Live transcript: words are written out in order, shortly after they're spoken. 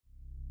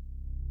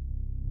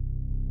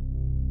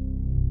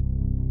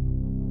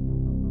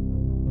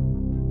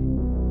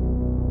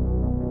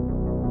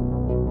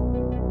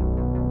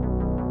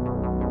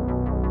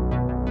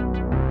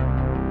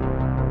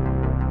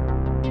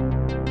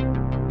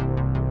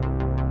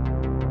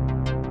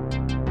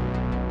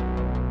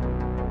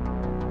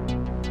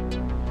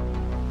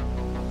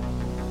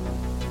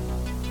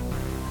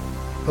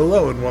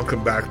Hello and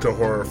welcome back to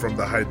Horror from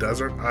the High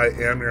Desert. I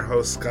am your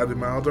host, Scotty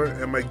Milder,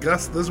 and my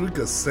guest this week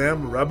is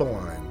Sam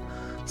Rebelein.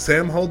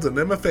 Sam holds an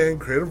MFA in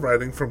creative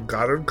writing from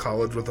Goddard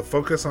College with a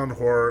focus on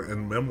horror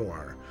and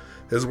memoir.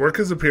 His work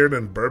has appeared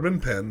in Bourbon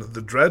Pen,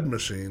 The Dread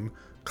Machine,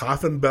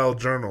 Coffin Bell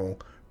Journal,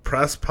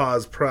 Press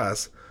Pause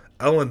Press,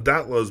 Ellen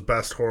Datlow's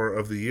Best Horror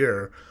of the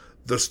Year,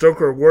 the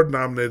Stoker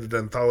Award-nominated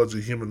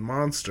anthology Human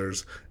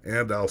Monsters,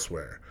 and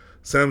elsewhere.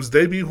 Sam's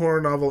debut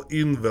horror novel,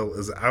 Edenville,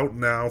 is out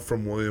now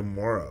from William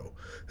Morrow.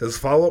 His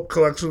follow-up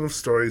collection of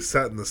stories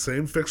set in the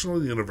same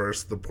fictional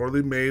universe, The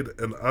Poorly Made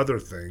and Other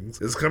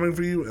Things, is coming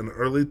for you in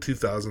early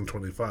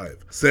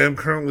 2025. Sam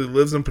currently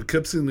lives in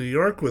Poughkeepsie, New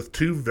York, with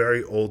two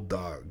very old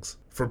dogs.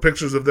 For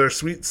pictures of their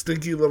sweet,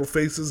 stinky little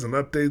faces and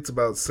updates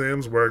about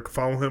Sam's work,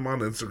 follow him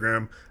on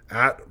Instagram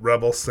at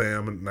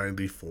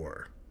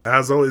RebelSam94.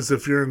 As always,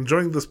 if you're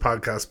enjoying this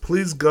podcast,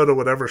 please go to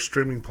whatever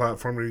streaming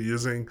platform you're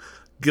using,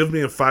 give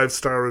me a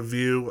 5-star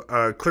review,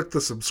 click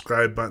the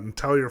subscribe button,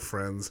 tell your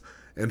friends,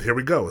 and here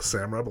we go with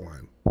Sam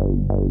Rebelein.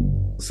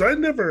 So I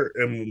never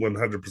am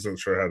 100%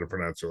 sure how to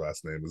pronounce your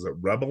last name. Is it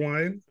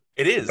Rebelein?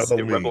 It is.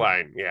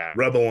 Rebelein, yeah.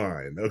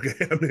 Rebelein. Okay,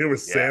 I'm here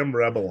with Sam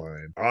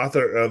Rebelein,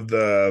 author of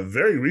the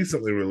very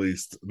recently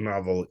released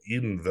novel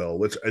Edenville,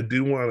 which I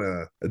do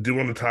want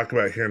to talk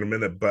about here in a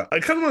minute, but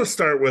I kind of want to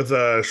start with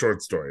a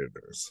short story of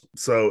yours.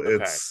 So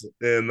it's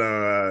in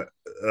a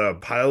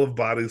Pile of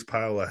Bodies,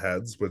 Pile of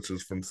Heads, which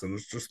is from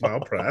Sinister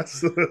Smile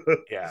Press.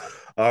 Yeah.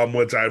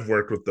 Which I've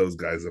worked with those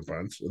guys a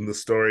bunch. And the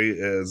story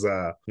is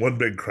One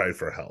Big Cry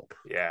for Help.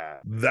 Yeah.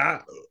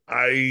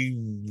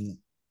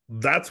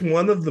 That's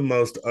one of the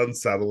most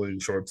unsettling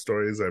short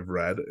stories I've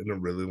read in a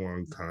really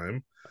long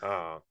time.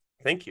 Oh,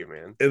 thank you,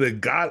 man. And it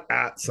got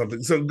at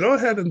something. So go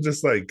ahead and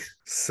just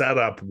set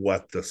up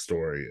what the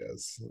story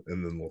is,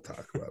 and then we'll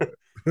talk about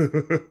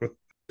it.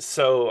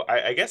 So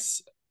I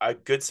guess a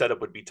good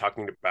setup would be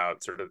talking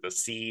about sort of the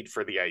seed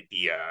for the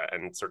idea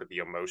and sort of the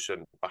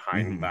emotion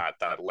behind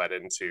that led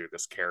into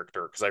this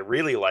character, because I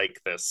really like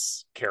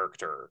this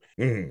character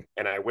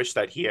and I wish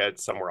that he had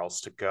somewhere else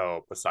to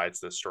go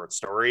besides this short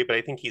story, but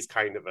I think he's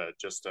kind of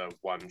just a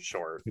one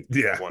short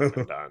one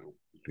and done.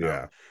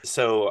 Yeah.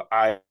 So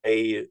I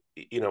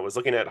was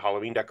looking at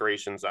Halloween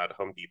decorations at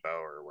Home Depot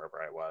or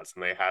wherever I was,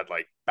 and they had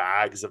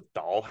bags of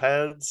doll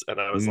heads, and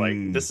I was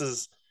like, this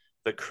is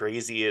the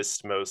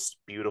craziest, most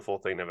beautiful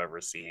thing I've ever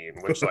seen,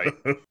 which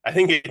I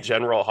think in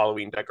general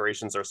Halloween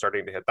decorations are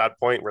starting to hit that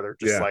point where they're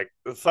just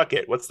fuck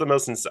it, what's the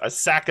most a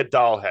sack of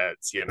doll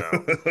heads,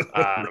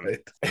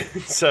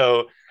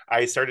 So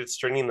I started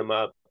stringing them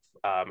up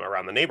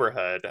around the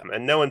neighborhood,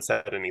 and no one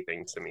said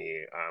anything to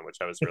me, which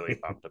I was really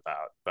pumped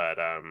about, but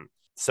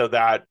so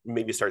that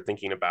made me start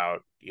thinking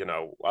about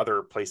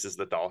other places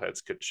the doll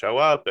heads could show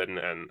up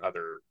and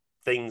other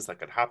things that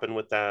could happen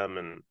with them.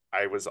 And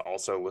I was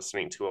also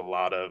listening to a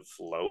lot of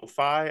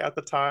lo-fi at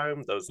the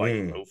time, those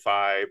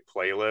lo-fi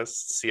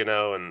playlists,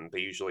 and they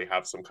usually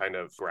have some kind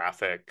of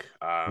graphic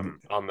on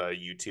the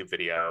YouTube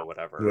video,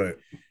 whatever. Right.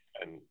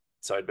 And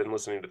so I'd been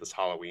listening to this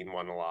Halloween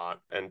one a lot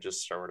and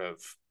just sort of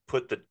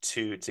put the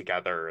two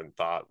together and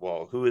thought,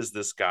 well, who is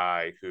this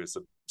guy who's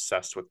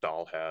obsessed with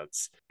doll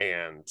heads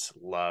and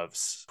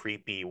loves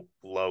creepy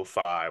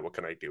lo-fi? What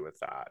can I do with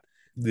that?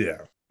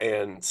 Yeah.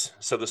 And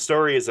so the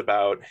story is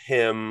about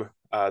him,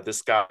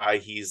 this guy,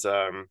 he's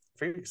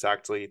very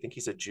exactly, I think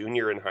he's a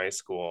junior in high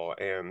school,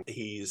 and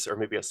or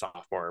maybe a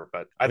sophomore,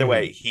 but either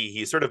way,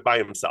 he's sort of by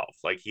himself.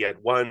 He had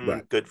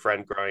one good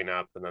friend growing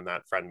up, and then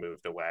that friend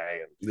moved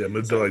away. And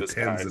moved to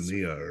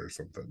Tanzania or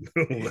something.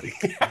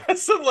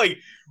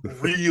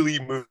 Really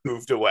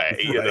moved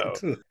away,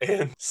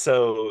 And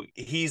so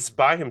he's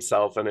by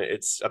himself, and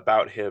it's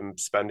about him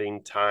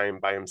spending time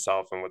by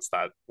himself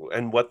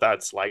and what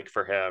that's like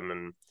for him.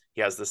 And he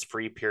has this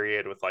free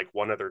period with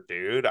one other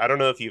dude. I don't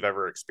know if you've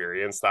ever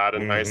experienced that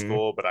in high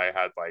school, but I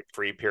had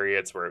free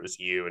periods where it was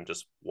you and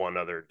just one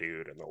other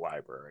dude in the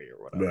library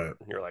or whatever. Right.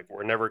 And you're like,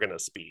 we're never going to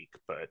speak,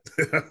 but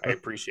I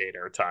appreciate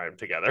our time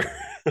together.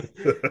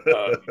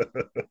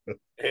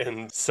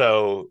 And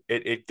so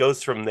it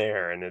goes from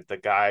there. And the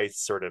guy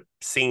sort of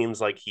seems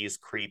like he's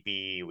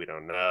creepy. We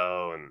don't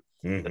know.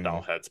 And the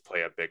doll heads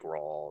play a big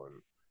role.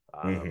 And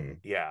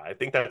I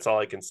think that's all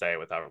I can say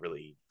without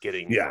really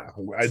getting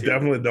I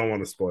definitely don't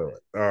want to spoil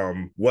it.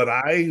 What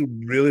I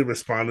really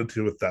responded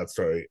to with that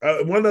story,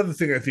 one other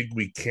thing I think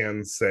we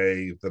can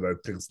say that I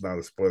think is not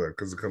a spoiler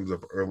because it comes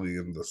up early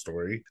in the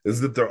story, is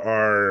that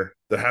there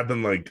have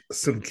been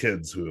some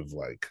kids who have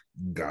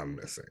gone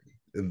missing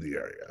in the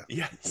area.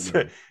 Yes.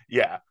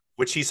 Yeah,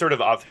 which he sort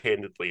of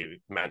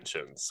offhandedly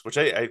mentions, which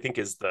I think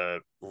is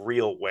the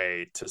real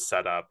way to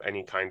set up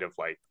any kind of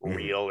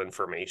real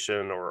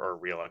information or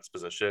real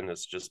exposition,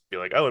 is just be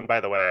like, oh, and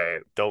by the way,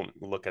 don't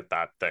look at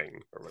that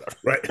thing or whatever.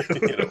 Right.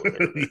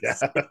 Yeah.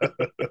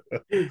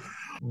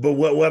 But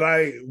what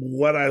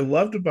I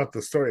loved about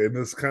the story, and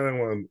this kind of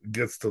one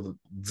gets to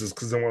just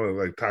because I want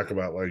to talk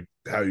about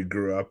how you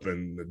grew up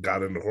and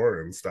got into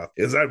horror and stuff,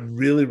 is I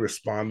really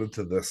responded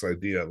to this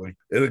idea.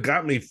 It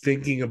got me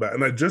thinking about,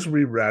 and I just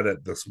reread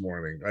it this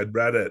morning. I'd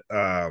read it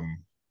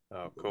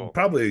Oh, cool.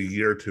 probably a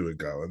year or two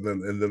ago, and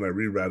then I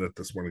reread it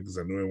this morning because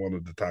I knew I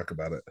wanted to talk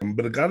about it.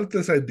 But it got at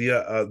this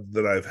idea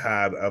that I've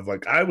had of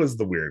like I was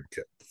the weird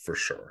kid for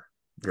sure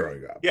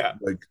growing up, Yeah.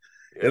 like,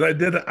 and Yeah.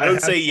 I I don't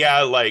had say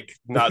yeah, like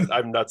not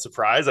I'm not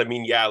surprised. I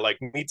mean, yeah, like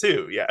me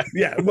too. Yeah.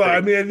 yeah, well, I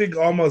Like mean, I think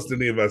almost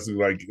any of us who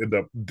like end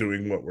up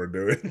doing what we're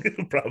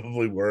doing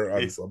probably were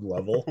on some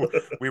level.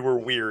 we were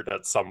weird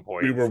at some We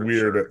point were for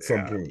weird sure. at some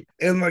Yeah. point.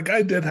 And like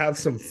I did have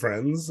some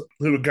friends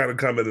who would kind of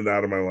come in and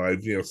out of my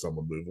life. Some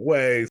would move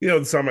away.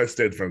 And some I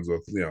stayed friends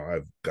with.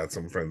 I've got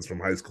some friends from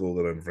high school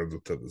that I'm friends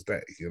with to this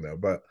day,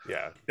 but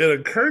Yeah. it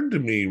occurred to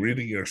me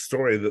reading your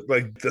story that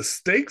like the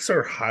stakes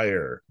are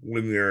higher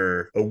when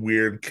you're a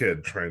weird kid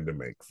trying to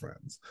make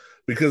friends.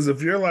 Because Mhm.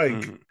 if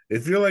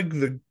you're like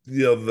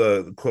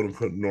the quote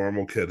unquote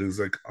normal kid who's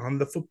like on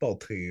the football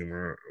team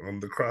or on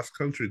the cross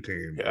country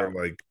team Yeah. or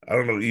like I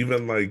don't know,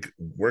 even like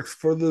works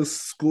for the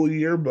school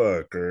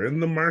yearbook or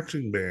in the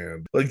marching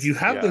band, like you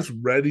have Yeah. this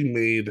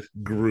ready-made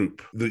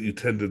group that you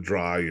tend to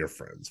draw your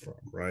friends from,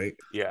 right?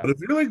 Yeah. But if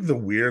you're like the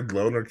weird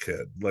loner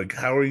kid, like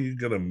how are you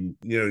gonna,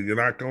 you're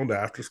not going to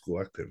after school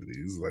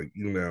activities, like,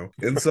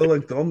 and so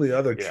like the only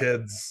other Yeah.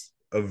 kids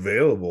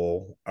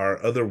available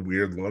are other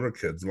weird loner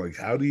kids. Like,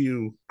 how do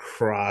you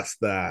cross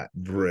that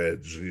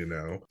bridge,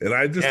 And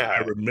I Yeah.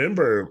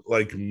 remember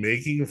like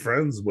making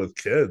friends with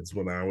kids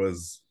when I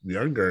was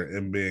younger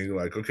and being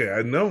like, okay,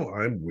 I know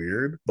I'm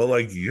weird, but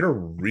like you're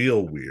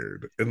real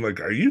weird. And like,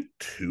 are you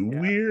too Yeah.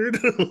 weird?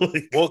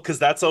 Like, Well, because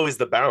that's always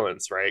the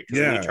balance, right?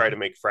 Because then you yeah. try to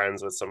make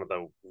friends with some of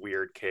the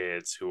weird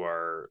kids who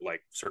are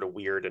like sort of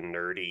weird and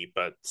nerdy,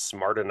 but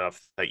smart enough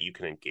that you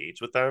can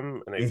engage with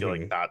them. And I feel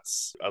like Mm-hmm.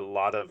 that's a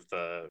lot of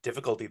the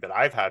difficulty that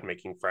I've had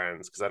making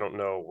friends because I don't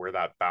know where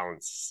that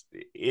balance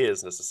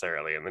is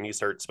necessarily. And then you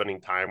start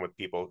spending time with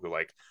people who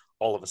like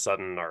all of a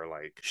sudden are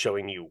like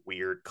showing you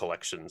weird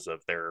collections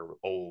of their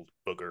old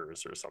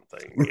boogers or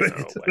something,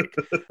 Right. like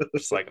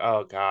just like,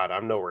 oh God,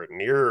 I'm nowhere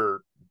near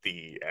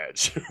the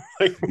edge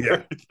like Yeah.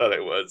 where I thought I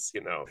was.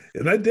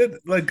 And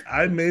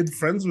I made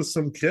friends with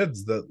some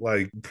kids that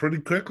like pretty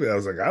quickly I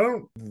was like, I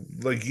don't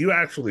like you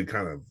actually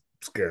kind of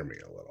scare me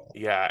a little.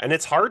 Yeah, and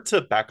it's hard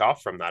to back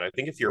off from that. I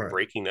think if you're Right.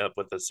 breaking up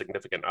with a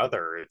significant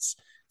other, it's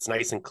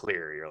nice and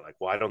clear. You're like,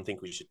 well, I don't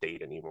think we should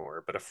date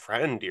anymore. But a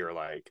friend, you're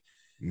like,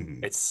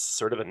 Mm-hmm. it's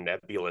sort of a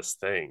nebulous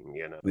thing.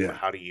 Yeah.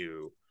 How do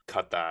you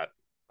cut that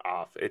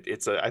off? I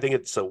think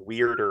it's a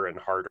weirder and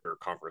harder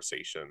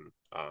conversation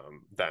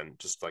than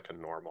just like a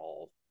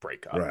normal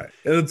breakup. Right.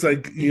 And it's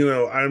like,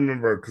 I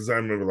remember because I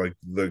remember like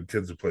the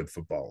kids who played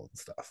football and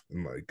stuff.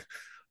 And like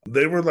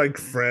they were like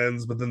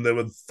friends, but then they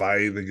would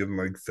fight and get in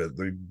like fit.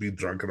 They'd be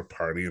drunk at a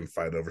party and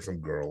fight over some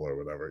girl or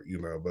whatever.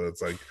 But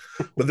it's like,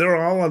 but they were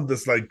all on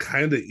this like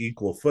kind of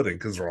equal footing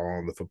because we're all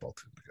on the football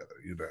team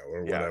together,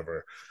 or Yeah.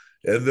 whatever.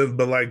 And then,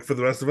 but like for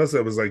the rest of us,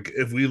 it was like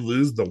if we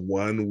lose the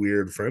one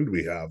weird friend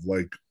we have,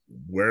 like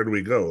where do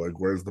we go? Like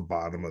where's the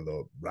bottom of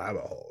the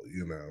rabbit hole?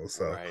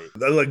 So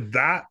Right. like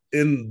that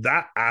in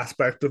that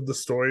aspect of the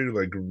story,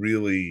 like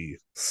really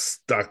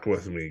stuck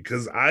with me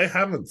because I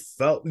haven't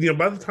felt,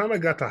 by the time I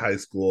got to high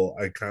school,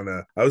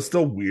 I was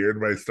still weird,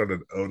 but I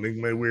started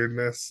owning my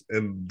weirdness.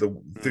 And the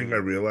thing I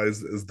Mm,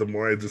 realized is the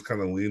more I just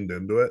kind of leaned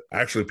into it,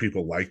 actually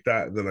people like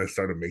that. And then I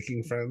started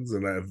making friends,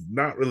 and I've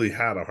not really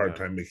had a hard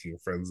yeah. time making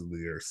friends in the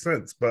years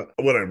since. But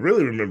what I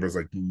really remember is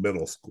like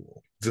middle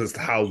school, just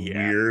how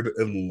Yeah. weird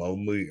and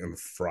lonely and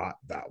fraught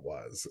that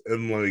was.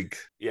 And like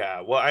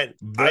Yeah. Well, I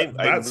that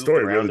moved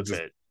story around really a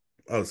just, bit.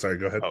 oh, sorry,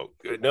 go ahead. Oh,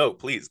 no,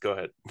 please go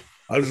ahead.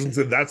 I was just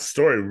gonna say that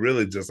story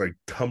really just like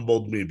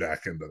tumbled me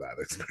back into that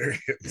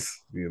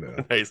experience.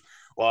 Nice.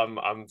 Well,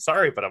 I'm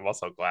sorry, but I'm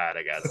also glad,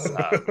 I guess,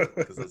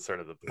 because that's sort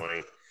of the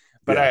point.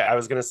 But Yeah. I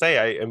was gonna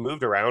say I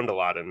moved around a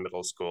lot in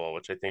middle school,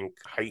 which I think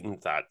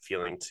heightened that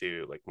feeling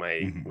too. Like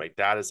Mm-hmm. my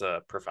dad is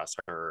a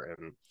professor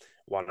and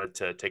wanted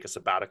to take a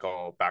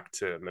sabbatical back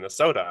to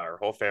Minnesota. Our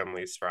whole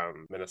family's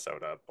from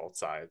Minnesota, both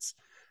sides.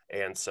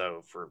 And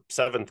so for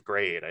seventh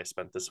grade, I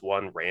spent this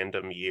one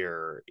random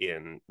year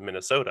in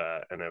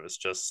Minnesota, and it was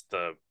just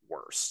the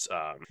worst.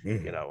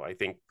 Mm-hmm. I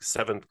think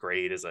seventh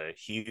grade is a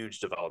huge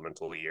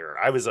developmental year.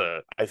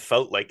 I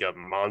felt like a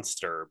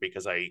monster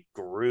because I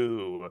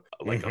grew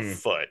like a Mm-hmm.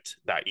 foot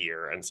that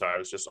year. And so I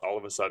was just all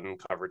of a sudden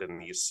covered in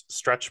these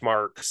stretch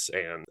marks,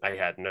 and I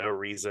had no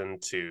reason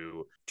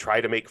to try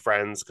to make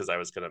friends because I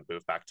was going to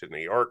move back to New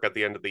York at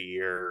the end of the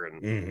year.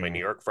 And my New Mm-hmm.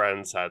 York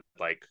friends had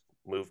like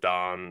moved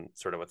on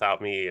sort of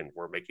without me and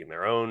were making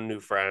their own new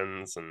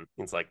friends and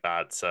things like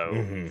that. So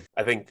Mm-hmm.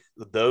 I think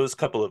those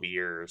couple of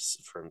years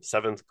from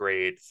seventh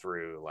grade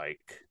through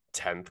like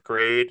 10th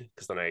grade,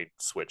 because then I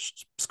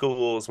switched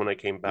schools when I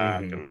came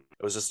back, Mm-hmm. and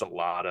it was just a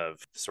lot of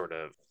sort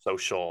of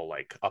social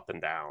like up and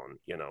down,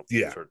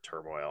 Yeah. sort of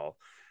turmoil.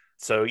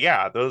 So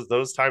yeah,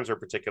 those times were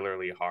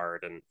particularly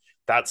hard, and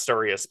that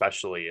story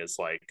especially is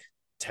like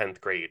 10th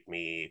grade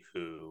me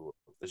who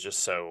is just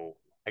so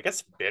I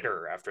guess,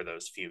 bitter after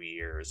those few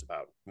years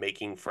about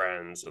making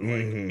friends and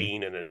like Hmm.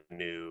 being in a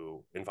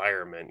new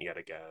environment yet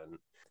again.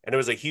 And it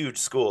was a huge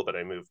school that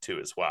I moved to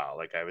as well.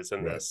 Like I was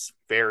in Right. this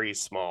very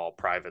small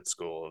private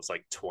school. It was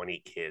like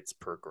 20 kids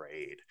per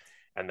grade,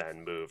 and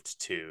then moved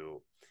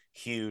to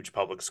huge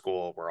public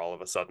school where all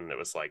of a sudden it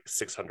was like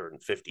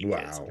 650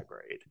 kids in a Wow.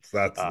 grade. So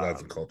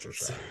that's a Um, culture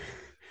so, shock.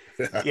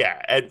 Yeah.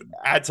 yeah, and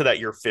add to that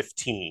you're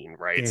 15,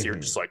 right? So you're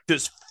just Hmm. like,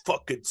 this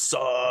fucking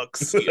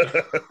sucks, you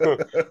know.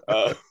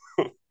 uh,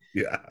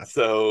 Yeah.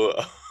 so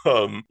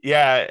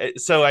yeah,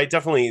 so I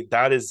definitely,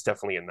 that is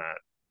definitely in that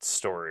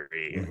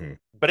story. Hmm.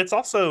 But it's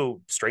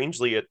also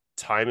strangely a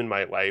time in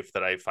my life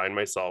that I find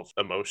myself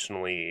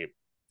emotionally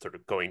sort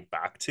of going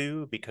back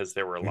to, because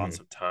there were Hmm. lots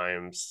of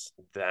times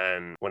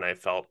then when I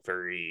felt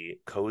very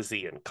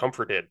cozy and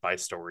comforted by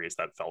stories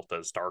that felt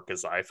as dark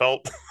as I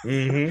felt.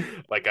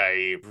 Hmm. Like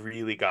I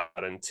really got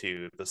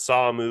into the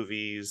Saw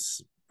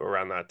movies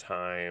around that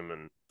time,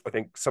 and I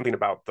think something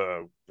about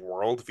the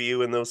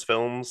worldview in those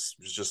films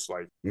was just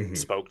like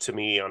Hmm. spoke to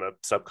me on a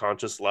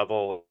subconscious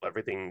level.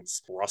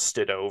 Everything's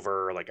rusted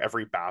over, like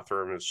every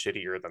bathroom is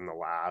shittier than the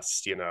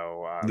last, you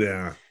know.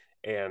 Yeah.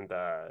 And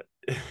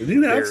And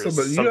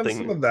there's you have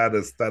some something, of that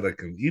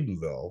aesthetic in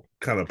Edenville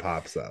kind of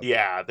pops up.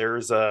 yeah,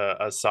 there's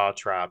a Saw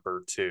trap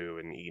or two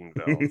in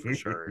Edenville for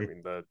sure. I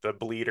mean, the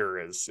bleeder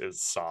is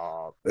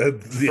Saw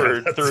Yeah,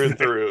 for through and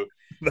through.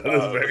 that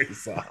is Um, very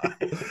Saw.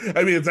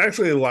 I mean, it's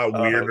actually a lot um,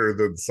 weirder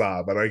than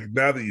Saw, but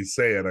now that you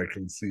say it, I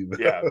can see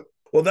yeah, that.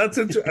 Well, that's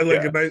interesting.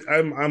 Like, yeah.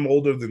 and I'm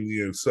older than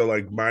you, so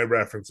like my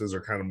references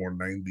are kind of more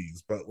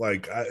 '90s. But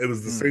like, it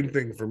was the Mm, same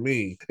thing for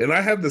me, and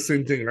I had the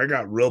same thing. I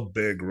got real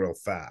big, real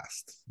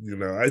fast. You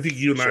know, I think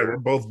you and I were sure.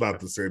 both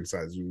about the same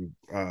size.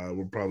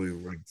 We're probably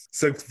like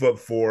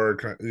 6'4",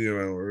 you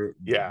know, or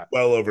Yeah.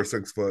 well over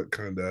 6 foot,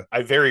 kind of.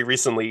 I very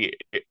recently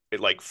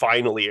like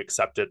finally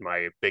accepted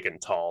my big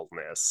and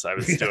tallness. I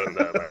was doing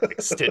the Yeah.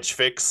 like Stitch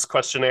Fix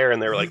questionnaire,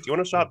 and they were like, "Do you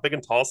want to shop big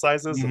and tall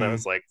sizes?" And I Mhm.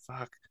 was like,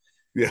 "Fuck,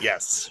 Yeah.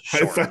 yes,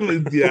 I sure."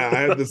 finally, yeah,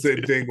 I had the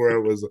same thing where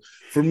it was,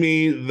 for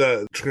me,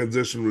 the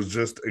transition was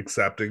just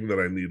accepting that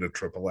I need a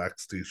triple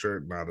X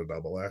t-shirt, not a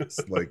double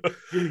X. Like,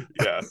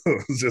 Yeah,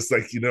 it was just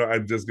like,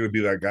 I'm just going to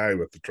be that guy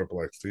with the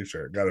triple X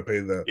t-shirt. Got to pay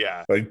the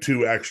yeah. like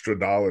 $2 extra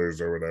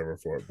or whatever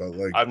for it. But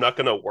like, I'm not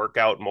gonna work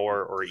out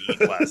more or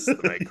eat less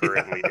than I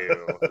currently yeah,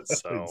 do.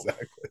 So,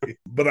 exactly.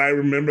 But I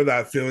remember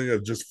that feeling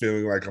of just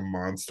feeling like a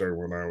monster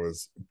when I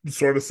was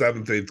sort of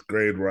seventh, eighth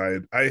grade,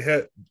 right? I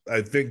hit,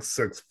 I think,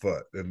 6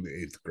 foot in the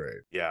eighth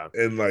grade. yeah,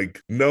 And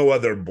like no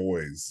other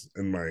boys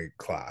in my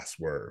class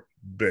were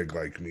big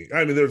like me.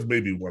 I mean, there's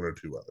maybe one or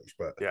two others,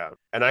 but yeah.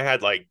 And I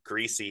had like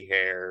greasy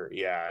hair,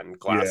 yeah, and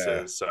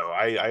yeah. glasses. So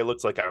I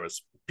looked like I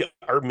was,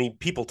 or me,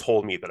 people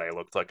told me that I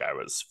looked like I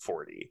was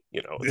 40.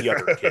 You know, the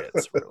other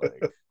kids were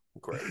like,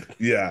 great.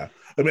 Yeah.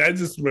 I mean, I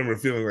just remember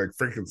feeling like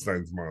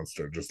Frankenstein's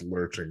monster just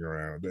lurching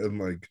around and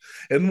like,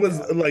 and was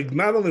Yeah. like,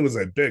 not only was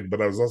I big,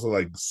 but I was also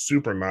like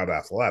super not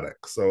athletic.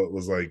 So it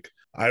was like,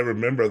 I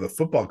remember the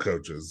football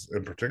coaches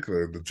in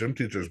particular, the gym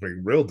teachers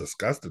being real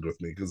disgusted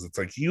with me because it's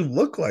like, you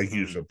look like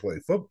you Mm. should play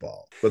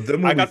football. But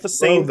then I when we got the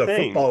throw same the thing.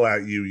 football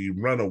at you, you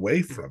run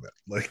away from it.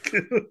 Like,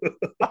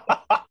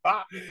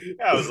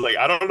 Yeah, I was like,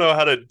 I don't know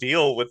how to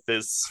deal with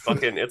this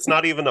fucking, it's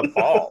not even a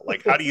ball.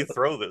 Like, how do you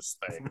throw this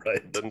thing?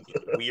 right. The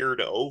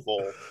weird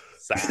oval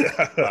sack.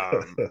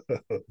 Yeah.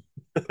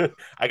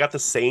 I got the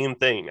same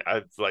thing.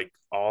 I've like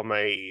all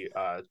my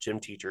gym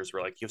teachers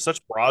were like, "You have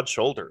such broad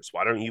shoulders.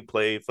 Why don't you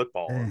play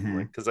football?" And I'm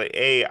like, Hmm. "Because I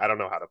don't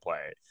know how to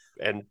play."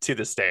 And to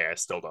this day, I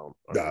still don't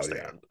Oh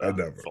yeah, understand I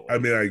never. I fully.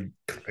 mean,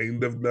 I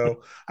kind of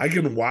know. I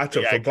can watch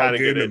a Yeah, I football kind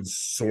of get game it. and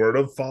sort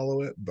of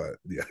follow it, but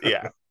yeah,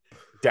 Yeah,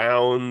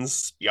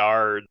 downs,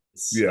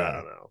 yards. I yeah,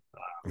 don't know,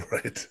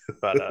 right.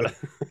 but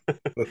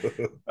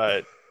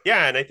but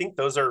yeah, and I think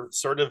those are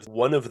sort of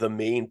one of the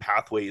main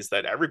pathways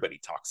that everybody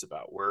talks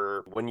about.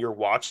 Where when you're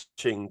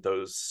watching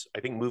those,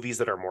 I think movies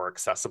that are more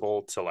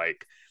accessible to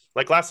like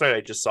last night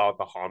I just saw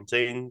The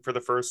Haunting for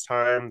the first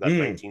time, that Mm,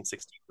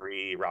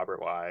 1963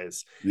 Robert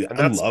Wise, yeah, and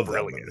I that's love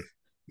that brilliant. movie.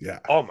 Yeah.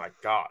 Oh my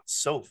god,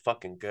 so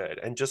fucking good,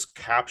 and just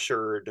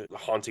captured The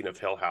Haunting of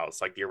Hill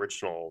House, like the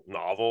original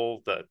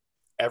novel. That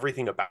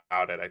everything about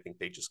it, I think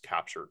they just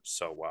captured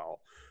so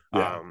well.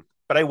 Yeah.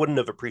 But I wouldn't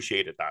have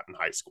appreciated that in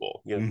high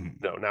school. You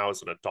Hmm. know, now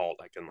as an adult,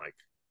 I can like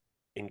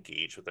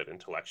engage with it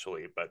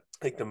intellectually. But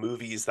like the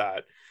movies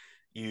that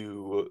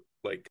you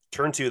like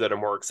turn to that are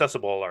more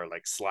accessible are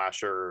like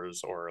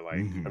slashers, or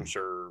like I'm Hmm.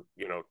 sure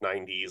you know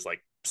 90s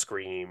like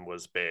Scream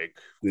was big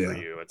for Yeah.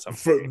 you at some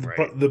For point,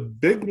 right? the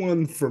big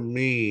one for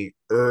me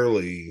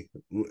early,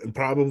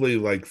 probably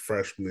like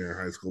freshman year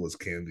of high school, was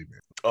Candyman,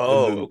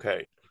 and Oh, then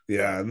okay.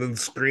 Yeah. yeah, and then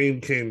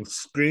Scream came.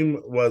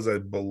 Scream was, I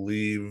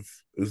believe,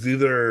 it was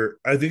either,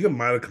 I think it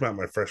might have come out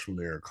my freshman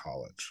year of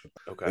college.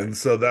 Okay. And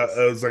so that Nice.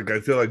 I was like,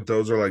 I feel like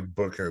those are like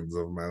bookends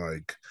of my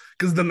like,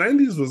 because the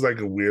 '90s was like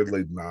a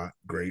weirdly not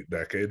great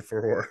decade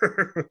for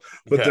horror,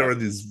 but there Yeah. were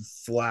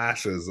these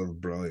flashes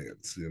of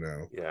brilliance, you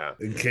know. Yeah.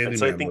 And And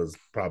so I Candyman think was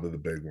probably the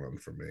big one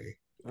for me.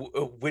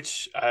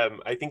 which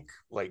I think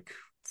like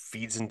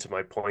feeds into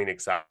my point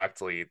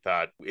exactly,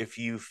 that if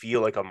you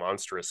feel like a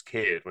monstrous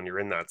kid when you're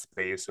in that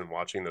space and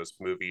watching those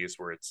movies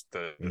where it's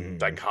the Mm-hmm.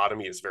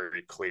 dichotomy is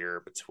very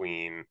clear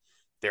between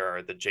there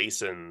are the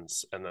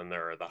Jasons and then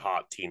there are the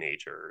hot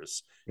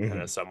teenagers. And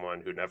Mm-hmm. as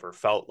someone who never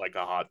felt like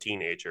a hot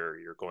teenager,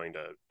 you're going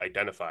to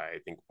identify, I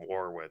think,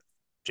 more with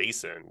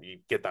Jason. You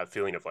get that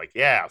feeling of like,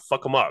 yeah,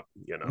 fuck them up,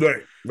 you know,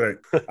 Right, right.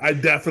 I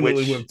definitely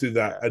which, went through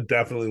that. yeah, I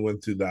definitely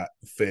went through that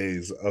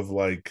phase of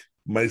like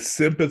my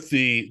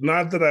sympathy.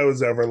 Not that I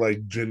was ever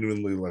like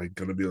genuinely like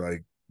gonna be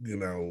like,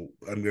 I'm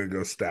gonna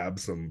go stab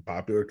some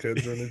popular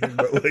kids or anything,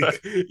 but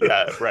like,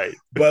 yeah, right.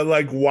 but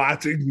like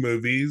watching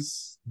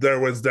movies, there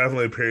was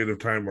definitely a period of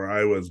time where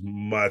I was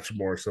much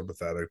more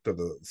sympathetic to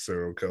the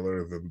serial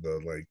killer than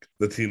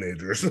the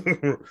teenagers.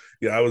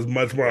 Yeah, I was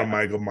much more on Yeah.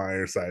 Michael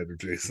Myers' side or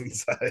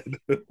Jason's side.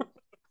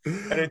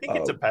 And I think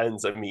it um,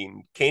 depends. I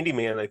mean,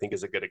 Candyman, I think,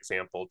 is a good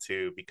example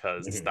too,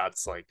 because mhm.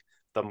 that's like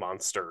the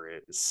monster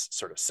is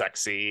sort of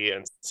sexy.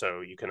 And so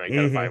you can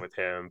identify Mm-hmm. with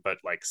him, but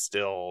like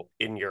still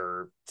in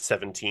your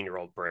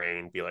 17-year-old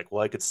brain, be like,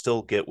 well, I could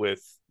still get with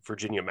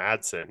Virginia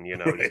Madsen, you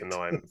know, even Right.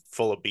 though I'm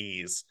full of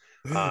bees.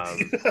 Um,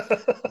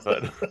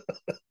 but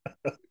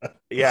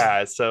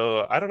yeah,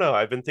 so I don't know.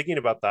 I've been thinking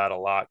about that a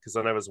lot because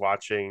then I was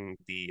watching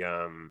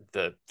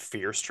the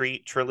Fear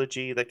Street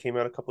trilogy that came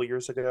out a couple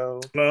years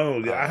ago. Oh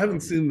yeah, I haven't Um,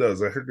 seen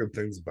those. I heard good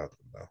things about them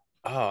though.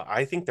 Oh,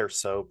 I think they're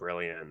so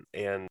brilliant.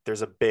 And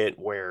there's a bit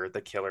where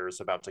the killer is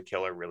about to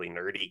kill a really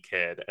nerdy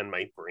kid, and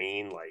my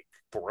brain like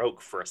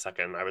broke for a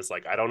second. I was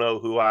like, I don't know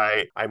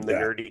I'm the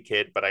Yeah. nerdy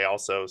kid, but I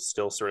also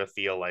still sort of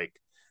feel like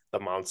the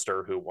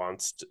monster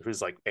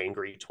who's like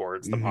angry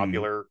towards the Mm-hmm.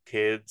 popular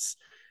kids.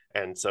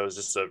 And so it's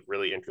just a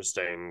really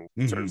interesting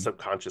sort of Mm-hmm.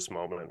 subconscious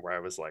moment where I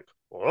was like,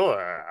 oh,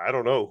 I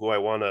don't know who I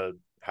want to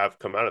have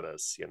come out of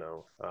this, you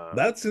know?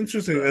 That's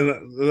interesting,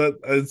 and So that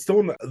it's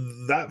still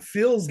that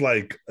feels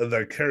like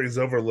that carries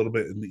over a little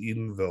bit in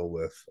Edenville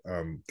with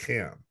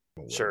Cam a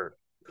little sure. bit.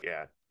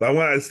 Yeah, But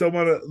I still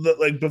want to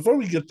like before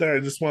we get there.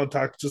 I just want to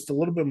talk just a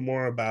little bit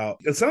more about.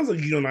 It sounds like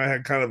you and I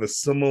had kind of a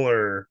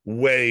similar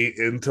way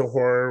into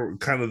horror,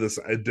 kind of this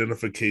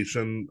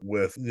identification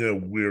with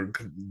weird,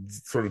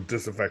 sort of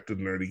disaffected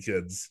nerdy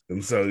kids,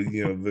 and so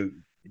the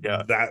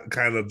yeah, that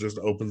kind of just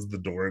opens the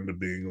door into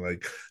being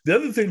like the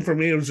other thing for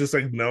me. It was just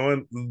like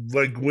knowing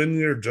like when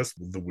you're just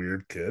the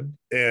weird kid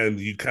and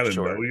you kind of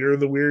know sure. you're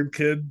the weird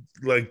kid,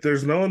 like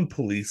there's no one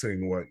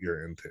policing what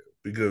you're into,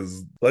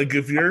 because like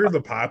if you're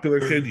the popular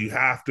kid you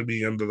have to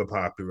be into the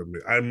popular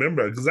music. I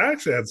remember because I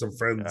actually had some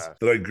friends Yeah.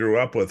 that I grew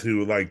up with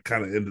who like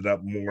kind of ended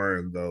up more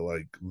in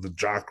the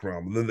jock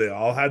realm, and then they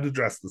all had to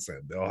dress the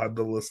same, they all had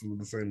to listen to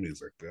the same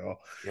music, they all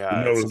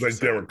Yeah, it's it was like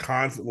they were interesting.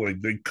 constantly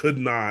like they could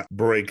not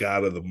break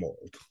out of the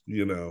mold,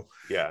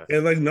 Yeah.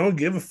 and like no one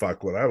gave a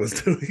fuck what I was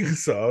doing.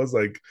 So I was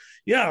like,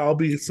 yeah, I'll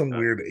be some Yeah.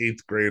 weird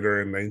eighth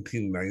grader in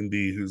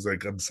 1990 who's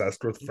like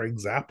obsessed with Frank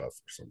Zappa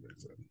for some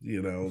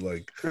reason,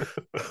 like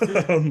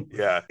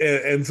Yeah.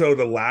 and so it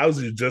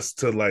allows you just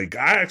to like,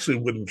 I actually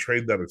wouldn't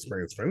trade that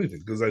experience for anything,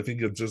 because I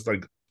think it just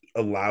like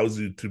allows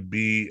you to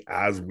be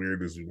as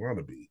weird as you want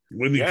to be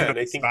when you Yeah. kind And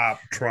I of think, stop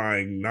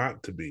trying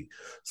not to be.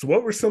 So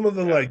what were some of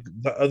the yeah. like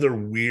the other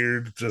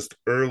weird just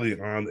early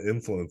on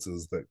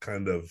influences that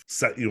kind of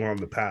set you on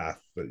the path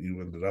that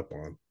you ended up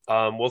on?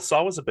 Well,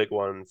 Saw was a big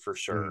one for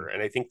sure. Mm-hmm.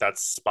 And I think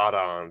that's spot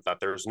on, that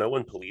there's no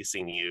one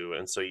policing you.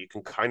 And so you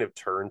can kind of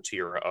turn to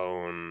your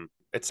own.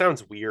 It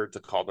sounds weird to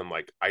call them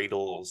like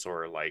idols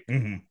or like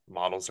Mm-hmm.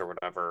 models or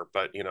whatever.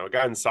 But,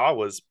 again, Saw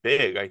was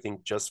big, I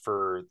think, just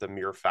for the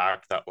mere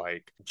fact that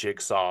like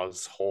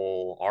Jigsaw's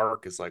whole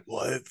arc is like,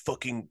 well, I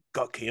fucking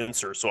got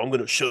cancer, so I'm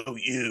going to show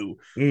you,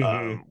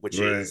 Mm-hmm. which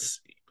Right.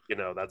 is,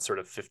 that sort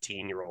of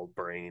 15-year-old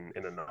brain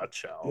in a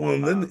nutshell. Well,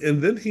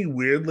 and then he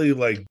weirdly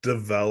like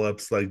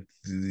develops like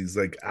these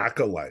like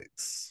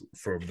acolytes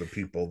from the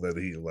people that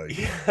he like.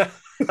 Yeah.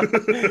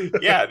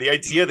 Yeah, the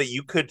idea that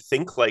you could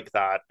think like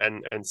that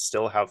and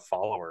still have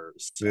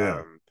followers,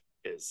 Yeah.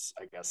 is,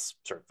 I guess,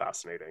 sort of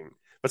fascinating.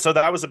 But so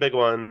that was a big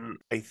one.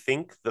 I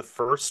think the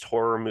first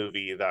horror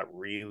movie that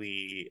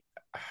really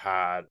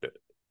had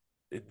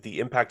the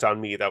impact on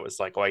me, that was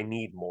like, oh, I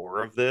need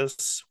more of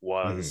this, Mm-hmm.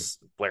 was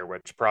Blair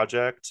Witch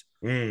Project.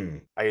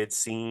 Mm. I had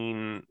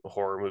seen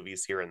horror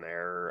movies here and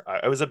there.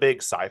 I was a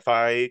big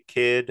sci-fi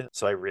kid,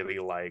 so I really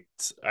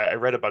liked. I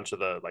read a bunch of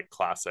the like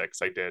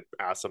classics. I did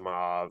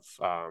Asimov,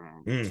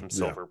 Mm. some Yeah.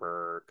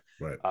 Silverberg.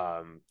 Right.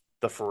 Um,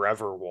 the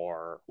Forever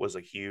War was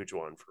a huge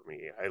one for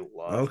me. I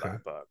love Okay.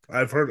 that book.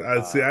 I've heard.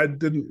 I see. I Um,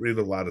 didn't read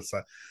a lot of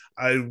sci.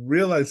 I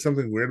realized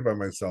something weird about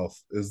myself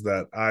is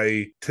that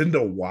I tend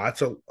to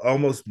watch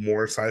almost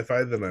more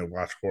sci-fi than I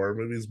watch horror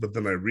movies, but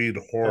then I read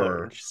oh,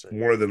 horror interesting.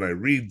 more than I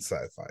read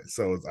sci-fi.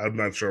 So I'm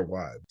not sure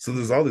why. So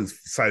there's all these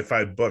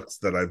sci-fi books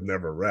that I've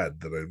never read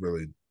that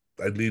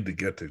I need to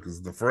get to,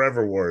 because the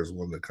Forever War is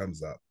one that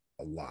comes up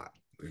a lot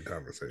in Yeah,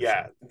 conversation.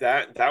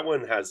 that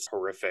one has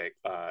horrific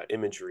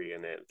imagery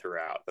in it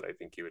throughout that I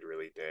think you would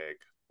really dig.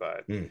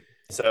 But Mm.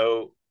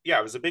 so yeah,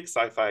 I was a big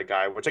sci-fi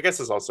guy, which I guess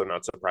is also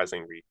not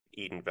surprising. Read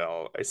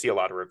Edenville. I see a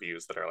lot of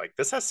reviews that are like,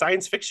 "This has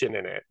science fiction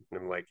in it,"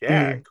 and I'm like,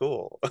 "Yeah, Mhm.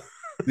 cool."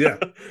 Yeah.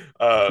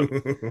 um,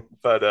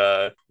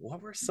 but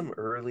what were some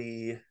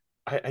early?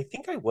 I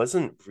think I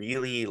wasn't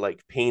really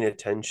like paying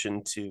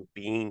attention to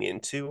being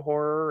into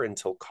horror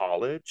until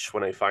college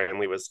when I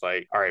finally was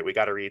like, all right, we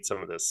got to read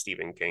some of this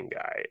Stephen King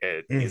guy.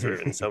 He's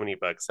written so many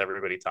books,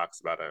 everybody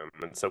talks about him.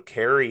 And so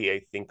Carrie,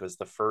 I think, was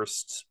the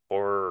first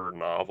horror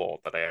novel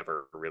that I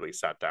ever really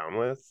sat down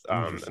with.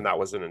 And Interesting. that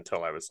wasn't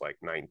until I was like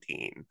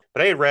 19.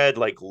 But I had read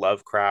like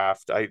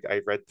Lovecraft.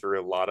 I read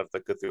through a lot of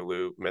the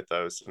Cthulhu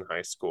mythos in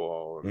high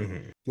school.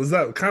 And Was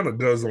that kind of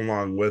goes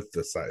along with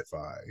the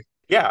sci-fi?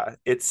 yeah,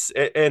 it's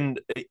and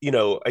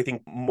I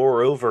think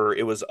moreover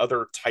it was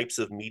other types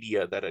of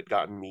media that had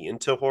gotten me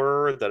into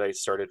horror that I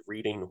started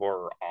reading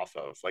horror off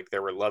of. Like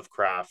there were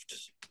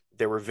Lovecraft,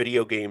 there were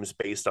video games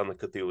based on the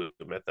Cthulhu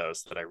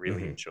mythos that I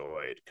really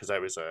enjoyed because I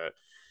was a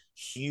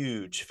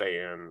huge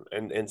fan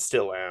and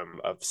still am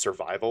of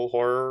survival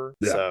horror.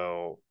 Yeah.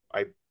 So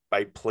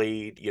I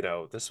played,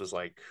 this was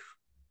like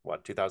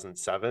what,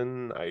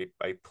 2007. I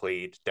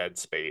played Dead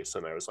Space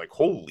and I was like,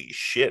 holy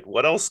shit,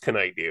 what else can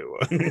I do?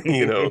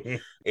 you know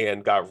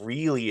and got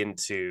really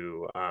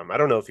into, I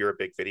don't know if you're a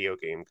big video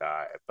game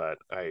guy, but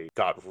I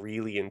got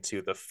really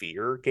into the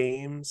Fear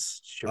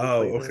games. Did you ever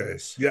Oh, play okay.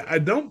 those? Yeah, I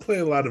don't play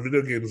a lot of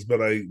video games,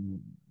 but I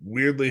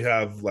weirdly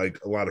have like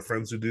a lot of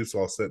friends who do, so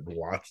I'll sit and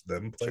watch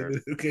them play Sure.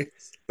 video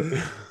games.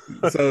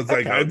 So it's That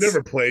like I've counts.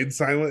 never played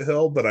Silent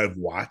Hill, but I've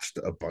watched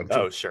a bunch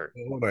of Oh, sure.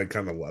 Silent Hill and I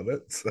kind of love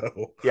it.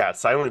 So Yeah,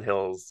 Silent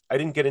Hills. I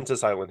didn't get into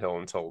Silent Hill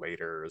until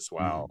later as mm.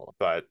 well.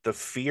 But the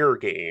Fear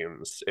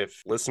games,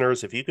 if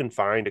listeners, if you can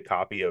find a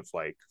copy of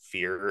like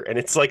Fear, and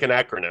it's like an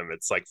acronym,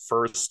 it's like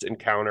First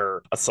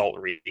Encounter Assault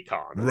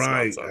Recon. It's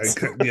Right. nonsense.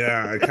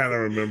 Yeah, I kind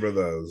of remember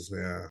those.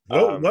 Yeah.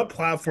 What um,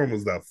 platform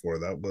was that for?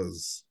 That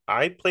was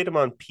I played them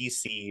on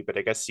PC, but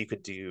I guess you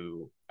could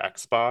do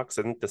Xbox.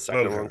 I think the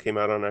second one okay. came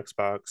out on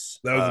Xbox.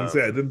 I was gonna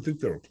say I didn't think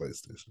they were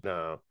PlayStation.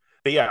 No.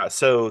 But yeah,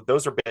 so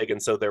those are big.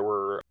 And so there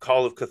were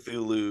Call of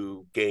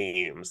Cthulhu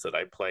games that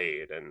I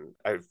played, and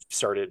I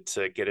started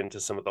to get into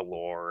some of the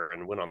lore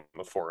and went on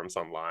the forums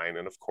online.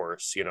 And of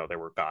course, there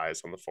were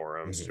guys on the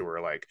forums who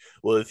were like,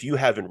 well, if you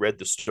haven't read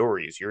the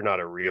stories, you're not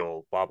a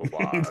real blah, blah,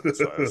 blah. And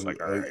so I was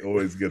like, all I right.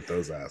 always get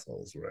those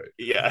assholes, right?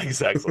 Yeah,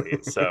 exactly.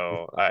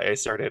 So I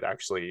started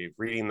actually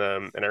reading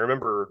them. And I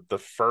remember the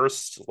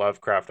first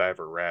Lovecraft I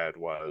ever read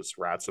was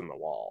Rats in the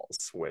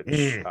Walls, which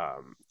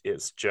Mm.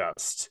 is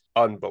just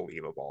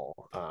unbelievable.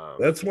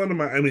 That's one of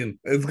my. I mean,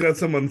 it's got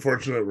some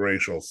unfortunate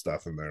racial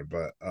stuff in there,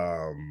 but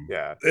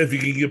Yeah. if you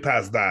can get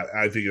past that,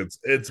 I think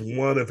it's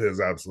one of his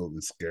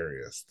absolutely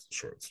scariest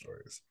short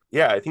stories.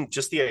 Yeah, I think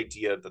just the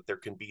idea that there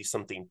can be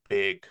something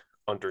big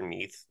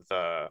underneath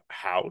the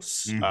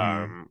house,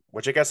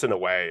 which I guess in a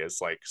way is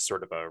like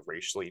sort of a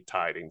racially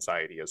tied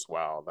anxiety as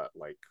well. That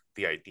like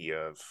the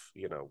idea of,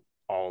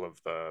 all of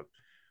the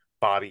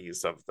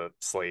bodies of the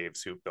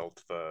slaves who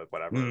built the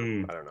whatever,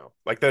 Mm, I don't know,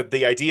 like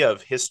the idea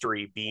of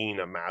history being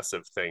a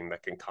massive thing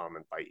that can come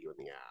and bite you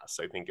in the ass,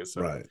 I think is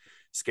a right.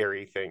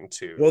 scary thing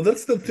Well, to.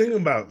 that's the thing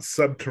about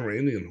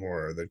subterranean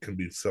horror that can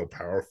be so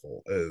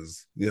powerful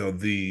is,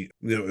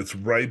 it's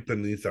right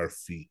beneath our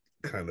feet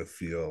kind of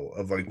feel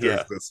of like there's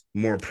Yeah, this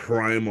more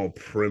primal,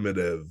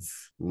 primitive,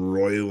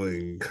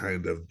 roiling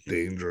kind of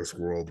dangerous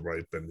world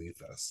right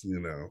beneath us.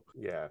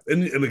 yeah,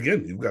 And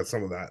again, you've got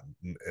some of that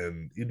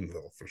in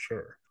Edenville for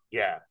sure.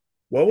 yeah,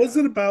 What was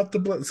yeah. it about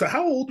so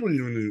how old were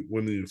you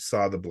when you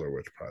saw the Blair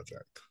Witch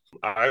Project?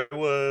 I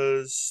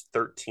was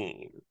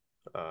 13.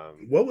 um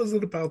What was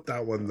it about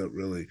that one that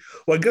really?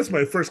 Well, I guess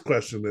my first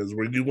question is: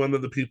 were you one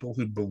of the people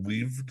who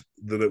believed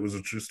that it was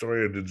a true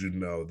story, or did you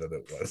know that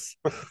it was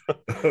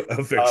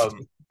a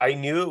fiction? I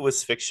knew it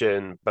was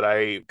fiction, but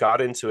I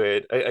got into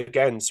it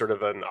again, sort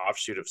of an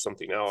offshoot of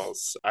something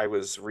else. I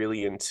was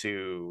really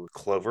into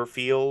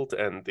Cloverfield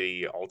and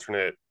the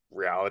alternate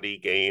reality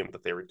game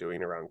that they were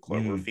doing around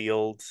Mm,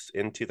 Cloverfield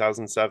in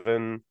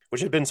 2007,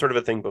 which had been sort of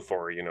a thing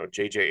before.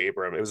 JJ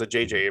Abrams, it was a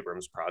JJ mhm,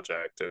 Abrams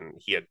project, and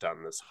he had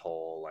done this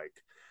whole like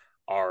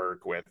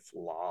arc with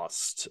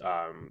Lost.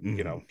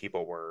 mhm.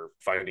 People were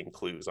finding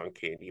clues on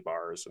candy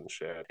bars and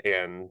shit.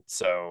 And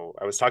so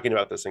I was talking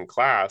about this in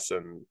class,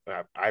 and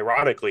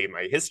ironically,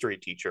 my history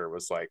teacher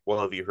was like,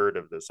 well, have you heard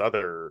of this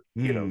other,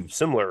 Mm,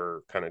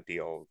 similar kind of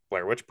deal,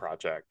 Blair Witch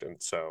Project?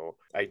 And so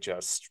I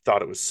just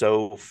thought it was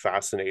so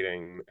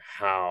fascinating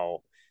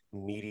how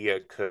media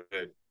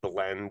could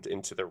blend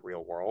into the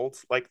real world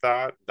like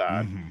that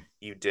mhm.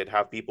 you did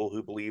have people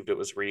who believed it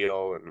was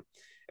real, and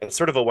it's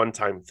sort of a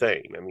one-time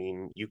thing. I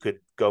mean, you could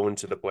go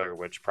into the Blair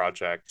Witch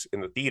Project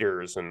in the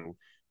theaters and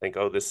think,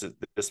 oh, this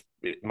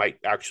it might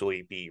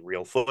actually be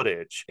real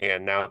footage.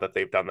 And now that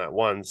they've done that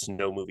once,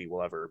 no movie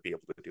will ever be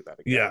able to do that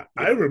again. Yeah,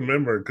 I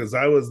remember because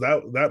I was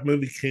that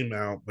movie came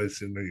out my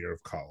senior year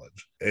of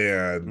college,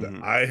 and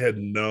Mm-hmm. I had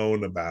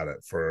known about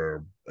it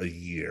for a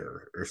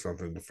year or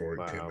something before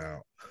it came Wow.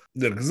 out.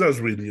 Yeah, because I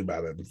was reading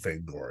about it in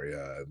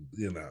Fangoria,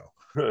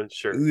 and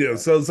Sure. Yeah.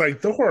 so it's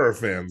like the horror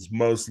fans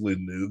mostly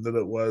knew that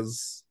it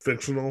was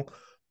fictional,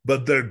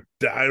 but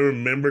I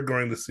remember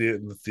going to see it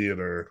in the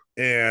theater,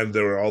 and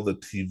there were all the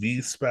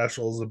TV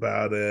specials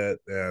about it,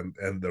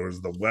 and there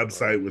was the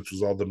website, Wow. which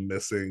was all the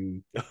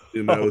missing,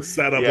 Oh,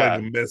 set up like yeah.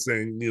 a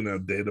missing,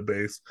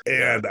 database,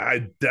 Yeah. and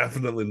I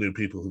definitely knew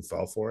people who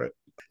fell for it.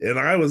 And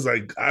I was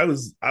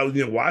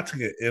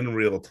watching it in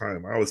real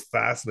time. I was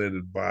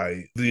fascinated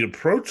by the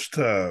approach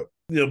to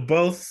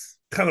both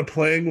kind of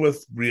playing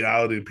with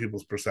reality,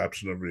 people's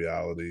perception of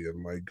reality,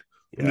 and like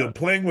Yeah.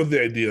 playing with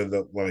the idea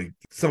that like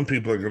some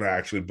people are going to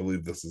actually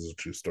believe this is a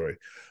true story.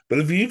 But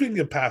if you even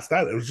get past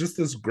that, it was just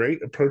this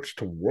great approach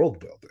to world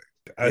building.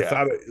 I Yeah.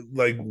 thought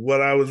like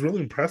what I was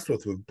really impressed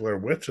with Blair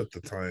Witch at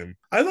the time.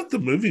 I thought the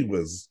movie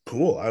was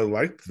cool. I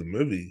liked the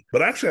movie,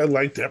 but actually I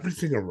liked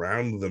everything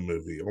around the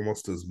movie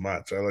almost as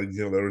much. I like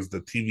there was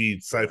the TV Yeah.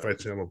 Sci-Fi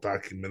Channel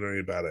documentary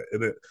about it,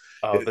 and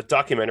Oh, it the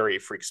documentary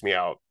freaks me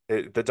out.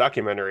 The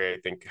documentary, I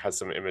think, has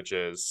some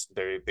images.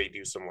 They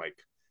do some like,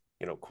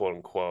 quote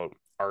unquote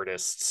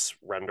artists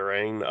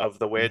rendering of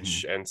the mhm.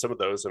 witch, and some of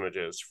those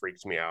images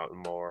freaked me out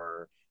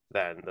more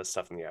than the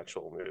stuff in the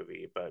actual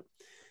movie. But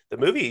the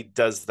movie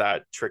does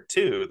that trick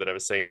too that I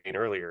was saying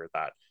earlier,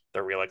 that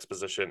the real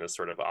exposition is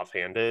sort of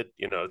offhanded.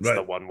 It's the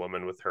Right. one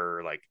woman with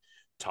her like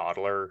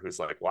toddler who's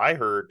like, well, I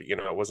heard,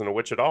 it wasn't a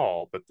witch at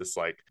all, but this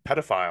like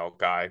pedophile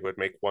guy who would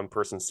make one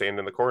person stand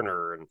in the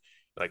corner, and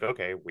like,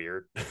 okay,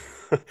 weird.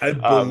 I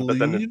But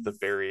then at believe the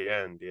very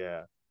end,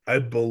 yeah. I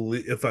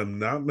believe, if I'm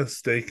not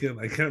mistaken,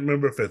 I can't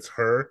remember if it's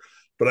her,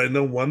 but I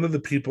know one of the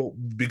people,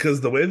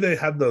 because the way they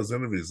had those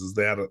interviews is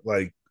they had it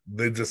like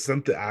they just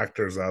sent the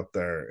actors out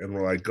there and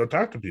were like, go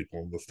talk to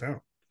people in this town.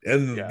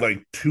 And Yeah.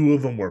 like two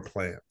of them were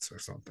plants or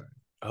something.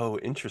 Oh, So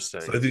I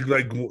interesting. think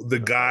like the Okay.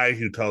 guy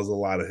who tells a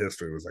lot of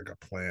history was like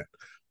a plant.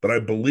 But I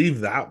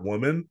believe that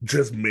woman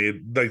just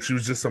made like she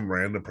was just some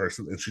random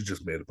person and she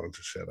just made a bunch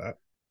of shit up,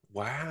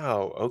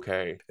 Wow.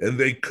 Okay. and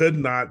they could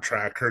not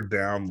track her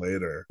down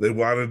later. They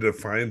wanted to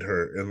find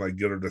her and like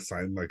get her to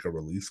sign like a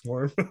release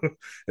form,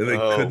 and they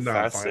Oh, could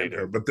not find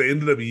her. fascinating. But they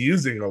ended up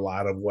using a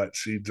lot of what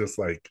she just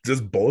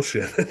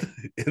bullshit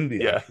in the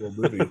Yeah. actual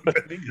movie, which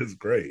I think is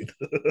great.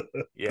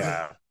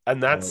 Yeah.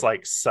 And that's um,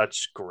 like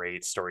such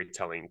great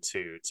storytelling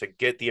too, to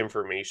get the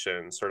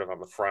information sort of on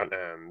the front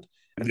end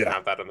and yeah,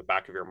 have that in the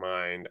back of your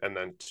mind, and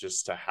then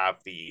just to have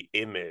the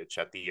image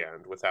at the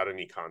end without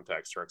any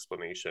context or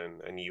explanation,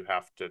 and you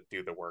have to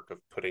do the work of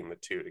putting the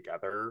two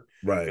together.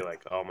 Be right.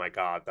 like, oh my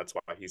god, that's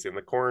why he's in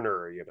the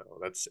corner.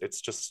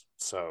 It's just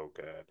so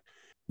good.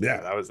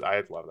 Yeah, Yeah.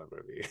 I love that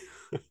movie.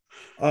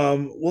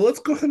 Well, let's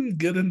go ahead and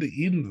get into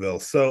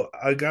Edenville. So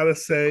I gotta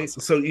say,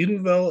 Awesome. so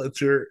Edenville,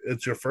 it's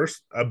your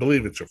first, I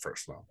believe it's your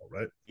first novel,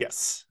 right?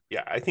 Yes,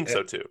 yeah, I think Eh,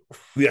 so too.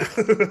 yeah.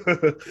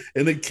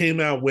 And it came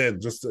out when?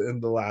 Just in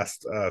the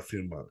last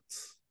few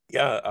months.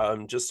 Yeah,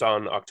 just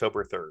on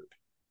October 3rd,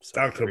 so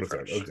very October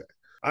 3rd. fresh. Okay.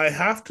 I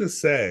have to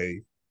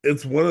say,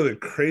 it's one of the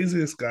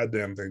craziest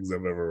goddamn things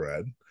I've ever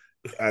read.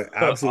 I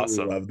absolutely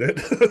Awesome. loved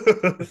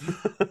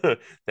it.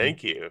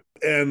 Thank you.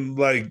 And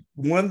like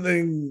one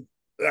thing,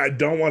 I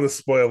don't want to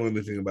spoil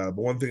anything about it,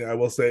 but one thing I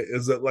will say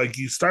is that like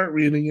you start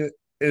reading it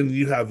and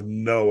you have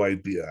no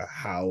idea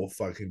how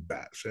fucking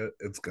batshit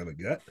it's gonna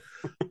get,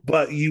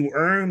 but you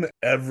earn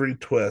every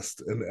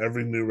twist and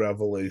every new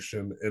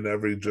revelation and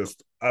every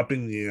just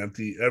upping the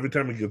ante every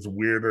time it gets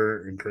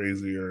weirder and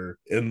crazier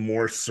and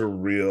more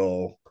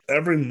surreal.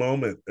 Every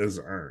moment is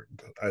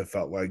earned, I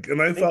felt like, and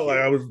I Thank felt like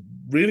I you. was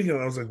reading it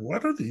and I was like,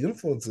 what are the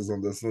influences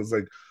on this? And I was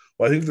like,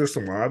 well, I think there's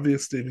some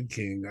obvious Stephen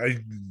King. I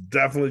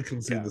definitely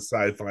can see the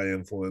Yeah, sci-fi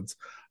influence.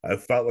 I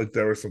felt like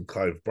there was some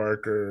Clive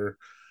Barker.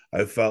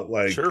 I felt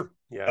like sure.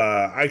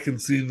 Yeah, I can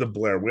see the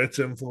Blair Witch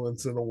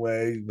influence in a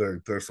way.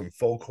 There's some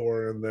folk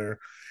horror in there,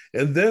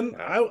 and then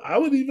yeah. I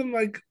would even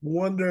like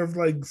wonder if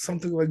like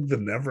something like the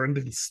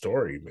Neverending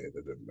Story made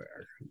it in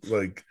there.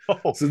 Like,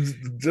 Oh, so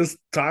just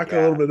talk a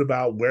little yeah. bit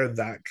about where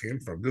that came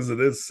from, because it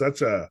is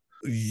such a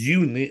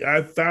unique.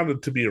 I found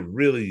it to be a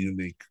really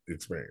unique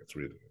experience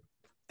reading it.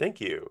 Thank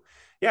you.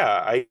 Yeah,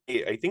 I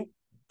think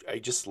I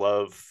just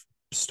love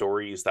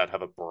stories that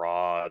have a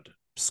broad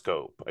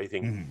scope. I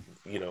think,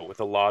 Mhm. with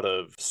a lot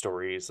of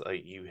stories,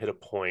 you hit a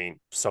point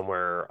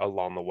somewhere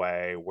along the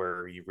way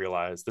where you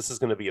realize this is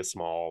going to be a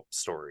small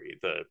story.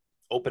 The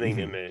opening Mhm.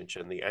 image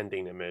and the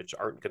ending image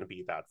aren't going to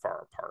be that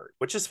far apart,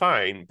 which is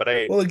fine. But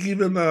I, Well, like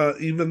even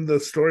the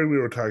story we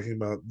were talking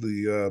about,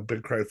 the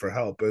big cry for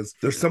help, is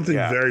there's something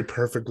yeah, very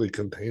perfectly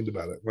contained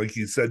about it. Like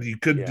you said, you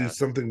could do yeah.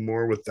 something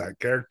more with that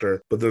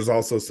character, but there's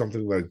also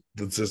something like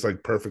that's just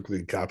like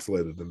perfectly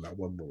encapsulated in that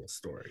one little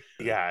story.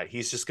 Yeah,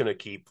 he's just gonna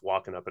keep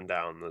walking up and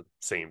down the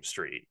same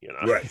street,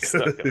 Right. He's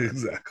not gonna.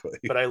 Exactly.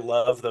 But I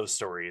love those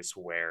stories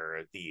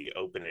where the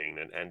opening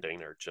and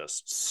ending are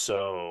just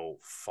so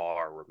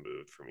far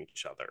removed from each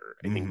each other.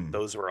 I think Hmm.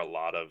 those were a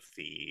lot of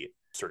the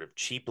sort of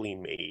cheaply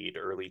made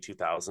early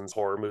 2000s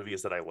horror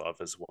movies that I love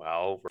as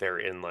well. They're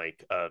in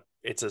like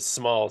it's a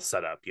small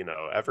setup, you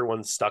know,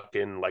 everyone's stuck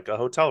in like a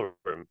hotel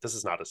room. This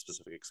is not a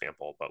specific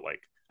example, but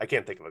like I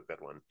can't think of a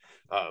good one.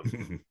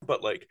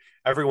 But like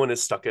everyone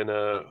is stuck in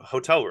a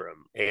hotel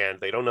room and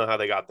they don't know how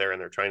they got there and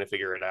they're trying to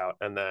figure it out.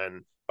 And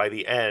then by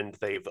the end,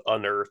 they've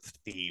unearthed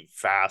the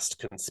vast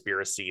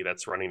conspiracy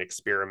that's running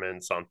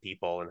experiments on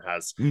people and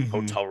has Hmm.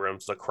 hotel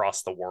rooms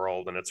across the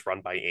world and it's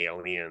run by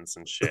aliens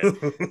and shit.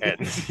 And,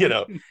 you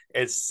know,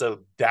 it's so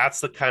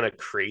that's the kind of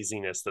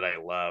craziness that I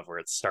love where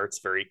it starts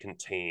very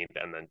contained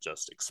and then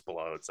just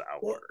explodes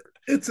Well, outward.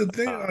 it's a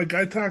thing Um, like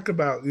I talk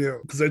about,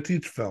 because I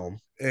teach film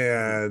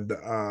mhm, and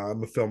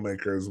I'm a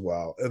filmmaker as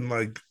well. And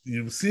like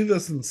you see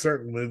this in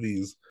certain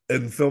movies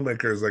and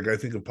filmmakers, like I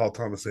think of Paul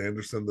Thomas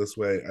Anderson this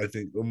way. I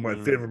think my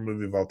mm, favorite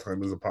movie of all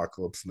time is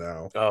Apocalypse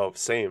Now. oh,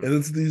 same. And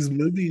it's these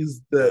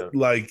movies that Yeah.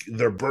 like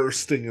they're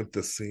bursting at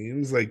the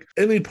seams. Like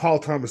any Paul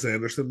Thomas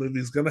Anderson movie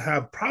is gonna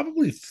have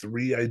probably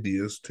three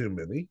ideas too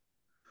many,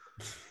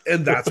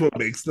 and that's what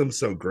makes them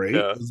so great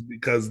Yeah. is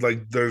because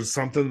like there's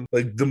something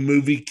like the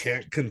movie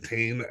can't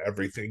contain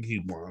everything he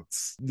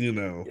wants,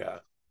 Yeah.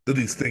 that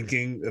he's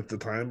thinking at the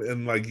time.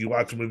 And like you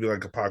watch a movie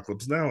like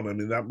Apocalypse Now, and I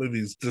mean that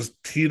movie's just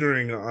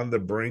teetering on the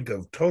brink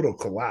of total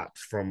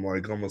collapse from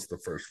like almost the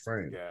first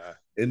frame. Yeah.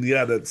 And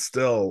yet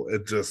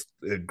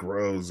it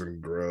grows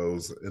and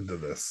grows into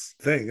this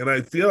thing. And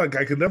I feel like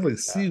I could definitely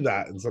Yeah. see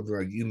that in something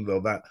like Eden,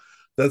 though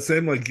that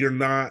same like you're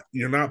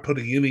not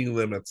putting any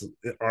limits,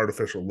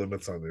 artificial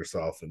limits on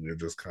yourself, and you're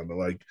just kind of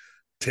like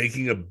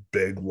taking a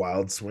big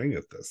wild swing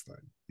at this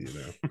thing.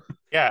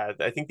 Yeah,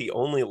 I think the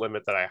only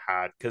limit that I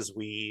had, because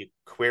we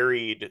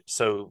queried,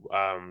 so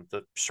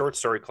the short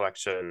story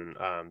collection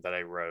that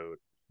I wrote,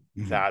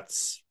 Mm-hmm.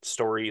 that's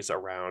stories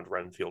around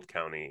Renfield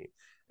County.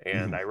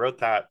 And Mm-hmm. I wrote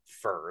that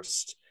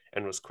first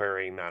and was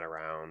querying that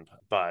around.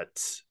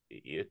 But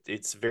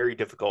it's very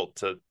difficult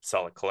to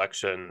sell a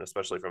collection,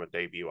 especially from a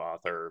debut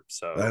author. I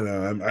So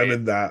know I'm I,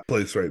 in that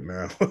place right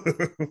now.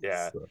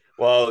 yeah. So,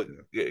 Well,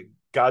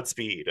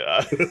 Godspeed.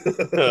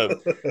 yeah.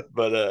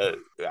 But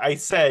I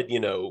said, you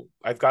know,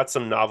 I've got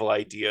some novel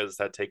ideas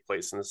that take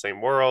place in the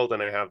same world,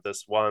 and I have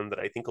this one that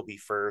I think will be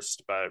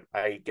first, but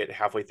I get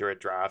halfway through a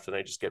draft and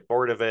I just get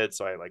bored of it,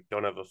 so I like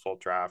don't have a full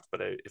draft.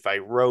 But if I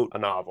wrote a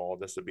novel,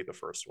 this would be the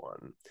first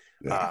one.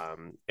 Yeah.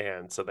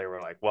 And so they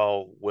were like,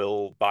 "Well,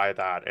 we'll buy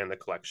that and the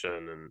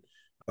collection." And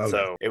Okay.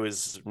 so it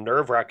was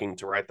nerve wracking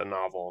to write the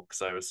novel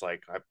because I was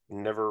like, I've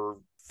never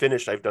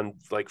finished. I've done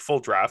like full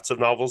drafts of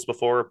novels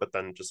before, but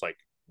then just like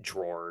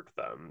drawered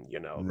them, you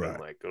know, been Right.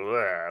 like,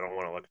 I don't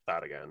want to look at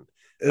that again.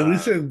 And we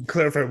should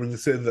clarify when you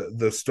say that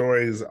the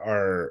stories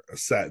are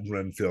set in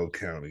Renfield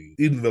County.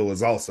 Edenville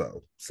is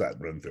also set in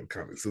Renfield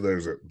County, so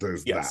there's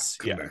that Yes,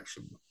 yeah,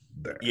 connection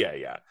there.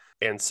 yeah.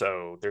 And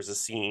so there's a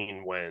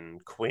scene when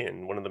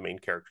Quinn, one of the main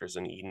characters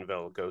in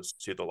Edenville, goes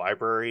to the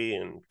library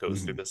and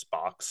goes through Mm-hmm. this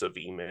box of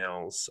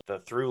emails. The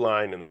through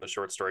line in the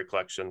short story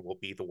collection will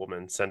be the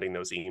woman sending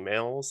those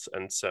emails.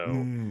 And so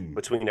Mm.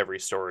 between every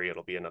story,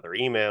 it'll be another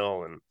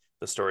email, and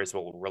the stories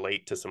will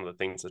relate to some of the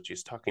things that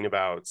she's talking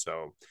about.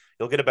 So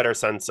you'll get a better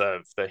sense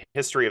of the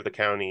history of the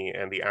county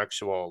and the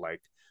actual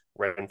like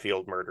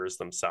Renfield murders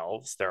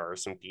themselves. There are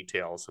some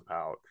details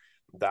about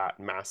that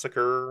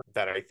massacre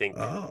that I think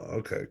Oh,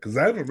 okay. Because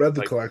I haven't read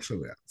the like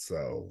collection yet,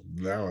 so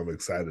now I'm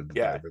excited to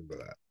yeah. dive into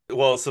that.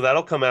 Well, so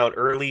that'll come out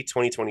early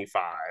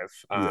 2025.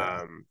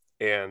 Yeah.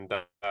 And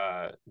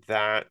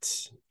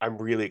that I'm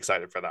really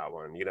excited for that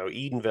one. You know,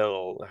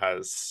 Edenville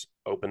has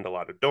opened a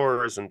lot of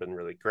doors and been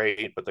really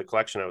great, but the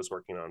collection I was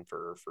working on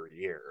for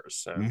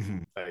years and Mm-hmm.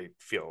 I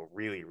feel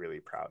really, really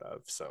proud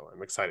of. So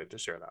I'm excited to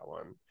share that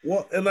one.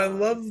 Well, and I Um,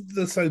 love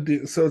this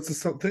idea. So it's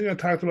something I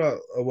talked about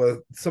with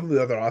some of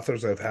the other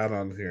authors I've had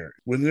on here.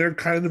 When you're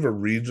kind of a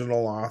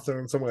regional author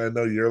in some way, I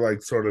know you're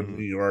like sort of mhm,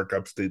 New York,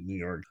 upstate New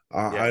York.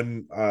 yeah,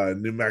 I'm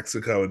New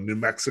Mexico, and New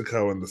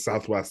Mexico and the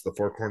Southwest, the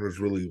Four Corners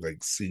really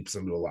like seeps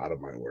into a lot of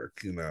my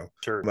work.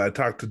 sure. I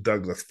talked to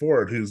Douglas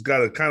Ford, who's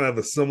got a kind of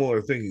a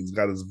similar thing. He's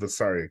got his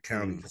Visaria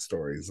County Mm,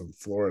 stories in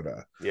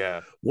Florida.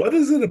 yeah. What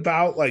is it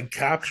about like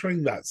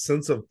capturing that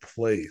sense of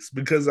place?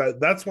 Because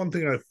that's one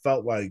thing I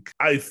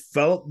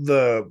felt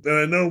and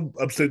I know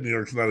upstate New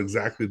York's not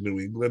exactly New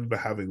England, but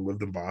having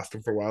lived in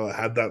Boston for a while, it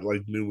had that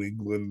like New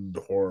England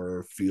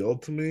horror feel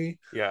to me.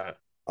 Yeah.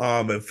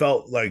 It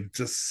felt like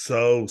just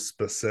so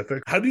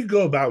specific. How do you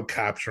go about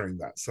capturing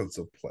that sense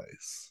of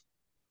place?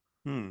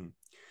 Hmm.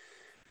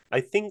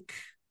 I think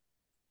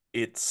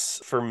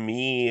it's for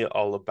me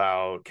all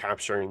about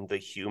capturing the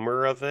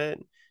humor of it.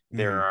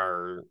 There Mm-hmm.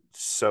 are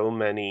so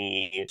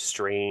many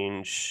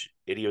strange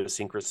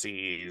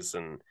idiosyncrasies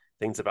and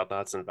things about the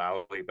Hudson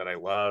Valley that I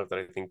love that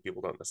I think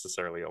people don't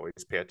necessarily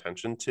always pay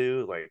attention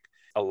to. Like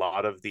a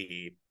lot of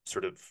the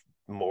sort of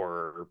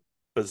more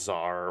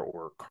bizarre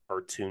or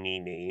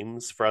cartoony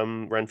names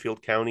from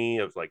Renfield County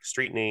of like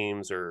street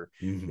names or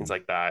things Mm-hmm.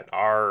 like that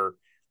are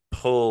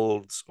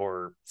pulled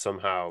or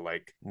somehow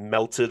like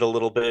melted a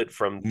little bit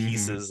from Hmm.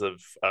 pieces of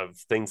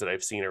things that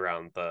I've seen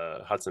around the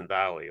Hudson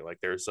Valley. Like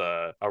there's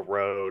a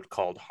road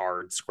called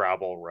Hard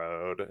Scrabble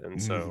Road. And Hmm.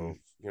 so,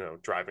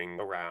 driving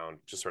around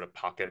just sort of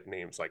pocket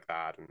names like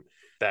that. And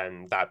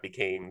then that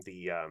became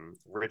the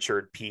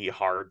Richard P.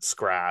 Hard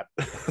Scrat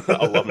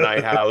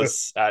alumni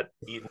house at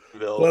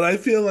Eatonville. But I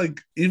feel like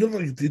even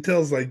like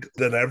details like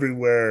that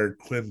everywhere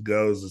Quinn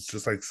goes, it's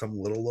just like some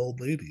little old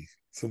lady,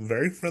 some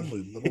very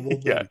friendly little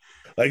old Yeah. lady.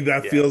 Like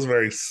that Yeah. feels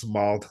very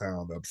small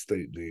town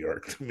upstate New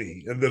York to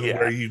me. And then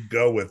where Yeah. you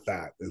go with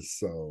that is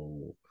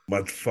so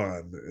much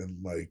fun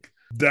and like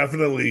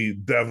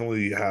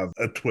definitely have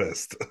a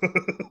twist.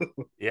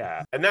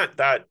 Yeah. And that,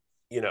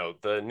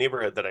 the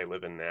neighborhood that I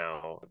live in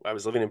now, I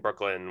was living in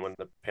Brooklyn when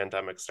the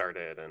pandemic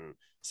started. And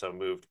so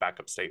moved back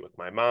upstate with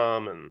my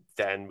mom and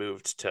then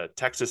moved to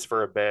Texas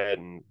for a bit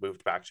and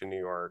moved back to New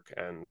York.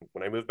 And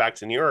when I moved back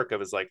to New York, I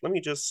was like, let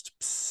me just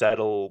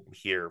settle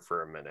here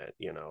for a minute.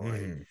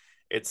 Mhm.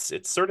 It's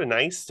sort of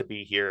nice to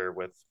be here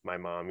with my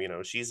mom.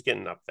 She's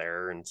getting up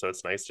there. And so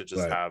it's nice to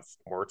just Right. have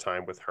more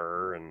time with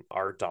her. And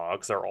our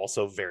dogs are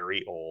also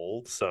very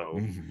old. So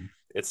Hmm.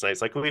 it's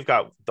nice. Like we've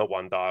got the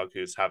one dog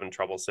who's having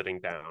trouble sitting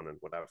down and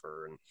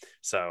whatever. And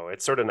so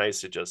it's sort of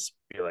nice to just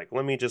be like,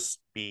 let me just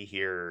be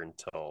here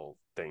until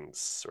things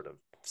sort of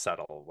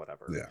settle,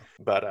 whatever. Yeah.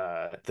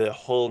 But the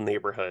whole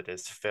neighborhood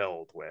is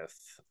filled with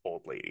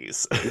old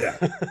ladies. Yeah.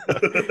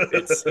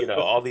 It's,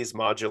 all these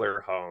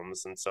modular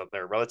homes. And so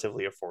they're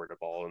relatively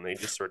affordable and they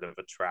just sort of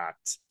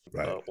attract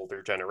Right. the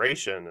older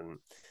generation. And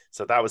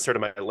so that was sort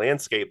of my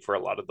landscape for a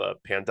lot of the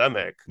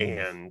pandemic.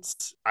 Mm. And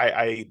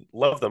I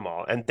love them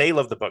all. And they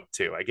love the book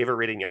too. I gave a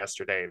reading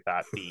yesterday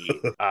that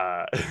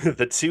the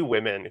the two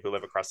women who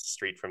live across the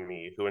street from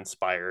me who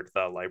inspired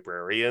the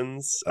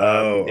librarians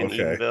Oh, in okay.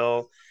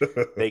 Eatonville,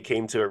 they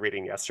came to a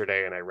reading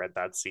yesterday and I read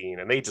that scene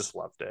and they just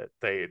loved it.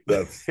 They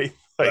that's they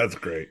like that's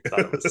great. thought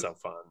it was so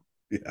fun.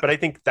 But Yeah. I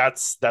think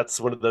that's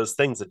one of those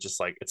things that just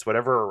like it's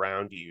whatever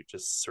around you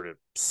just sort of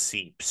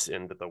seeps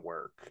into the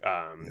work.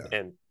 Yeah.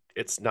 And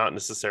it's not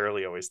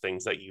necessarily always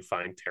things that you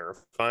find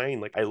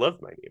terrifying. Like I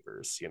love my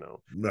neighbors,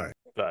 Right.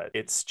 but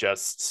it's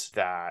just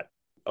that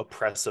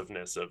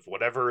oppressiveness of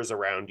whatever is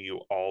around you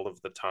all of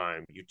the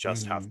time. You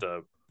just have Hmm.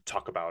 to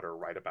talk about or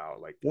write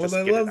about, like Well, and I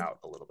just get it love out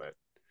a little bit.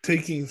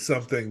 taking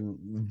something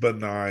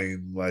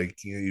benign, like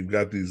you've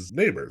got these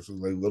neighbors,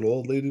 like little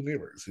old lady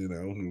neighbors,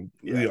 who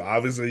Yeah.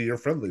 obviously you're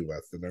friendly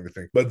with and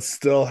everything, but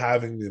still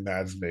having the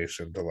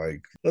imagination to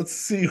like, let's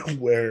see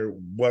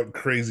what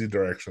crazy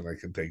direction I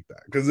can take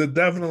that, because it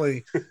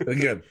definitely,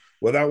 again,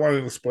 without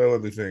wanting to spoil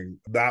anything,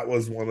 that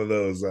was one of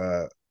those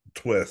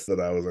twists that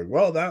I was like,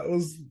 well,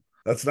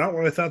 that's not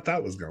where I thought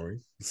that was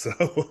going. So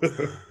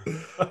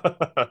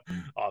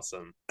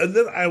Awesome. and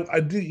then I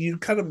do, you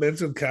kind of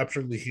mentioned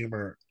capturing the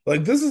humor.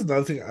 Like this is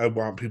another thing I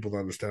want people to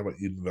understand about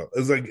Edenville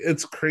is like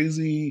it's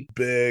crazy,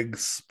 big,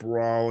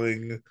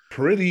 sprawling,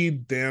 pretty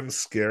damn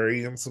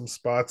scary in some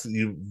spots.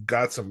 You've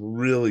got some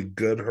really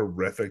good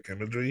horrific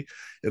imagery,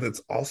 and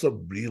it's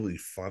also really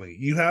funny.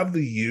 You have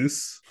the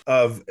use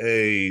of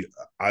a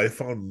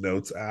iPhone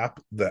Notes app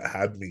that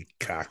had me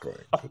cackling.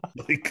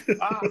 Like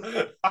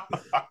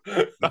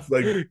it's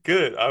like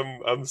Good.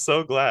 I'm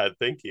so glad.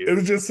 Thank it you.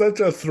 was just such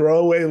a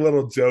throwaway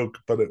little joke,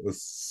 but it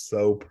was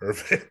so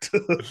perfect.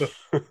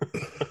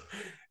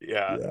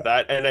 Yeah, Yeah.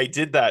 that and I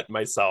did that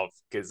myself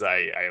because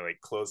I like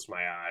closed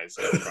my eyes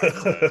and tried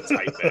to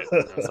type it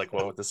and I was like,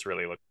 what would this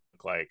really look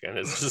like? And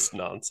it's just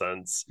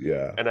nonsense.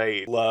 Yeah. And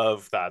I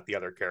love that the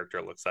other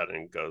character looks at it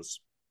and goes,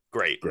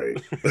 great.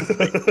 Great.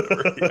 Like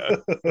whatever. Yeah.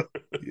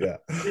 Yeah.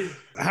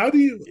 How do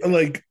you Yeah.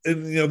 like,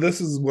 and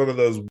this is one of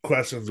those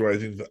questions where I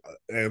think the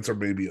answer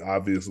may be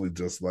obviously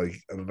just like,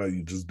 I don't know,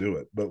 you just do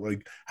it. But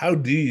like, how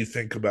do you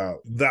think about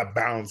that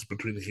balance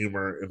between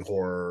humor and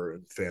horror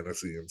and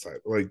fantasy inside?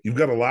 Like, you've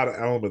got a lot of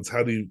elements.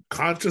 How do you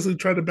consciously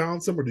try to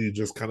balance them, or do you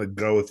just kind of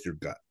go with your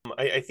gut?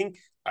 I think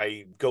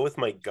I go with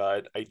my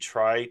gut. I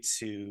try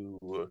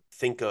to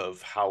think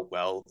of how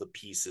well the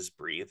piece is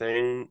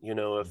breathing.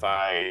 If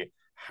I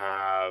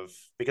have,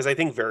 because I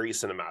think very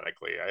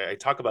cinematically, I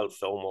talk about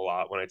film a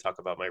lot when I talk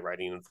about my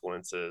writing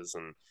influences.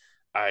 And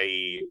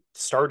I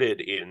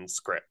started in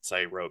scripts.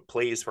 I wrote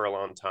plays for a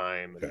long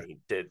time and Okay. I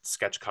did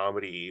sketch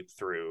comedy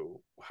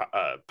through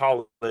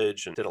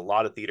college and did a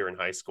lot of theater in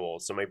high school.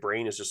 So my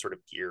brain is just sort of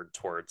geared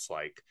towards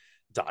like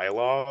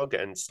dialogue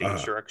and stage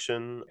Uh,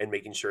 direction and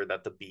making sure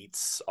that the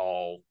beats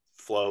all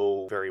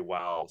flow very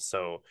well.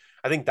 So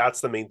I think that's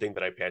the main thing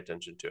that I pay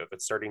attention to. If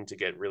it's starting to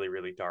get really,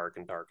 really dark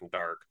and dark and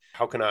dark,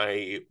 how can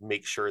I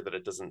make sure that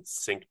it doesn't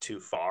sink too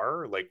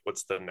far? Like,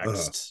 what's the uh,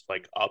 next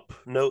like up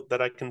note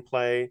that I can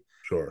play?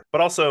 sure.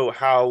 But also,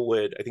 how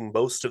would I think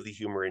most of the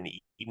humor in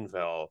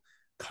Edenville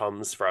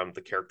comes from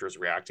the characters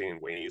reacting in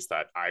ways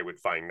that I would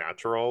find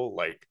natural,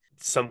 like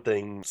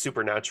something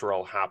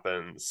supernatural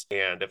happens.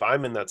 And if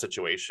I'm in that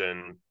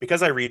situation,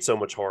 because I read so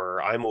much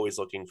horror, I'm always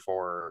looking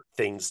for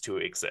things to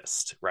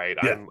exist, right?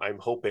 Yeah, I'm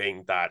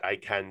hoping that I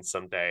can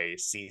someday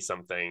see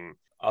something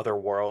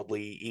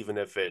otherworldly, even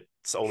if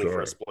it's only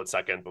for a sure. split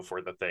second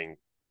before the thing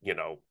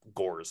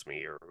gores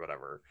me or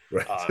whatever.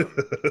 Right.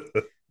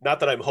 Not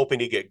that I'm hoping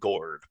to get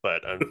gored,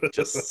 but I'm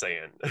just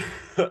saying.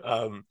 So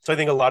I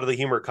think a lot of the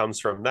humor comes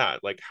from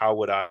that. Like, how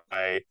would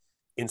I,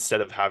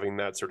 instead of having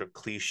that sort of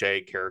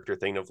cliche character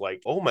thing of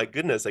like, oh my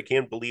goodness, I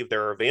can't believe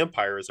there are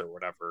vampires or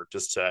whatever,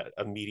 just to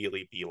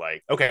immediately be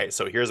like, okay,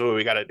 so here's what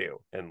we got to do.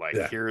 And like,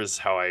 Yeah. here's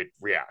how I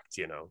react.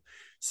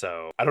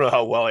 So I don't know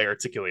how well I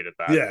articulated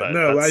that, Yeah, but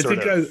no, that's I sort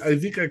think of,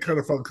 I kind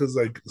of felt because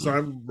like so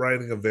I'm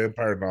writing a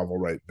vampire novel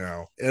right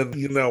now, and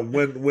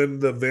when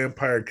the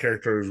vampire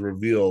character is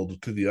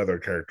revealed to the other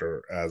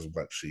character as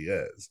what she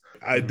is,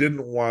 I mhm.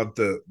 didn't want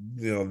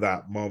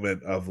that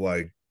moment of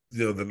like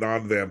the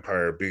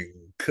non-vampire being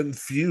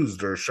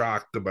confused or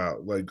shocked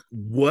about like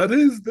what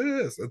is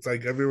this? It's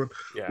like everyone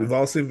Yeah. we've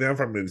all seen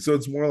vampire movies, so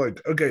it's more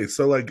like okay,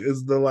 so like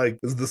is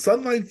the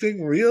sunlight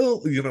thing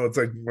real? It's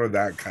like more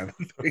that kind of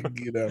thing.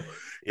 Because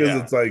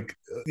Yeah. it's like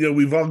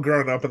we've all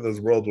grown up in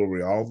this world where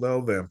we all know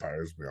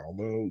vampires, we all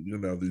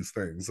know these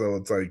things, so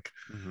it's like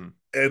Mhm.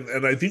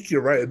 and I think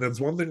you're right, and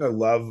that's one thing I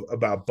love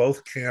about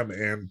both Cam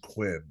and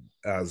Quinn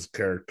as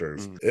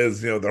characters Mhm.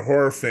 is they're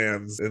horror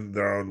fans in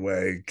their own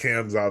way.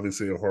 Cam's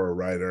obviously a horror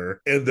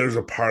writer, and there's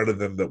a part of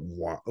them that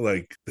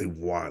they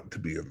want to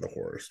be in the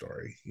horror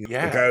story. Like I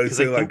Yeah, always because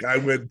I say, like think,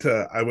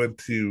 I went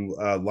to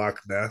Loch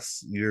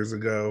Ness years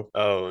ago,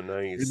 oh, and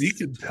you nice.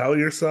 can tell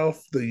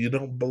yourself that you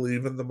don't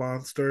believe in the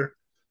monster.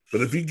 But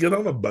if you get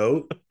on a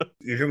boat,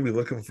 you're going to be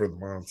looking for the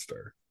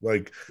monster.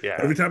 Like Yeah.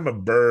 every time a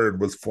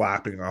bird was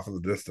flapping off in the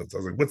distance, I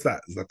was like, "What's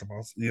that? Is that the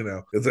monster?"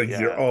 It's like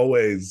you're Yeah.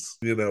 always,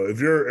 if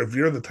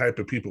you're the type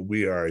of people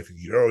we are, I think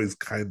you're always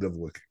kind of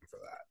looking for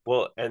that.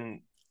 Well,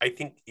 and I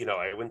think,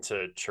 I went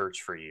to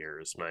church for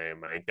years. My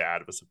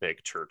dad was a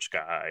big church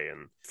guy,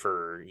 and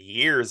for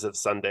years of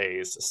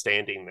Sundays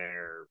standing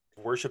there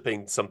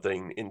worshiping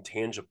something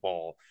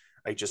intangible,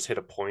 I just hit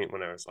a point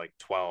when I was like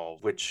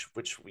 12, which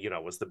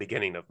was the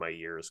beginning of my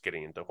years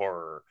getting into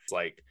horror. It's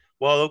like,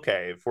 well,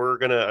 okay, if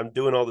I'm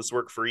doing all this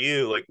work for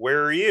you, like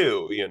where are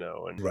you?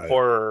 And Right?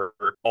 horror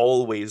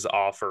always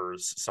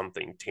offers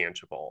something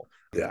tangible,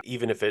 Yeah.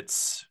 even if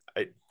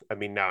I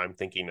mean, now I'm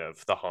thinking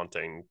of The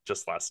Haunting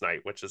just last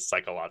night, which is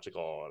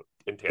psychological, Right.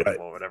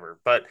 intangible, whatever.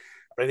 But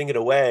I think in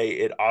a way,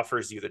 it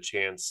offers you the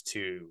chance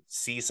to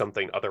see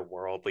something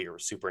otherworldly or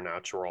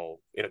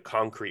supernatural in a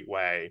concrete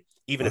way,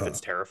 even if Uh,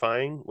 it's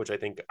terrifying, which I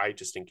think I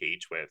just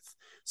engage with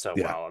so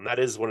yeah. well. And that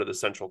is one of the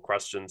central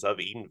questions of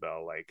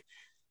Edenville. Like,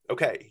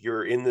 okay,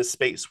 you're in this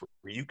space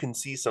where you can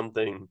see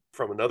something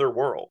from another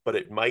world, but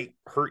it might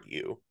hurt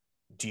you.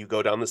 Do you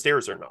go down the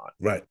stairs or not?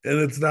 Right. And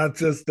it's not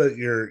just that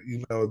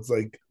it's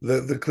like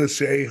the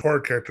cliche horror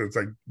character. It's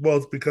like, well,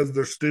 it's because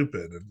they're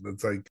stupid. And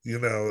it's like,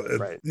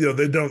 Right.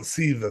 they don't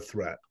see the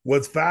threat.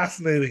 What's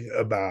fascinating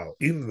about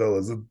Edenville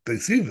is that they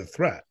see the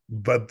threat,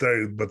 but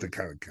they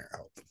kind of can't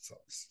help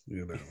themselves.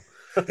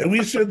 And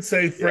we should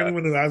say for Yeah.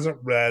 anyone who hasn't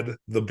read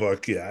the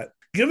book yet,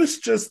 give us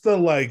just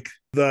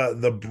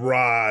the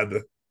broad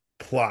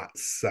plot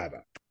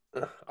setup.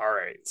 All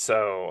right.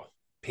 So,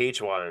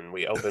 page one,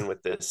 we open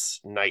with this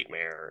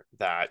nightmare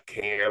that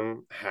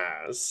Cam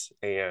has.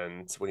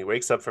 And when he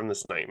wakes up from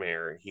this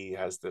nightmare, he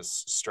has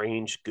this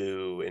strange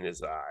goo in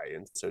his eye.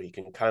 And so he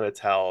can kind of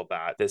tell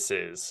that this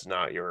is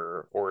not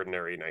your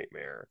ordinary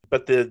nightmare.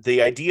 But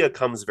the idea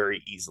comes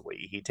very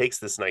easily. He takes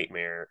this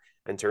nightmare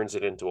and turns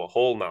it into a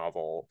whole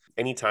novel.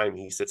 Anytime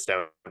he sits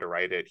down to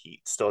write it,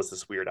 he still has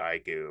this weird eye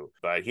goo,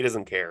 but he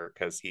doesn't care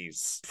because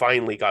he's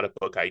finally got a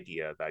book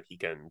idea that he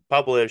can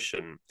publish.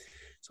 And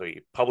so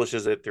he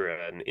publishes it through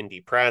an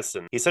indie press,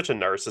 and he's such a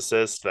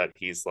narcissist that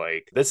he's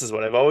like, this is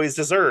what I've always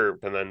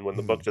deserved. And then when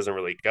the book Mm. doesn't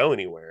really go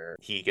anywhere,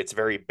 he gets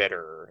very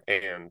bitter.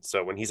 And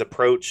so when he's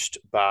approached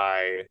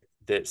by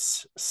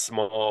this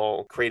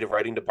small creative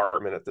writing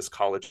department at this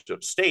college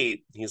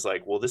upstate, he's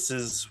like, well, this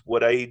is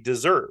what I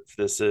deserve.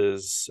 This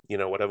is,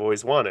 what I've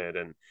always wanted.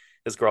 And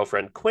his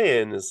girlfriend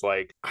Quinn is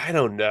like, I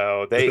don't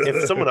know.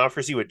 If someone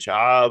offers you a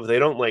job, they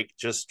don't like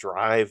just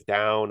drive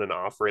down and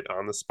offer it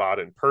on the spot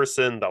in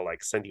person. They'll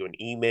like send you an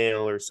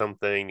email or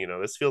something.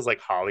 This feels like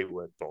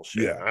Hollywood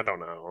bullshit. Yeah. I don't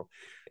know.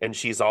 And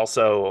she's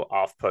also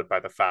off put by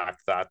the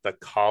fact that the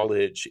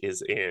college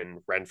is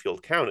in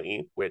Renfield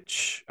County,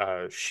 which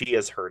she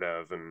has heard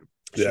of, and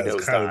she Yeah, it's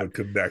knows kind of that. a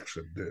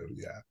connection too.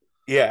 Yeah.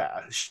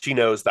 Yeah, she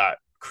knows that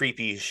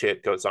creepy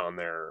shit goes on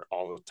there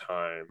all the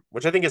time,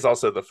 which I think is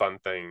also the fun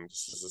thing,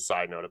 just as a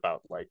side note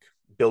about like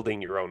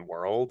building your own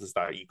world, is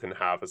that you can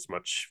have as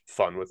much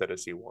fun with it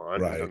as you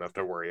want. You Right. don't have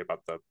to worry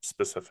about the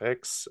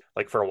specifics.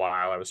 Like for a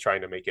while, I was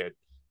trying to make it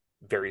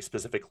very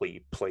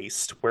specifically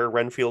placed where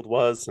Renfield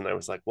was. And I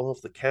was like, well,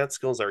 if the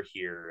Catskills are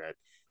here at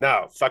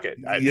no, fuck it.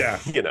 I, Yeah,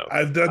 you know,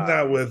 I've done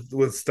that um,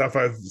 with stuff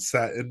I've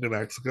sat in New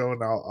Mexico,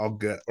 and I'll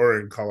get, or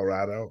in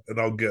Colorado, and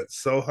I'll get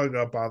so hung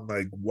up on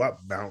like what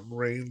mountain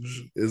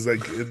range is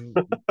like in,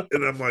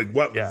 and I'm like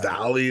what yeah,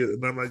 valley,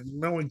 and I'm like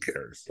no one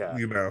cares, yeah,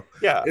 you know,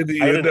 yeah. and I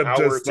you had end an up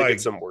hour just to get like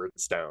some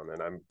words down,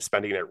 and I'm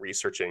spending it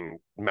researching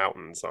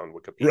mountains on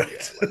Wikipedia.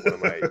 right. Like, what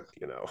am I,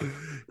 you know?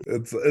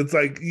 It's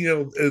like,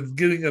 it's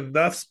getting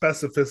enough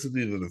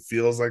specificity that it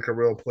feels like a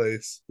real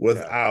place Yeah,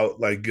 without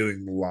like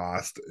getting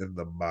lost in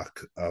the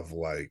muck of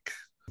like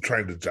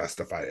trying to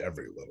justify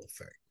every little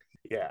thing.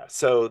 yeah.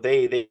 So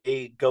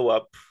they go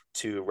up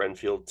to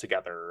Renfield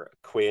together.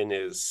 Quinn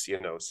is, you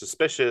know,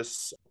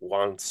 suspicious,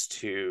 wants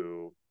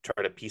to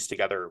try to piece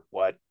together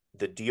what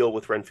the deal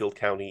with Renfield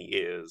County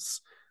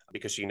is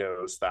because she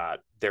knows that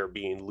they're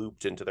being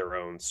looped into their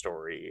own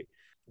story.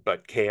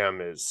 But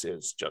Cam is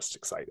just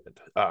excited,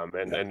 Yeah,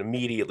 and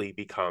immediately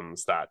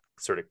becomes that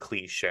sort of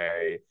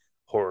cliche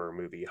horror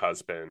movie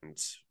husband.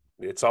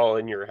 It's all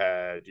in your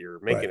head. You're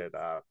right. making it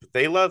up.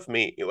 They love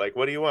me. Like,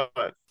 what do you want?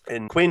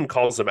 And Quinn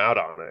calls him out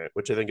on it,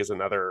 which I think is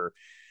another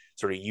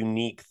sort of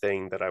unique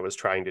thing that I was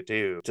trying to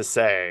do to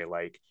say,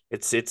 like,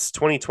 it's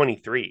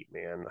 2023,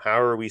 man. How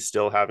are we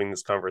still having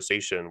this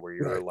conversation where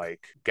you're Right.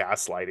 like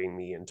gaslighting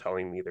me and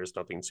telling me there's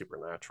nothing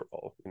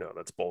supernatural? You know,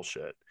 that's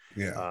bullshit.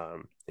 Yeah.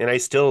 And I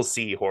still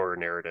see horror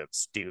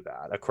narratives do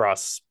that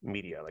across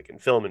media, like in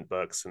film and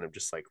books, and I'm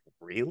just like,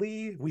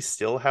 really? We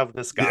still have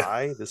this Yeah.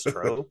 guy, this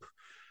trope?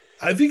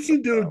 I think So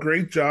you do a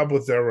great job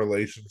with their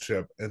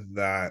relationship in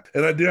that.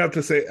 And I do have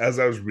to say, as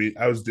I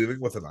was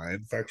dealing with an eye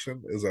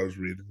infection as I was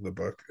reading the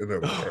book, and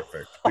it was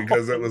perfect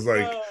because it oh was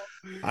like no.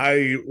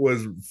 I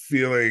was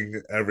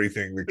feeling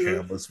everything the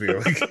Cam was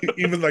feeling.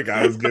 Even like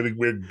I was getting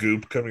weird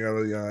goop coming out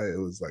of the eye. It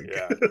was like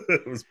Yeah.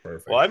 it was Well,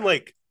 perfect. I'm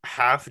like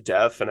half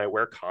deaf and I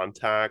wear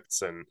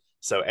contacts. And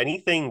so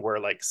anything where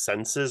like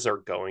senses are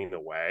going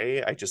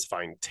away, I just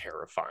find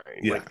terrifying.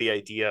 Yeah. Like the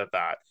idea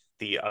that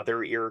the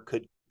other ear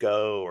could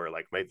go or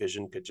like my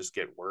vision could just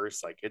get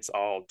worse. Like it's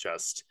all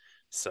just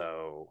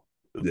so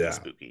ooky Yeah.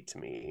 spooky to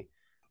me.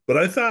 But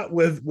I thought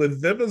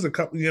with them as a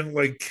couple,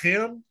 like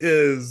Cam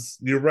is,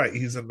 you're right,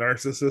 he's a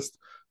narcissist.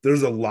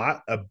 There's a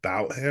lot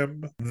about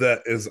him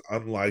that is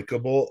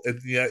unlikable, and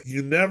yet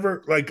you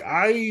never like.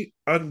 I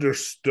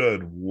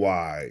understood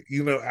why,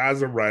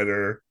 as a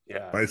writer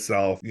Yeah.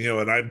 myself,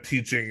 and I'm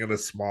teaching in a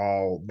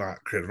small,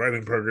 not creative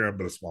writing program,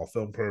 but a small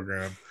film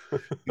program.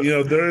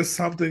 There is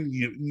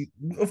something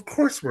of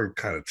course, we're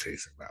kind of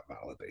chasing that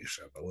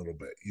validation a little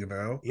bit,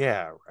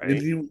 Yeah, and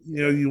right. you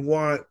Yeah. you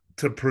want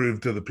to prove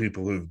to the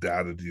people who've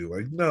doubted you,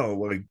 like, no,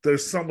 like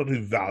there's someone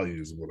who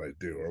values what I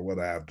do or what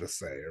I have to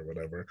say or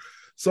whatever.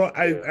 So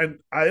Yeah.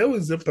 I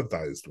always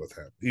empathized with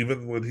him,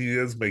 even when he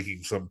is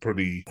making some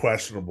pretty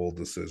questionable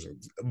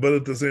decisions. But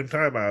at the same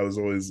time, I was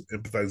always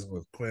empathizing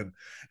with Quinn,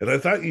 and I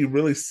thought you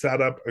really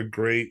set up a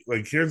great,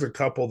 like, here's a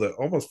couple that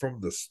almost from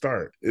the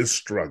start is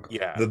struggling,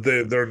 Yeah. that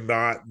they're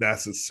not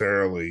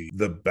necessarily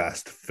the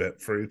best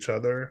fit for each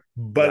other,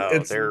 but No,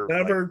 it's they're like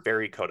never,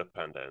 very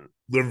codependent.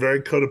 they're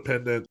very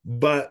codependent,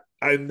 but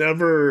I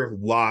never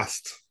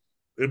lost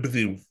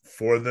empathy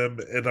for them,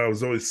 and I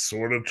was always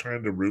sort of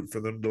trying to root for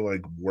them to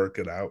like work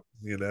it out,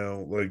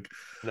 like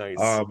Nice.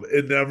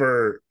 it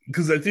never,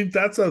 because I think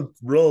that's a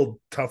real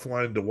tough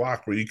line to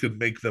walk where you could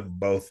make them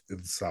both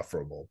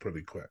insufferable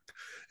pretty quick,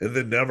 and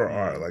they never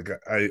are. Mm. Like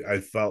I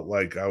felt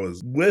like I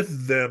was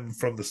with them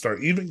from the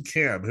start, even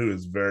Cam, who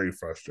is very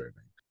frustrating,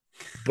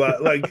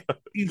 but like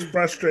he's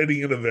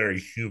frustrating in a very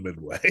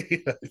human way.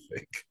 I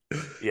think.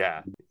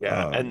 Yeah,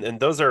 yeah. um And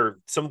those are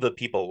some of the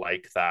people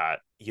like that,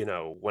 you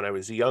know, when I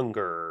was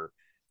younger,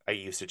 I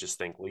used to just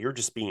think, well, you're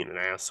just being an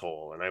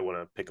asshole and I want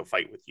to pick a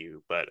fight with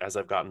you. But as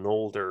I've gotten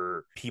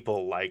older,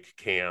 people like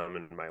Cam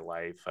in my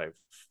life, I've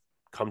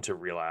come to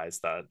realize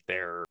that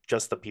they're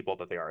just the people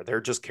that they are.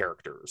 They're just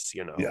characters,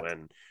 you know, yeah,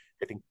 and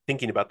I think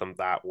thinking about them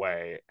that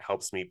way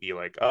helps me be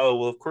like, oh,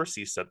 well, of course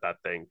you said that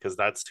thing because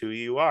that's who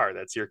you are.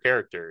 That's your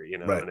character, you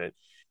know, right, and it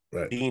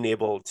right. being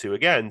able to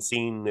again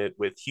seeing it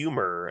with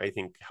humor I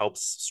think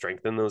helps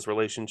strengthen those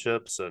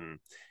relationships and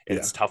Yeah.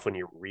 it's tough when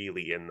you're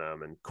really in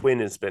them and Quinn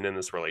has been in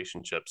this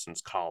relationship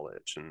since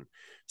college and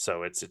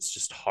so it's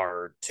just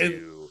hard And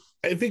to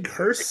I think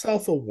her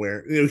self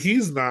aware,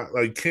 he's not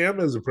like, Cam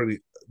is a pretty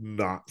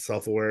not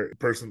self aware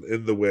person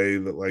in the way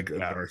that like a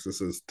yeah.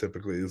 narcissist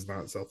typically is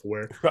not self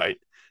aware. Right.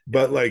 Yeah.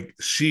 But like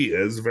she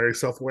is very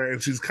self aware,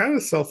 and she's kind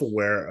of self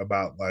aware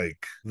about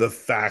like the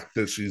fact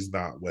that she's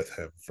not with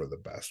him for the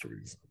best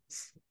reasons.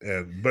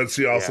 But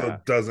she also Yeah.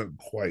 doesn't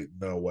quite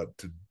know what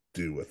to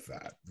do with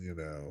that.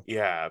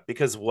 Yeah,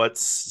 because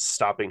what's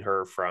stopping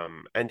her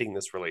from ending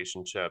this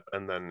relationship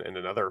and then in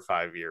another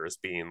 5 years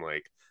being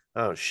like,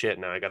 oh shit,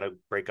 now I got to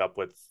break up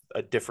with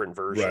a different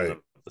version Right. of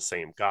the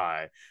same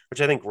guy, which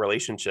I think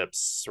relationships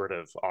sort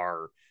of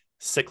are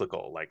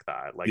cyclical like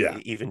that. Like Yeah.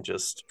 even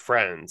just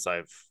friends,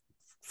 I've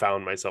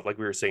found myself, like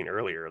we were saying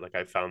earlier, like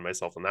I found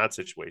myself in that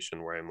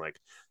situation where I'm like,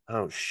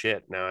 oh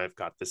shit, now I've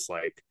got this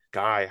like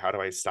guy, how do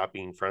I stop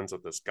being friends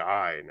with this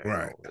guy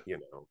Right.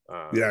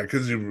 now, Yeah,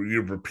 because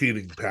you're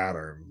repeating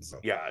patterns.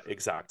 yeah,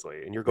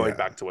 exactly. And you're going Yeah.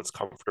 back to what's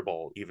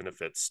comfortable, even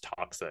if it's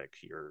toxic,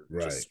 you're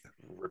Right. just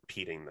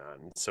repeating that.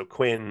 And so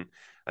Quinn,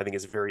 I think,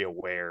 is very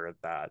aware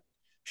that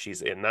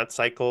she's in that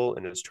cycle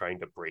and is trying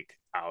to break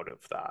out of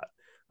that.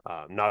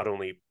 Not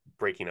only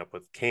breaking up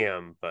with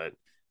Cam, but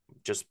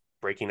just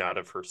breaking out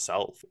of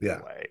herself in a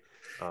Yeah. way.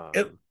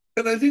 And Um,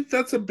 and I think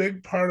that's a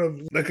big part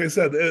of, like I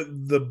said,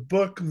 the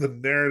book, the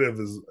narrative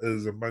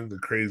is among the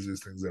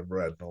craziest things I've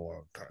read in a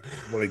long time.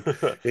 Like,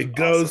 it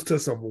goes awesome. to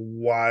some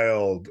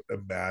wild,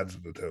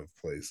 imaginative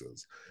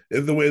places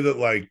in the way that,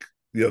 like,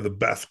 the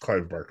best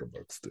Clive Barker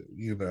books do.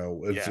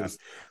 It's Yeah. just,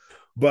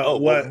 but Oh,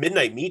 well, what?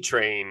 Midnight Meat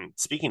Train,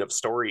 speaking of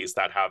stories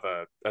that have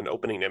an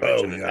opening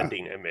image Oh and an yeah,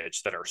 ending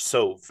image that are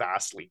so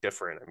vastly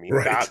different. I mean,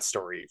 right, that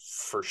story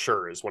for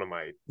sure is one of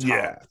my top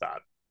yeah.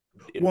 that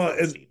Well,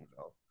 influenced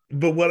Edenville.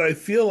 but what I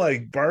feel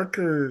like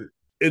Barker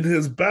in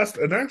his best,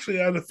 and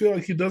actually I feel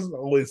like he doesn't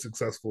always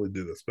successfully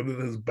do this, but in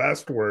his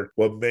best work,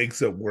 what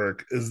makes it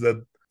work is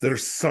that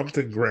there's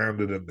something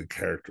grounded in the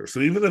character.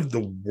 So even if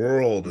the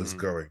world is Mm-hmm.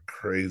 going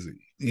crazy,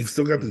 you've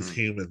still got these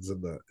Mm-hmm. humans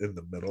in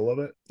the middle of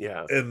it.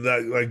 Yeah. And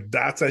that, like,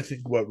 that's, I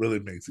think, what really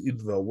makes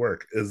Edenville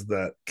work is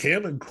that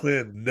Cam and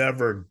Quinn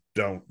never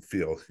don't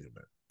feel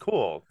human,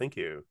 Cool. Thank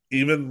you.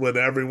 even when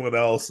everyone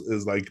else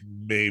is like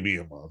maybe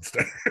a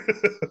monster.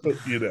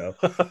 you know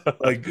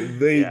like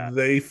Yeah.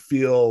 they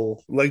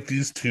feel like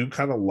these two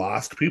kind of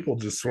lost people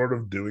just sort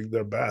of doing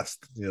their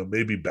best,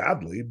 maybe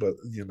badly, but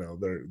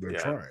they're Yeah.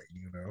 trying.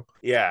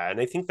 Yeah, and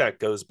I think that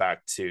goes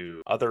back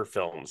to other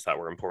films that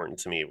were important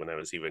to me when I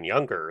was even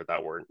younger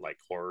that weren't like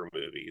horror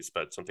movies,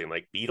 but something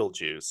like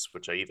Beetlejuice,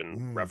 which I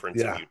even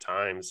reference a Yeah, few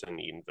times in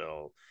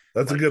Edenville.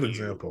 that's a Like good you,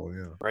 example.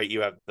 Yeah, right?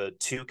 You have the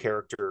two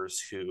characters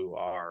who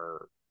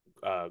are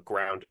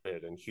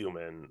grounded and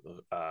human.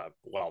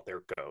 Well,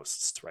 they're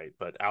ghosts, right?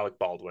 But Alec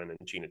Baldwin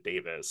and Gina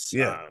Davis,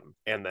 yeah.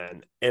 and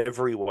then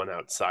everyone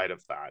outside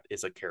of that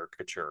is a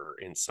caricature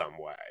in some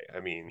way. I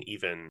mean,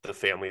 even the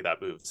family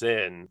that moves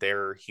in,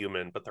 they're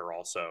human, but they're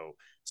also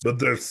But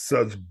they're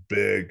such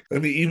big. I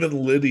mean,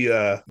 even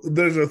Lydia.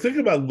 There's a thing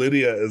about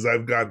Lydia. As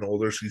I've gotten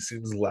older, she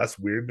seems less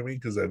weird to me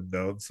because I've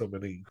known so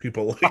many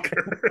people like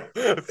her.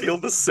 I feel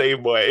the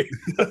same way.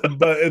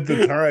 But at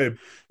the time,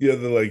 they're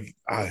like,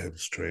 I am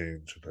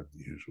strange and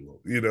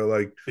unusual.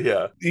 Like,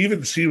 Yeah,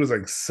 even she was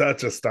like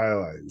such a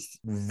stylized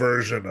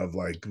version of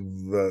like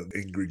the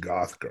angry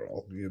goth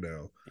girl.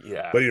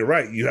 yeah. But you're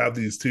right, you have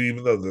these two,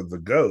 even though they're the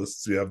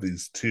ghosts, you have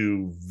these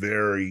two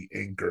very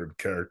anchored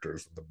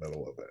characters in the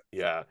middle of it.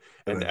 Yeah.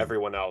 And And I think,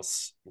 everyone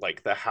else,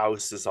 like the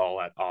house is all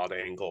at odd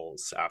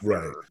angles right.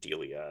 after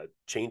Delia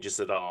changes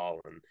it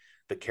all. And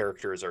the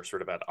characters are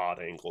sort of at odd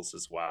angles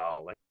as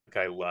well. Like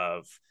I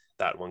love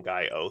that one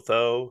guy,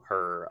 Otho,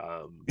 her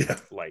Yeah.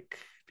 like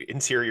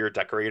interior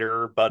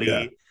decorator Yeah.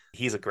 buddy.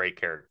 He's a great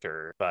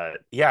character. But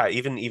yeah,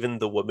 even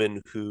the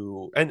woman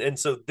who and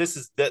so this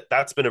is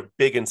that's been a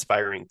big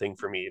inspiring thing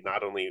for me,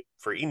 not only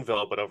for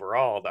Edenville, but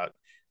overall that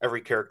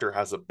every character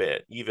has a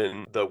bit.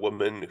 Even the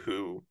woman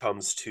who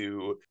comes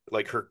to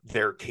like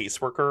their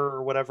caseworker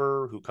or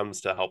whatever who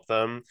comes to help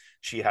them,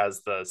 she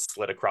has the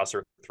slit across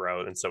her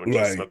throat, and so when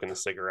she's Right. smoking a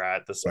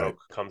cigarette, the Right. smoke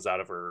comes out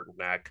of her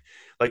neck.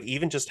 Like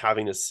even just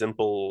having a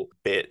simple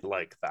bit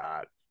like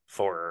that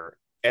for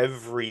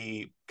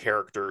every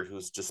character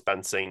who's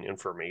dispensing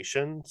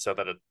information so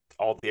that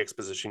all the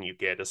exposition you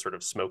get is sort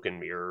of smoke and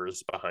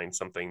mirrors behind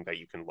something that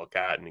you can look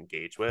at and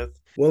engage with.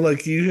 Well,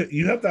 like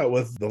you have that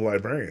with the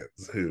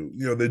librarians who,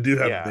 they do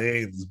have Yeah.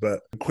 names,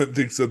 but Quinn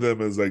thinks of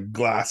them as like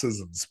glasses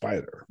and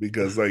spider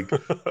because like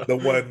the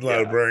one Yeah.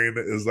 librarian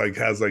is like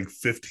has like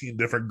 15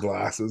 different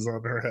glasses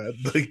on her head.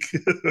 Like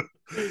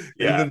and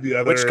Yeah, then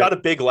the which got other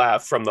a big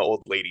laugh from the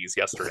old ladies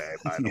yesterday,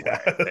 by the yeah,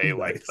 way. They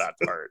liked nice. that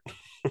part.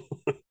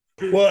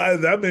 Well,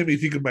 that made me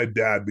think of my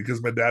dad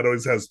because my dad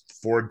always has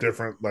four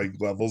different like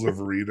levels of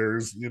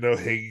readers,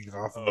 hanging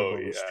off of him Oh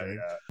on a yeah, string.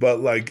 yeah.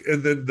 But like,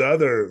 and then the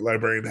other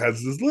librarian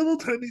has this little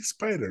tiny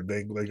spider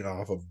dangling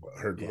off of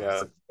her Yeah.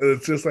 glasses. And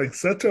it's just like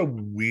such a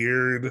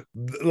weird.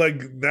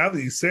 Like now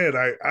that you say it,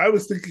 I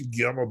was thinking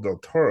Guillermo del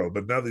Toro,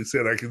 but now that you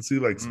say it, I can see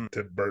like some Mm,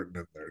 Tim Burton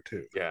in there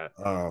too. yeah.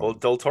 Well, Um.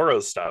 Del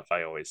Toro's stuff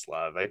I always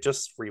love. I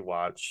just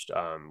rewatched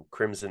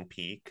Crimson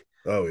Peak,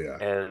 Oh yeah.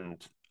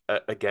 and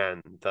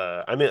again,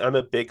 I'm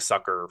a big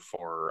sucker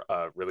for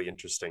a really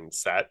interesting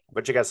set,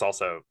 which I guess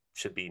also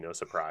should be no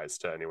surprise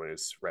to anyone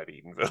who's read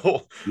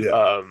Edenville.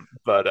 Yeah.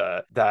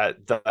 But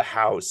that the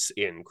house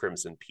in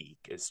Crimson Peak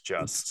is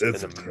just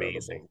It's an incredible.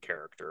 amazing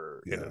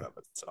character in and Yeah. of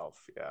itself.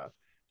 Yeah.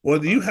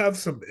 Well, you Um, have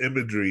some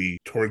imagery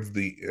towards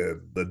the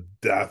end that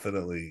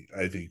definitely,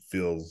 I think,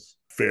 feels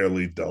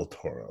fairly Del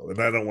Toro.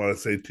 And I don't want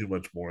to say too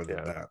much more than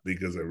yeah. that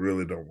because I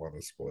really don't want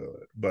to spoil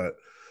it. But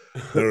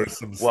there was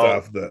some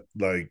Well, stuff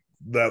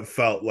that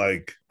felt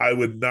like I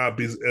would not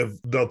be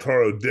if Del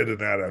Toro did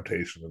an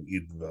adaptation of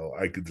Edenville,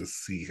 I could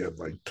just see him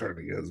like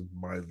turning his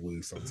mind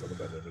loose on some of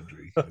that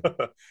imagery.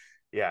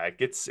 yeah, it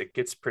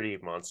gets pretty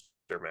monstrous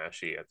character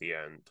mashy at the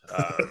end.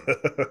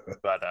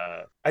 But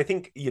I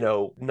think,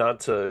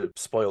 not to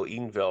spoil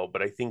Edenville,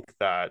 but I think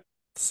that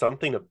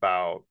something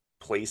about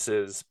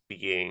places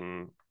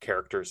being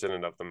characters in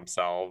and of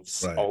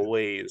themselves Right.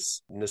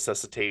 always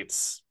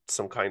necessitates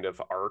some kind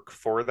of arc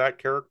for that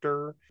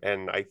character.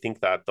 And I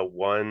think that the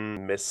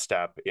one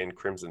misstep in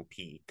Crimson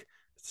Peak,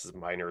 this is a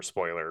minor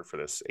spoiler for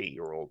this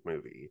 8-year-old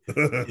movie,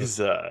 is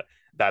that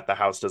the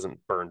house doesn't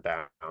burn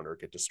down or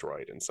get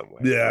destroyed in some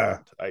way. Yeah.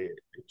 And I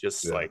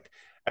just Yeah. like,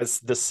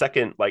 as the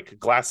second, like,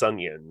 Glass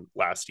Onion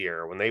last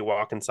year, when they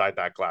walk inside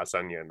that glass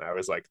onion, I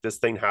was like, this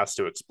thing has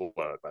to explode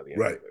by the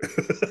end Right. of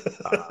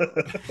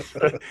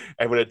the movie.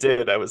 And when it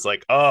did, I was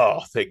like, oh,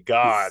 thank It's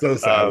God. so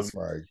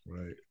satisfying.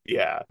 Right.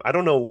 Yeah, I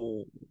don't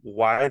know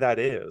why that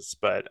is,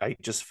 but I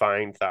just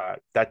find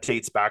that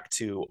dates back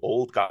to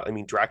old God. I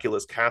mean,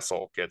 Dracula's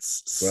castle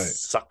gets Right.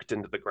 sucked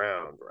into the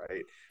ground,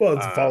 right? Well,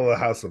 it's Fall of the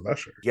House of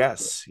Usher.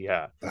 Yes,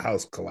 yeah. The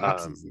house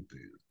collapses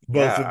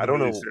both Yeah, in I the don't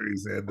know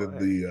miniseries and in why.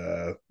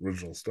 the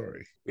original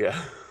story.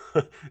 Yeah.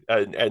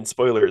 And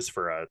spoilers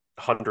for a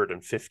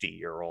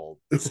 150-year-old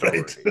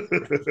story. Right.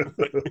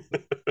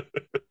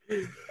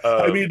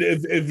 I mean,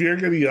 if you're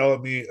going to yell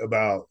at me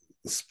about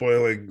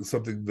spoiling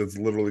something that's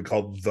literally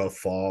called The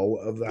Fall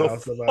of the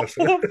House of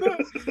Usher.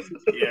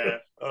 Yeah.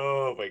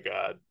 Oh my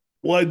God.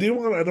 Well, I don't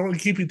want to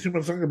keep you too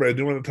much longer, but I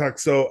do want to talk.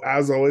 So,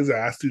 as always, I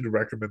asked you to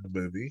recommend the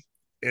movie,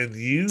 and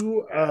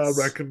you Yes.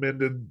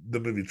 recommended the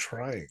movie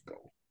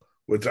Triangle,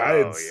 which I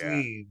had Oh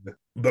yeah. seen,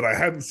 but I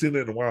hadn't seen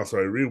it in a while, so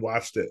I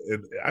rewatched it.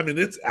 And I mean,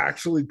 it's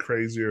actually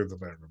crazier than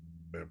I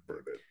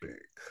remembered it being.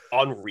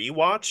 On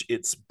rewatch,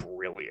 it's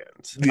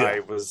brilliant.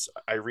 Yeah.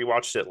 I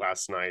rewatched it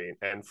last night,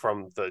 and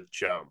from the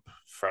jump,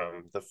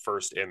 from the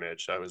first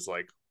image, I was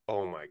like,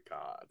 oh my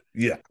God.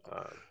 Yeah.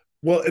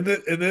 Well, and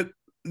it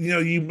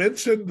you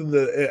mentioned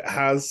that it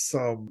has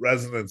some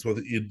resonance with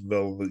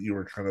Edenville that you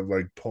were kind of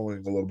like pulling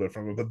a little bit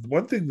from it. But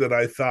one thing that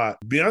I thought,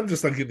 beyond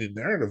just like any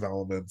narrative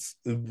elements,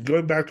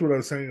 going back to what I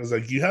was saying, is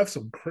like you have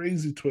some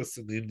crazy twists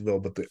in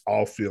Edenville, but they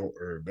all feel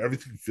earned.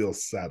 Everything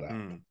feels set up.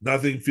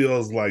 Nothing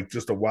feels like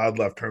just a wild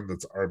left turn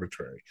that's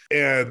arbitrary.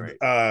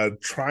 And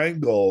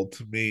Triangle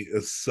to me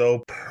is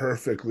so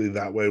perfectly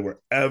that way, where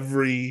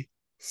every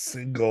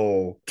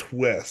single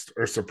twist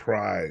or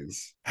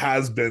surprise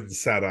has been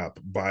set up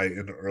by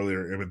an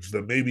earlier image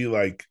that may be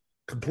like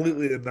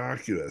completely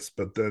innocuous,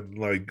 but then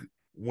like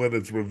when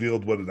it's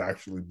revealed what it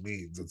actually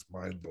means, it's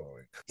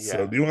mind-blowing. Yeah.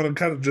 So do you want to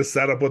kind of just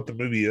set up what the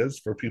movie is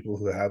for people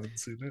who haven't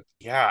seen it?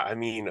 Yeah, I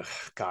mean,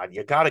 God,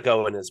 you got to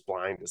go in as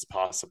blind as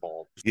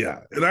possible.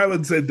 Yeah, and I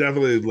would say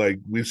definitely like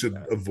we should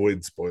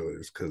avoid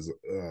spoilers, because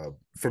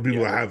for people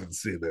who haven't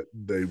seen it,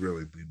 they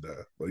really need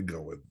to like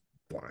go in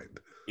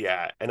blind.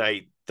 Yeah, and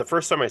the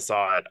first time I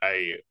saw it,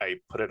 I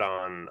put it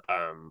on.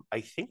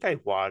 I think I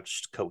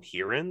watched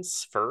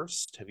Coherence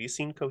first. Have you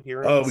seen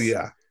Coherence? Oh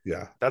yeah,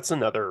 yeah. That's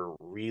another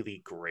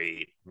really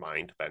great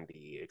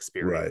mind-bendy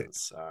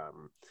experience. Right.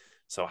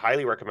 So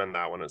highly recommend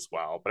that one as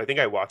well. But I think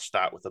I watched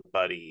that with a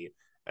buddy,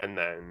 and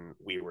then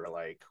we were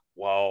like,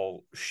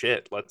 well,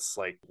 shit, let's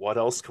like, what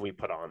else can we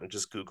put on? And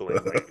just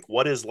Googling, like,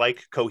 what is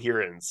like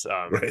Coherence?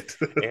 Right.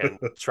 And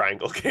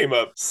Triangle came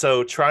up.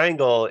 So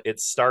Triangle,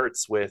 it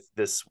starts with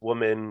this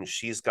woman.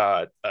 She's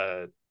got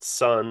a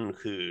son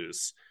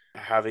who's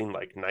having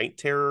like night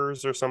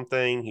terrors or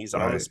something. He's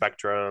on the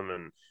spectrum,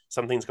 and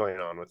something's going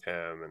on with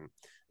him. And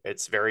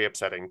it's very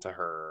upsetting to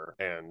her.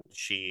 And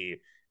she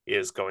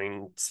is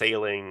going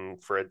sailing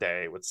for a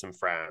day with some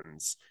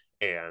friends.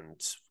 And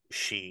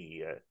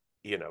she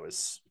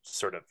is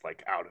sort of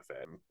like out of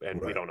it, and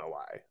we don't know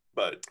why.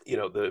 But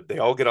they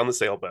all get on the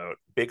sailboat.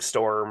 Big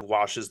storm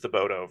washes the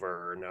boat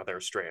over. Now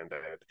they're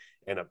stranded,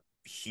 and a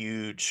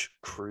huge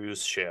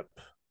cruise ship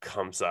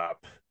comes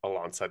up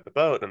alongside the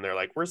boat, and they're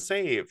like, we're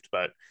saved.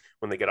 But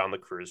when they get on the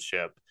cruise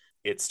ship,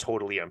 it's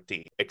totally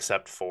empty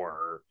except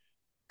for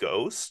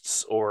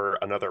ghosts or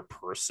another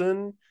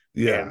person.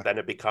 Yeah. And then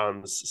it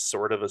becomes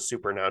sort of a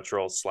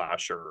supernatural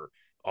slasher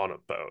on a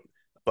boat.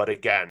 But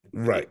again,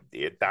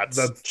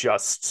 that's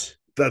just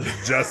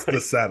the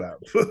setup.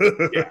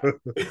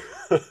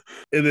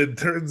 And it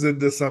turns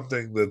into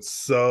something that's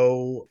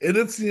so, and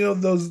it's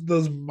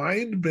those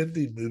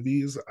mind-bending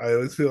movies, I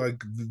always feel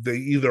like they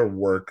either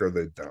work or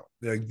they don't.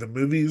 Like the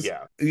movies,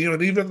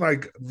 and even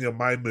like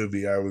my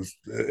movie,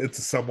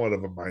 it's somewhat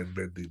of a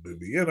mind-bending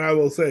movie, and I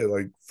will say,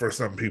 like, for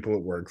some people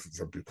it works and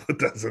some people it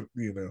doesn't.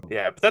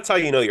 Yeah, but that's how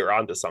you're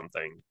onto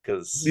something,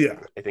 because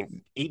I think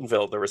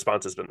Edenville, the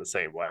response has been the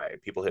same way.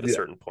 People hit a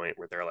certain point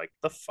where they're like,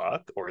 the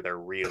fuck, or they're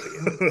really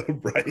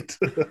right.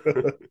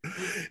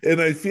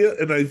 and I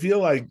feel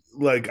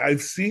like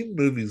I've seen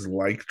movies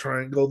like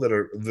Triangle that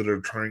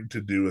are trying to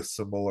do a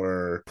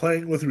similar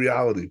playing with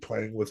reality,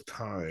 playing with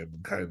time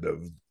kind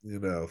of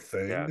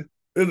thing. Yeah.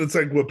 And it's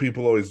like what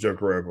people always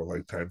joke around with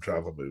like time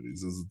travel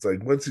movies is it's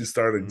like once you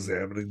start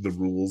examining the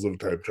rules of a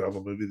time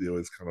travel movie, they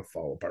always kind of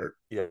fall apart.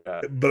 Yeah.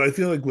 But I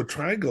feel like with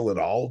Triangle, it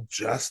all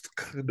just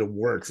kind of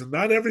works, and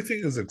not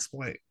everything is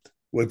explained,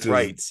 which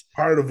is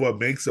part of what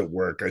makes it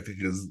work. I think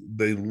is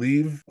they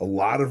leave a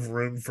lot of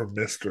room for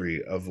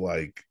mystery of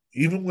like,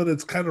 even when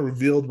it's kind of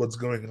revealed what's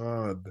going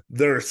on,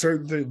 there are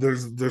certain things.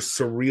 There's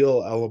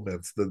surreal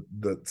elements that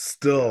Yeah.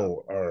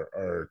 still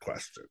are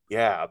questioned.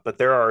 Yeah, but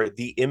there are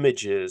the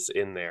images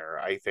in there,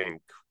 I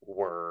think,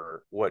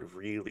 were what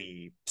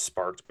really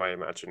sparked my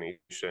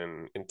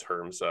imagination in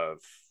terms of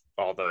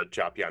all the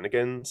Jop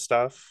Yannigan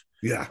stuff.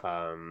 Yeah,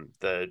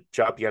 The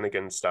Jop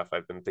Yannigan stuff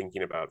I've been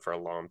thinking about for a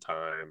long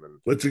time. And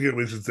which again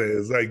we should say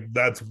is like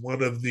that's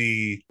one of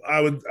the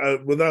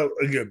without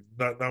again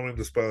not wanting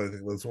to spoil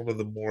anything. That's one of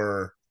the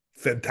more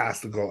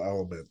fantastical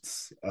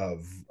elements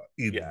of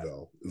yeah,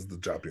 Edenville is the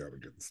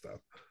Jopianigan stuff.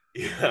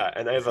 yeah,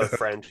 and I have a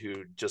friend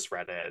who just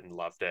read it and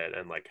loved it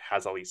and like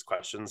has all these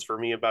questions for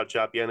me about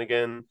Jop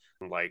Yannigan.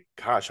 I'm like,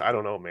 gosh, I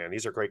don't know, man.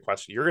 These are great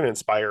questions. You're gonna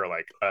inspire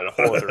like a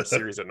whole other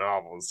series of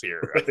novels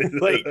here.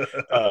 Like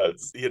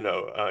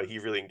he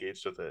really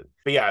engaged with it.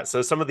 But yeah,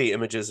 so some of the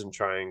images in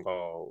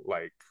Triangle,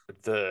 like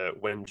the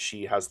when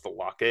she has the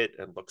locket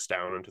and looks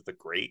down into the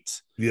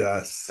grate,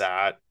 Yes.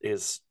 that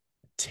is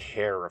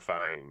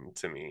terrifying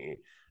to me.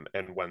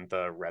 And when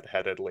the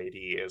redheaded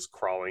lady is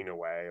crawling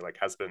away, like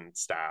has been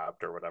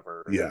stabbed or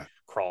whatever, and Yeah.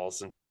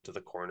 crawls into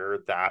the corner,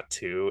 that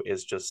too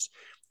is just,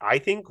 I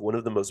think, one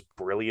of the most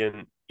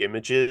brilliant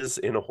images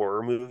in a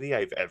horror movie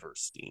I've ever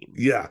seen.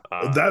 Yeah.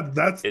 It,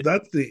 That's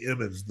the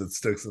image that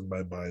sticks in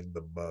my mind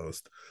the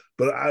most.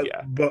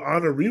 yeah, But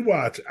on a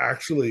rewatch,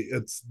 actually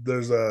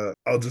there's a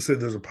I'll just say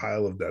there's a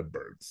pile of dead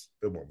birds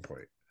at one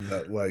point.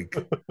 That like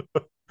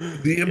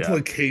the yeah,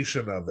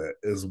 implication of it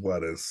is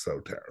what is so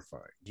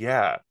terrifying.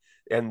 yeah,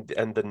 and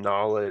the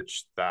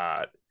knowledge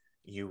that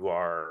you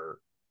are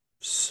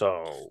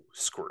so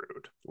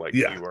screwed, like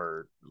Yeah. you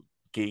are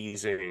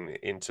gazing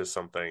into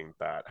something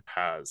that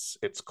has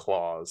its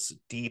claws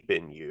deep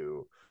in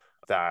you,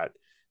 that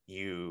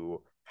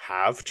you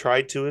have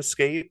tried to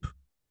escape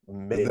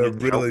And there many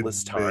really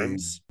countless may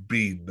times.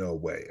 be no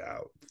way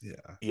out.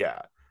 Yeah.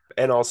 Yeah.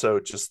 And also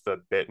just the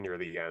bit near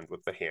the end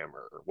with the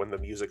hammer when the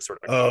music sort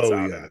of cuts Oh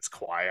out and yeah. it's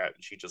quiet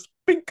and she just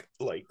bink,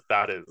 like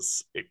that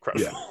is Yeah.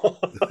 incredible.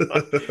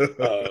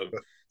 um,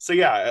 so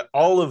yeah,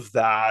 all of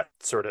that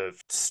sort of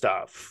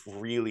stuff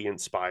really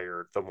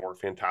inspired the more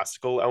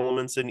fantastical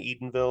elements in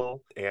Edenville,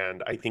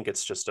 and I think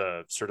it's just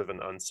a sort of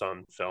an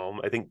unsung film.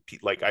 I think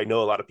like I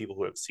know a lot of people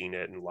who have seen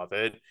it and love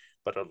it,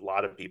 but a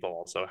lot of people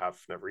also have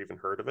never even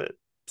heard of it.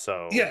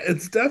 Yeah, So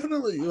it's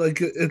definitely like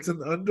it's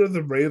an under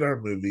the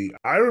radar movie.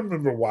 I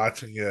remember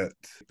watching it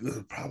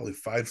probably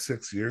 5,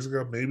 6 years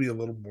ago, maybe a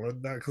little more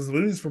than that, because the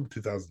movie's from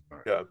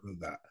 2009. yeah,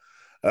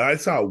 That I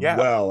saw it yeah,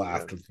 well yeah,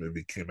 after the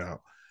movie came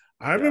out.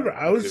 I yeah, remember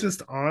I me was too.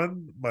 just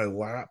on my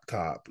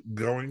laptop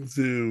going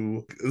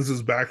through. This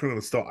was back when it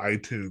was still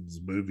iTunes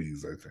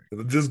movies, I think.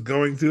 And just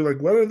going through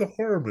like what are the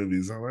horror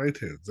movies on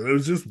iTunes, and it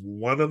was just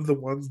one of the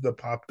ones that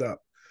popped up.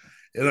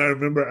 And I Yeah.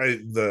 remember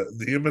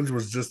the image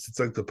was just it's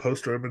like the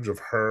poster image of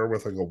her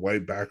with like a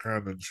white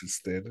background and she's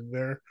standing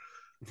there.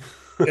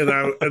 And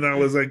I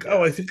was like, oh,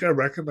 Yeah. I think I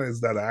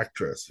recognize that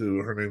actress who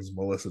her name's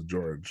Melissa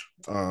George.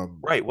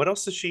 Right. What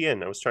else is she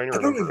in? I was trying to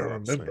I don't even remember what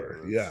else remember.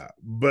 she was. Yeah,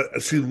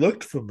 but she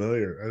looked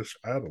familiar.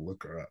 I had to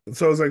look her up, and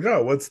so I was like,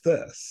 "Oh, what's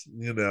this?"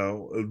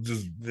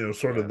 Just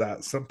sort of Yeah.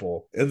 that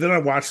simple. And then I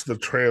watched the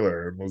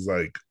trailer and was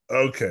like,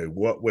 "Okay,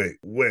 what? Wait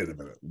a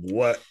minute.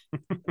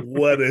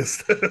 What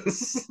is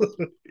this?"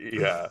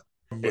 Yeah.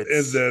 And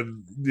It's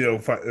then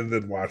and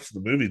then watched the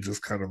movie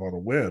just kind of on a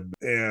whim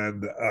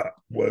and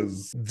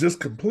was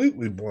just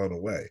completely blown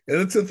away. And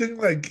it's a thing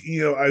like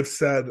I've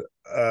said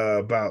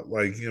about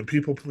like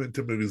people point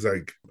to movies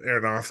like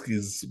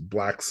Aronofsky's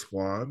Black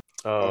Swan,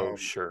 oh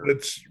sure.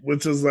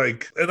 which is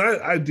like, and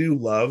I do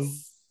love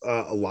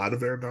a lot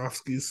of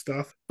Aronofsky's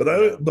stuff, but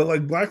Yeah.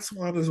 like Black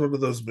Swan is one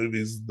of those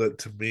movies that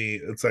to me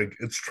it's like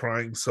it's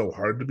trying so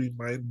hard to be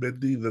mind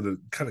bendy that it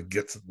kind of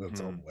gets in its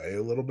own Mm. way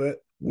a little bit.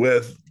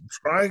 With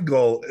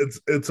Triangle,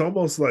 it's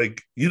almost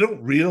like you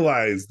don't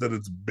realize that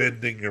it's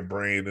bending your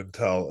brain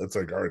until it's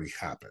like already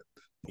happened.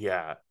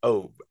 Yeah.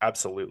 Oh,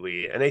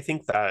 absolutely. And I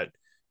think that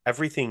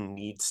everything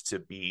needs to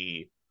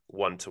be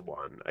one to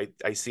one.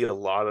 I see a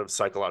lot of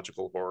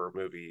psychological horror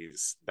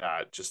movies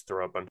that just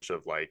throw a bunch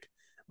of like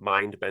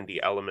mind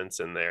bendy elements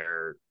in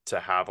there to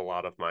have a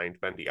lot of mind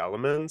bendy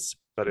elements.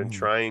 But in Mm,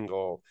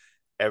 Triangle,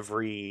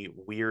 every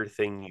weird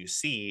thing you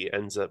see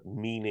ends up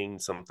meaning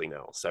something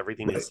else.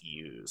 Everything right. is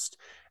used.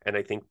 And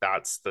I think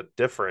that's the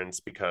difference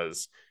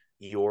because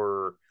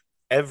your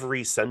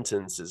every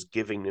sentence is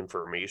giving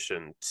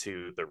information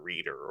to the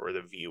reader or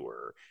the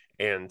viewer.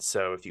 And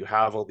so if you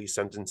have all these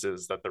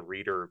sentences that the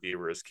reader or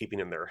viewer is keeping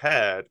in their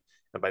head,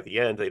 and by the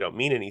end they don't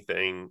mean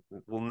anything,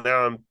 well,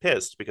 now I'm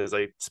pissed because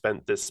I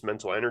spent this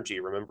mental energy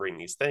remembering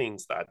these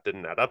things that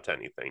didn't add up to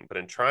anything. But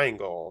in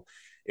Triangle,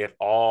 it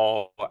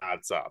all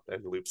adds up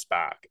and loops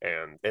back.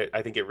 And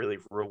I think it really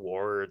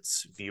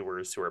rewards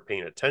viewers who are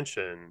paying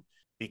attention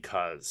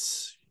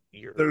because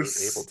you're able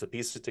There's to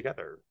piece it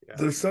together. Yeah.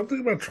 there's something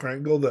about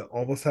Triangle that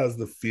almost has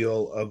the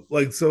feel of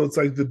like, so it's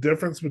like the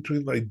difference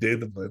between like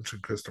David Lynch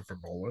and Christopher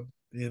Nolan.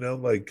 you know,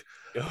 like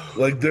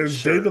there's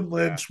Sure. David Yeah.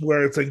 Lynch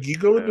where it's like you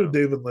go into a Yeah.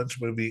 David Lynch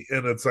movie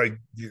and it's like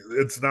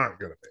it's not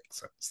gonna make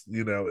sense.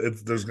 You know,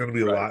 it's there's gonna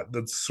be a Right. lot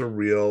that's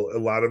surreal, a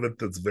lot of it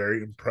that's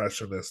very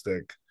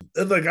impressionistic.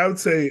 And like I would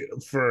say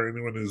for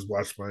anyone who's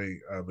watched my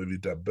movie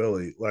Dead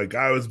Billy, like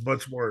I was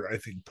much more, I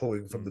think,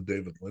 pulling from the Mm.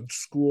 David Lynch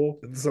school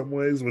in some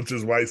ways, which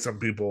is why some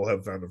people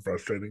have found it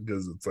frustrating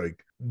because it's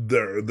like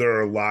there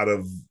are a lot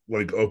of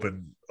like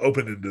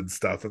open-ended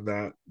stuff in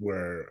that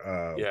where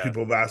Yeah.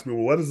 people have asked me,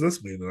 well, what does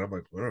this mean? And I'm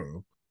like, I don't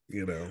know,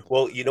 you know.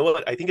 Well, you know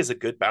what I think is a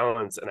good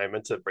balance, and I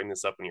meant to bring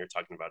this up when you were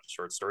talking about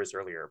short stories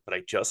earlier, but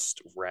I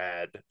just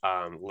read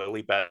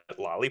Lilybet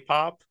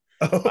Lollipop.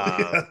 Oh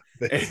yeah, Um,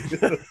 thank you.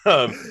 and,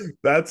 um,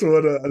 That's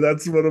one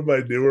of my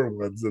newer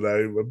ones, and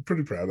I'm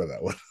pretty proud of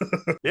that one.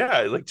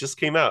 yeah, it like just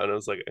came out, and I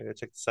was like, I gotta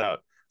check this out.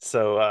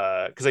 So,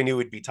 because I knew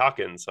we'd be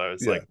talking, so I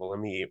was Yeah, like, well, let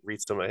me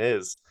read some of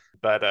his.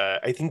 But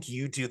I think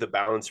you do the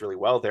balance really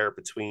well there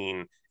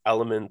between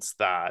elements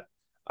that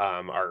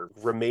are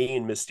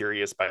remain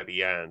mysterious by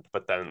the end,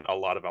 but then a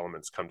lot of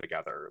elements come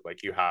together.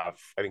 Like you have,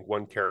 I think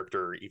one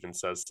character even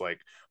says like,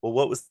 "Well,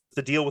 what was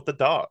the deal with the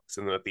dogs?"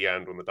 And then at the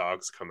end, when the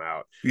dogs come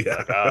out, you're yeah,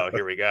 like, "Oh,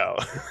 here we go."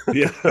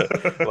 yeah.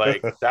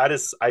 Like that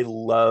is, I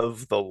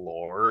love the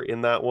lore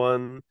in that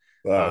one.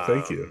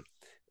 Thank you. Um,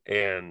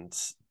 and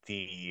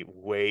the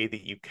way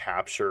that you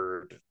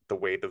captured the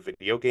way the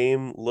video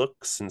game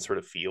looks and sort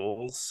of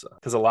feels,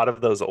 because a lot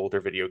of those older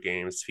video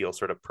games feel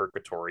sort of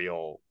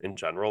purgatorial in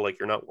general, like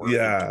you're not working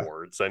Yeah,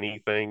 towards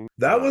anything.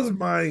 that was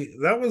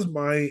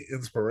my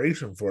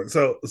inspiration for it.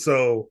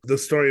 So the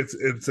story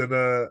it's in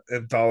a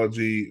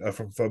anthology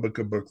from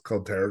Phobica books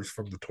called Terrors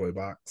from the Toy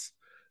Box.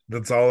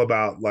 That's all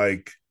about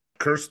like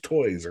cursed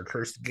toys or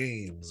cursed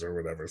games or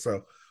whatever.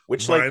 So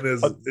Which like mine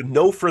is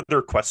no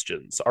further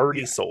questions,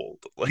 already yeah,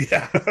 sold. Like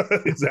yeah,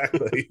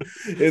 exactly.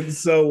 And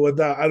so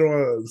without, I don't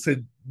want to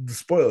say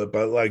spoil it,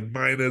 but like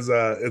mine is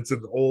it's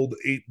an old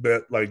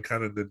 8-bit like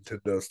kind of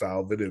Nintendo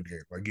style video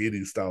game, like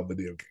 80s style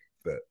video game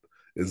that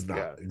is not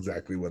yeah,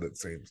 exactly what it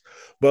seems.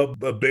 But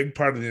a big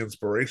part of the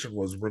inspiration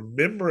was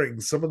remembering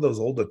some of those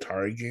old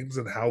Atari games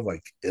and how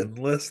like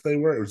endless they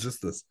were. It was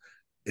just this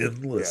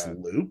endless yeah,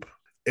 loop.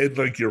 And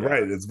like you're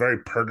right, yeah, it's very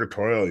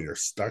purgatorial. You're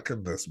stuck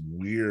in this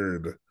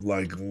weird,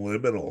 like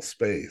liminal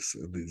space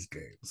in these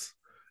games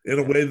in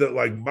a yeah, way that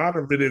like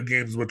modern video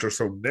games, which are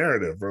so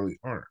narrative, really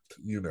aren't,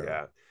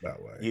 yeah. that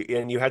way.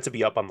 You had to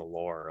be up on the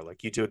lore.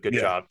 Like you do a good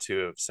Yeah, job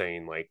too of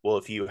saying like, well,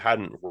 if you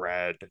hadn't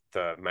read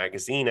the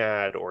magazine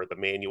ad or the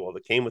manual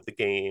that came with the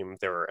game,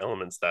 there are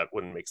elements that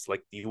wouldn't make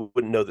like you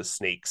wouldn't know the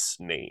snake's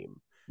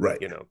name, right.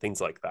 you know,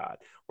 things like that.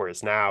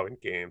 Whereas now in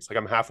games, like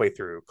I'm halfway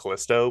through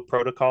Callisto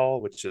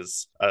Protocol, which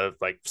is a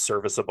like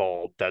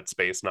serviceable Dead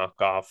Space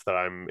knockoff that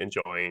I'm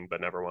enjoying but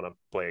never want to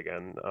play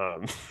again.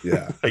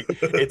 Yeah. Like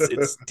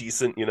it's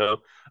decent, you know.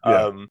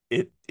 Yeah.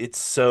 It's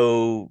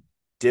so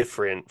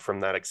different from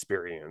that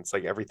experience.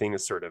 Like everything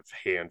is sort of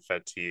hand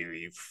fed to you.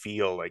 You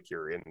feel like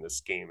you're in this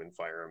game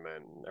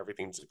environment and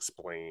everything's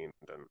explained.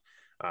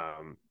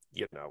 And,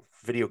 you know,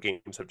 video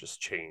games have just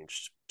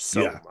changed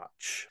so Yeah.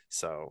 much.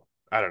 So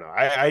I don't know.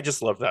 I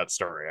just love that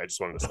story. I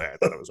just wanted to say I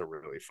thought it was a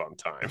really fun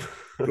time.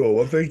 Cool.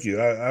 Well, thank you.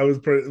 I was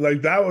pretty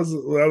like that was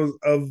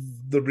of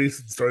the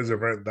recent stories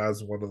I've written. That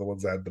was one of the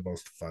ones I had the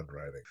most fun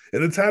writing,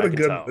 and I could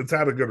tell. it's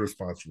had a good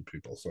response from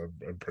people. So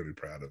I'm pretty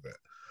proud of it.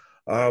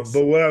 Nice.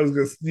 But what I was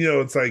gonna,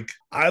 it's like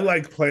I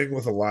like playing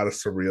with a lot of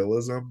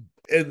surrealism,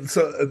 and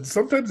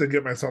sometimes I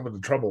get myself into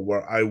trouble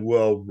where I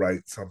will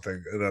write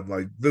something and I'm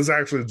like, this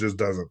actually just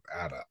doesn't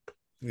add up.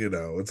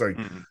 It's like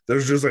Mm.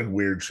 there's just like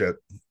weird shit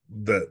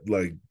that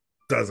like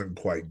doesn't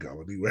quite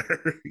go anywhere,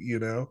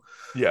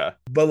 Yeah,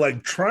 But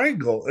like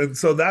Triangle, and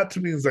so that to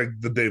me is like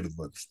the David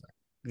Lynch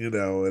thing,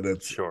 and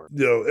it's sure.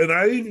 and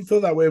I even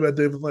feel that way about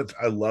David Lynch.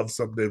 I love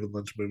some David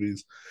Lynch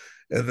movies.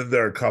 And then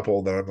there are a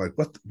couple that I'm like,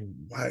 what?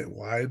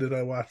 Why did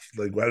I watch?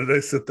 Like, why did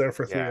I sit there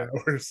for three Yeah.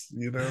 hours?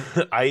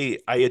 I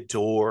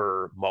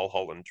adore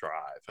Mulholland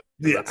Drive,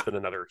 and Yeah, that's been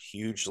another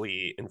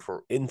hugely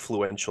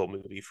influential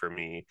movie for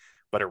me.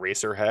 But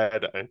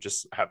Eraserhead, I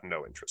just have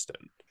no interest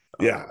in.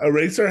 yeah.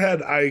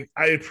 Eraserhead,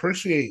 I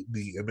appreciate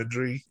the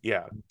imagery,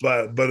 Yeah,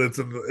 but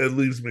it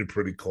leaves me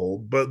pretty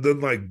cold. But then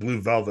like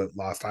Blue Velvet,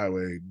 Lost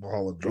Highway,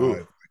 Mulholland ooh,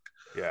 Drive,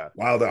 yeah.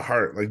 Wild at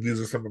Heart, like these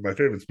are some of my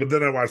favorites. But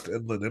then I watched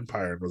Inland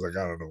Empire and was like,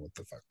 I don't know what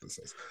the fuck this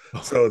is.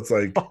 So it's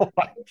like, Oh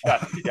my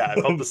god, yeah, I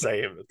felt the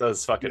same.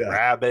 Those fucking yeah,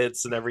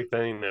 rabbits and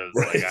everything. It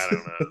was like right. I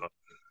don't know,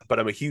 but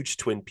I'm a huge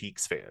Twin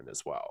Peaks fan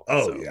as well.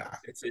 Oh So yeah,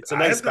 it's a I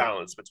nice have not.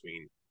 balance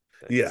between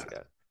things. Yeah,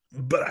 Yeah.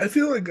 but I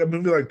feel like a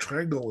movie like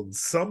Triangle in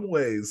some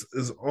ways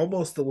is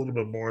almost a little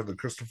bit more in the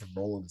Christopher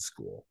Nolan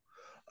school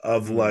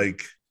of Mm,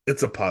 like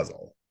it's a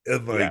puzzle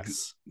and like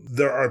yes.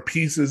 there are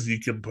pieces you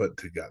can put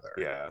together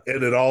Yeah.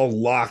 and it all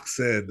locks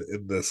in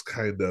this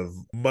kind of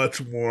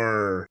much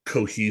more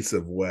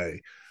cohesive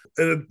way.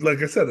 And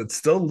like I said, it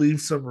still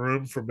leaves some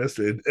room for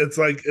mystery. It's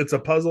like it's a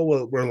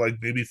puzzle where like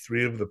maybe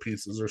three of the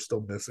pieces are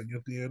still missing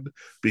at the end,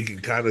 but you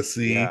can kind of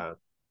see Yeah.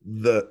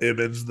 the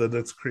image that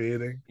it's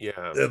creating.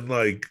 Yeah. And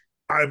like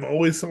I'm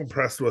always so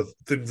impressed with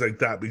things like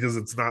that because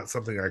it's not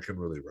something I can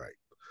really write.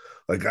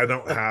 Like I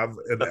don't have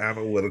an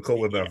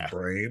analytical enough Yeah.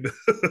 brain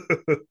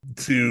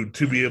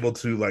to be able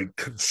to like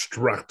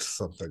construct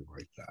something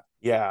like that.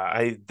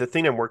 Yeah, the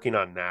thing I'm working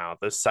on now,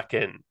 the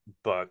second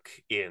book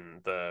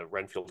in the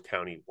Renfield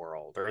County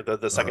world, or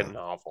the second Uh,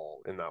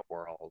 novel in that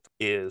world,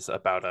 is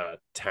about a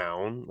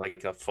town,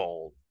 like a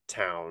full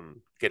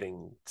town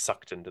getting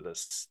sucked into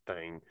this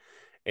thing,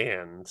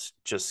 and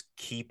just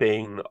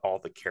keeping all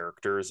the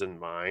characters in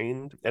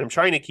mind. And I'm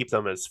trying to keep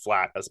them as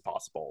flat as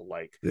possible.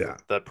 Like yeah.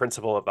 the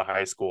principal of the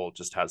high school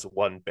just has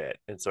one bit,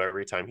 and so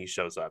every time he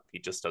shows up, he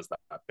just does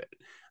that bit.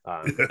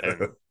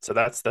 And so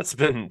that's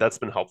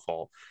been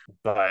helpful.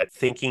 But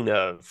thinking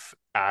of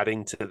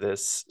adding to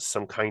this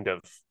some kind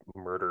of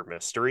murder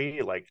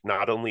mystery, like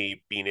not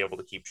only being able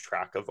to keep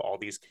track of all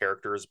these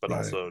characters, but Right.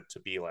 also to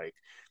be like,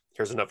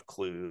 here's enough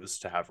clues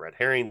to have red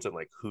herrings and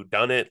like who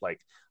done it.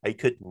 Like I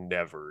could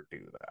never do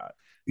that.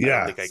 I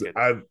don't think I Yes, could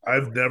I've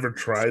write never a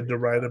tried mystery to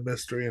like write that. a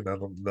mystery, and I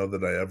don't know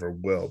that I ever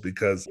will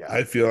because Yeah.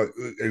 I feel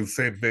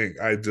same thing.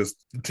 I just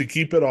to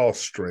keep it all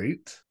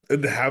straight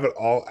and to have it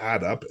all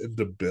add up and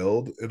to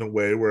build in a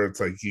way where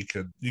it's like you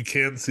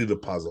can see the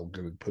puzzle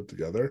getting put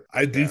together.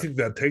 I do Yeah. think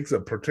that takes a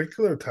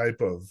particular type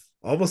of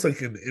almost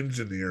like an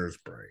engineer's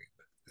brain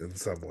in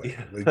some way.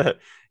 Like Yeah.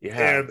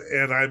 Yeah.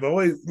 and I'm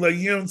always like,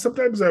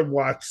 sometimes I've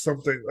watched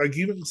something like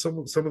even some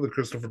of the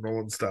Christopher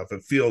Nolan stuff,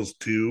 it feels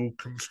too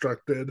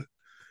constructed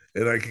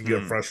and I can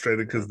get Mm. frustrated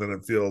Yeah. because then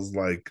it feels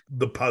like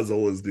the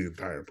puzzle is the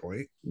entire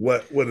point.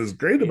 What is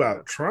great Yeah.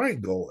 about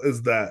Triangle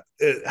is that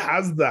it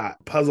has that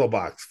puzzle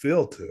box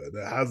feel to it.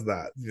 It has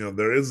that,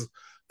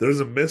 there's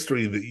a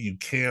mystery that you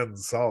can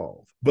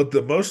solve. But the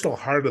emotional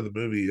heart of the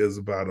movie is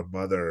about a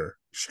mother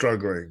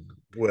struggling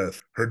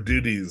with her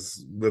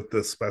duties with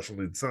this special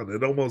needs son. Yeah.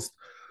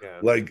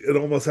 It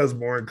almost has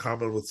more in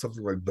common with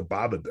something like the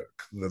Babadook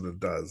than it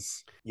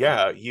does.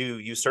 Yeah,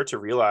 you start to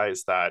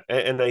realize that,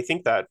 and I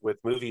think that with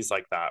movies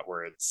like that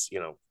where it's,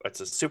 it's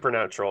a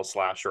supernatural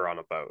slasher on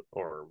a boat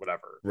or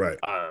whatever, Right.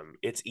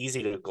 it's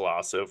easy to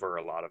gloss over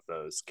a lot of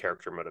those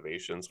character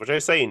motivations, which I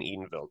say in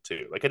Edenville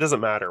too. Like it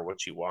doesn't matter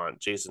what you want,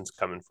 Jason's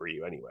coming for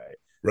you anyway.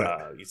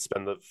 Right. You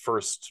spend the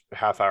first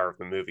half hour of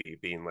the movie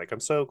being like, I'm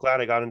so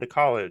glad I got into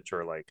college,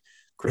 or like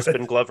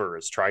Crispin Right. Glover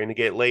is trying to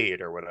get laid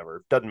or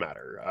whatever, doesn't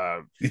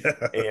matter.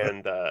 Yeah.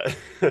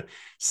 And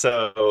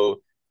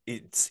so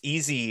it's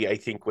easy, I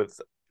think, with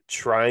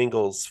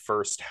Triangle's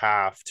first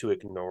half to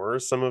ignore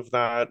some of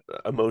that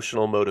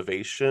emotional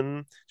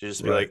motivation, to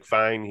just be Right. like,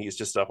 fine, he's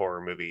just a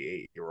horror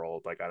movie 8-year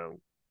old. Like, I don't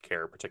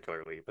care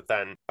particularly. But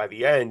then by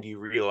the end, you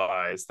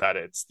realize that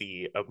it's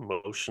the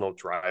emotional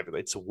drive,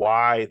 it's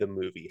why the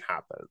movie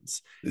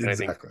happens. And I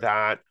think Exactly.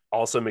 that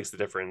also makes the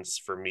difference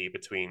for me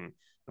between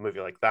a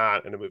movie like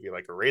that and a movie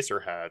like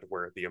Eraserhead,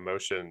 where the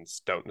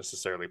emotions don't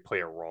necessarily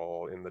play a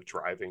role in the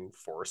driving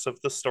force of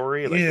the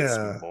story. Like it's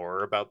Yeah.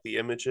 more about the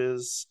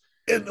images.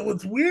 And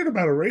what's weird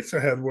about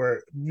Eraserhead,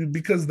 where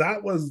because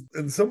that was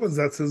in some ways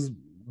that's his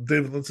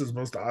David Lynch's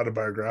most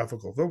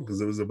autobiographical film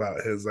because it was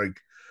about his like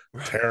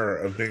terror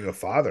of being a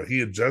father. He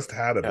had just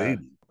had a Yeah.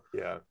 baby.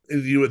 Yeah.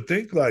 And you would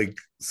think like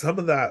some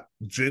of that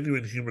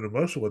genuine human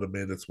emotion would have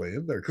made its way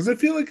in there because I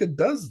feel like it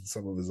does in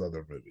some of his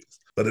other movies,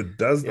 but it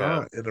does Yeah.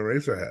 not in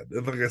Eraserhead.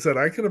 And like I said,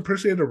 I can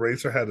appreciate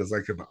Eraserhead as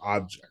like an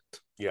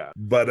object, Yeah.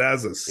 but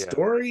as a Yeah.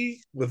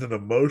 story with an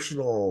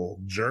emotional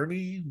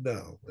journey,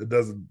 no, it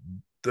doesn't.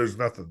 There's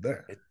nothing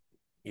there. It,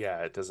 yeah,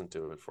 it doesn't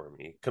do it for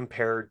me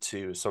compared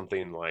to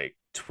something like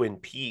Twin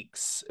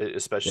Peaks, Right.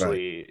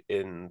 especially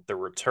in The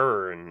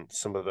Return,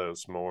 some of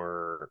those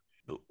more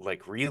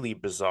like really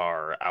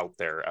bizarre out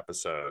there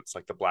episodes,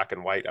 like the black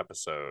and white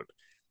episode,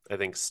 I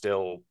think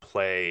still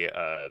play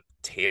a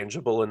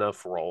tangible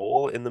enough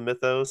role in the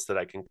mythos that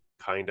I can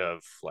kind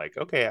of like,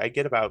 okay, I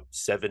get about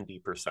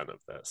 70% of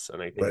this.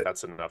 And I think Right.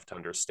 that's enough to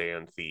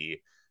understand the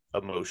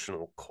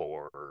emotional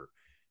core,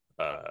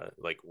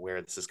 like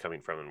where this is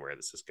coming from and where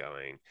this is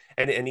going.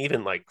 And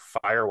even like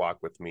Firewalk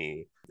with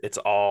Me, it's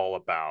all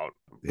about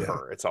Yeah.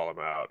 her. It's all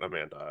about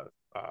Amanda,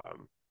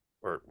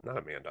 or not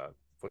Amanda.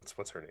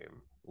 What's her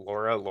name?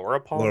 Laura Laura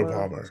Palmer.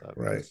 Palmer. So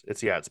Right.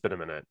 it's yeah, it's been a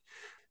minute.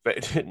 But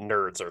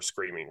nerds are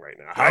screaming right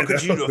now. How I could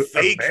know. you do a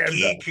fake Amanda.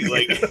 geek?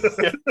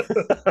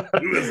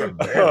 Like, Who is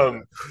Amanda?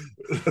 um,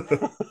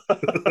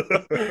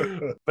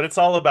 but it's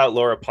all about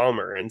Laura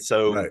Palmer. And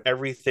so Right.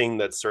 everything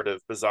that's sort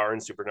of bizarre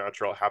and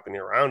supernatural happening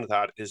around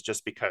that is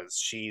just because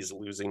she's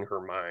losing her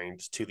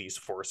mind to these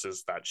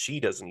forces that she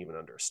doesn't even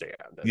understand.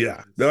 And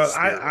Yeah. No, these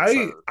spirits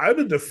are, I'm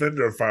a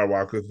defender of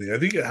Firewalk with Me. I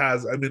think it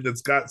has, I mean,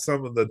 it's got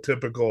some of the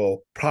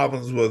typical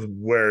problems with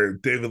where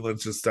David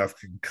Lynch's stuff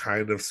can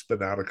kind of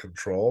spin out of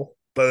control.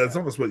 But that's yeah,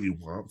 almost what you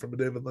want from a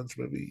David Lynch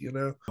movie, you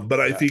know? But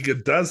I yeah, think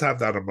it does have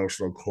that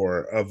emotional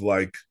core of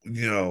like,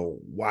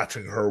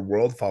 watching her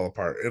world fall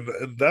apart.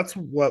 And that's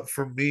what,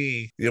 for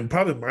me,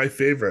 probably my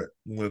favorite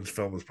Lynch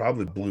film is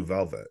probably Blue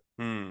Velvet.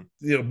 hmm,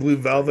 Blue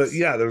Velvet, nice.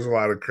 yeah, there's a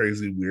lot of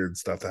crazy, weird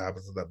stuff that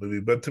happens in that movie.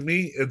 But to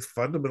me, it's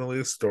fundamentally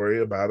a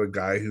story about a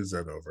guy who's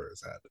in over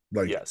his head.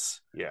 Like,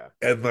 Yes, yeah,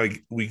 and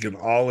like we can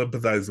all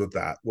empathize with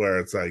that, where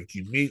it's like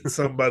you meet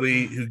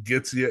somebody who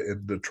gets you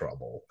into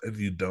trouble and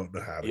you don't know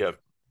how to yep. get.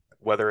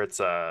 whether it's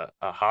a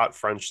hot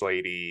French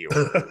lady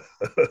or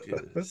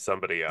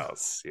somebody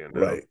else, you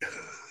know. Right.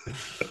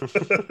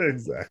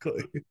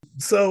 Exactly.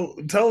 So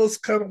tell us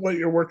kind of what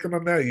you're working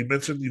on now. You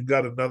mentioned you've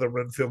got another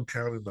Renfield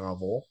County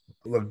novel.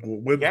 Like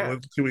Yeah,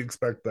 when can we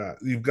expect that?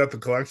 You've got the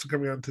collection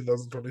coming out in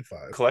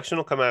 2025. collection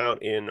will come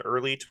out in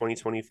early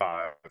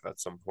 2025 at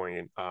some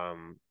point.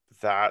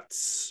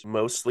 That's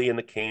mostly in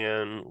the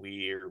can.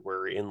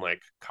 We're in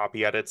like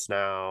copy edits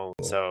now,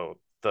 Cool. so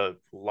the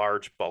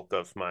large bulk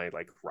of my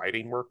like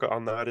writing work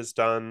on that is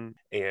done.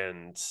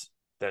 And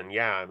then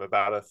yeah, I'm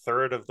about a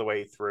third of the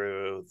way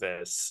through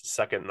this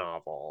second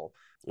novel,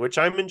 which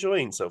I'm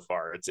enjoying so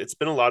far. It's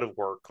been a lot of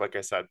work, like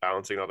I said,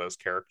 balancing all those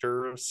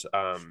characters.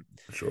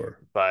 Sure.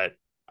 But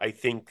I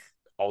think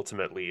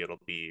ultimately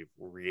it'll be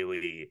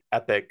really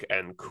epic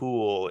and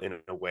cool in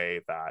a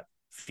way that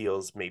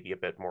feels maybe a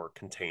bit more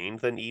contained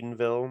than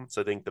Edenville.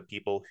 So I think the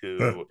people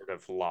who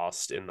have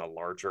lost in the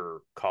larger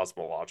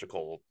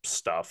cosmological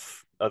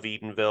stuff of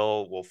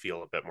Edenville will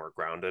feel a bit more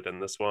grounded in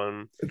this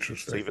one. So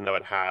Interesting. even though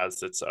it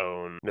has its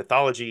own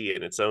mythology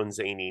and its own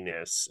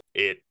zaniness,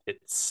 it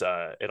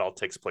all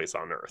takes place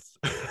on Earth.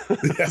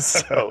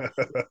 so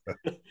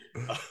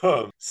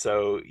Yeah.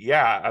 so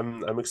yeah,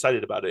 I'm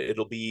excited about it.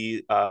 It'll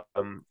be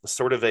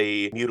sort of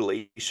a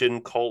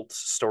mutilation cult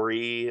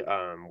story with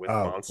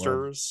Oh, fun.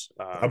 monsters.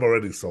 I'm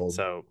already sold.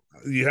 So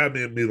You had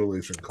me in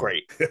mutilation cult.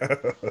 great.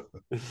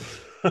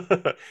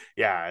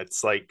 Yeah,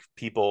 it's like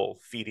people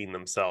feeding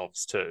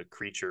themselves to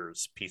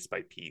creatures piece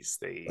by piece.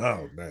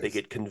 Oh, They nice.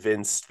 get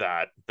convinced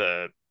that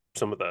the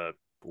some of the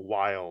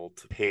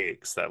wild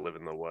pigs that live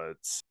in the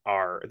woods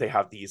they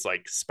have these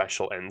like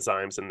special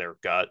enzymes in their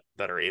gut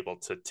that are able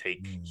to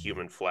take Mm.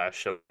 human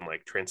flesh and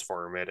like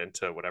transform it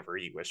into whatever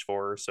you wish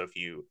for. So if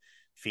you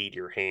feed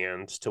your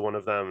hand to one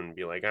of them and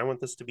be like, I want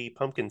this to be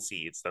pumpkin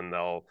seeds, then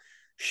they'll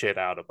shit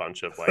out a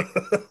bunch of like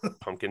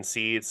pumpkin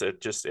seeds,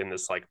 just in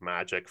this like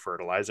magic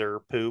fertilizer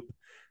poop,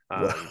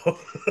 um, Wow.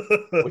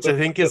 which I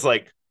think is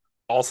like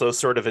also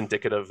sort of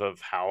indicative of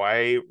how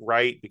I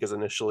write, because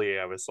initially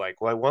I was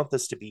like, well, I want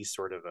this to be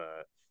sort of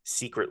a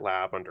secret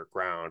lab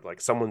underground, like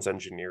someone's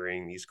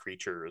engineering these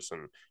creatures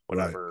and Right.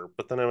 whatever.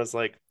 But then I was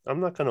like, I'm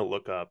not gonna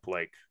look up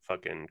like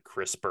fucking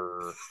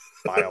CRISPR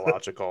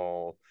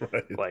biological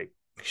Right. like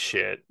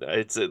shit.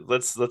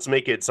 Let's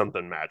make it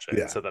something magic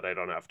Yeah. so that I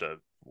don't have to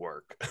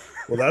work.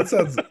 Well, that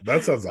sounds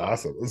um,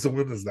 awesome. So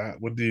when is that?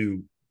 When do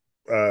you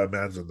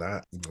imagine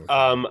that will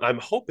come out? I'm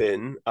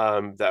hoping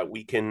that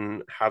we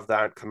can have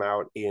that come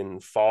out in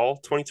fall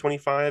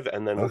 2025,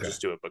 and then we'll Okay.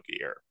 just do a book a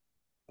year.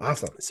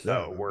 Awesome. Yeah, So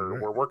that'd be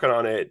great. we're working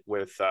on it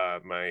with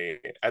my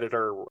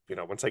editor. You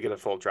know, once I get a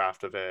full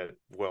draft of it,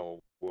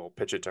 we'll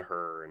pitch it to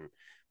her. And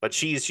but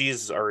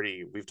she's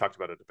already, we've talked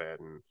about it a bit,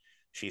 and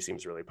she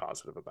seems really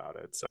positive about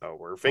it. So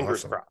we're fingers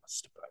Awesome.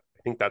 crossed. But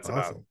I think that's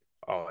about Awesome.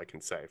 all I can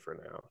say for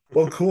now.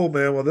 Well, cool,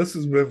 man. Well, this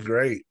has been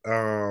great.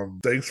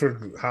 Thanks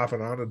for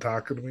hopping on and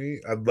talking to me.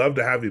 I'd love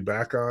to have you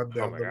back on Oh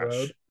down my the road.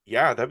 gosh.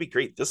 Yeah, that'd be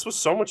great. This was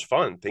so much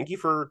fun. Thank you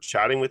for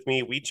chatting with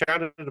me. We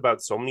chatted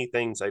about so many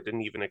things I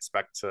didn't even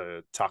expect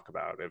to talk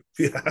about. From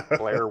Yeah.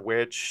 Blair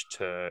Witch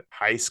to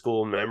high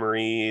school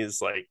memories.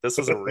 Like, this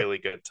was a really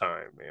good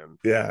time, man.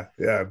 Yeah.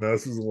 Yeah. No,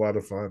 this was a lot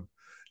of fun.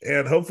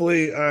 And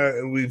hopefully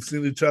we've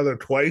seen each other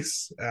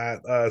twice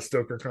at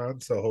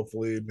StokerCon. So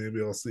hopefully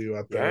maybe I'll see you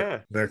out there Yeah,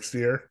 next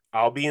year.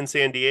 I'll be in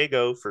San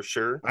Diego for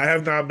sure. I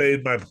have not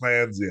made my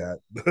plans yet.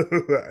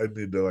 I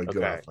need to like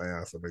get off Okay. my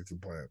ass and make some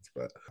plans.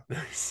 But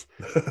Nice.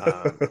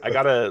 I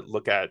gotta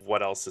look at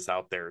what else is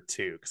out there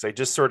too, because I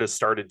just sort of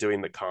started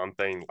doing the con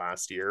thing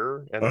last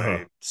year, and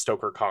uh-huh.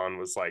 Stoker Con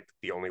was like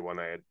the only one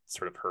I had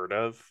sort of heard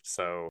of.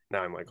 So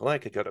now I'm like, well, I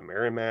could go to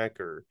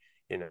Merrimack, or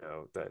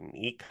the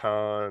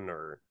Econ,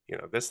 or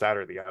this, that,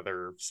 or the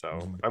other. So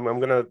Mhm. I'm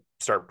gonna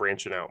start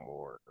branching out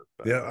more.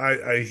 But Yeah,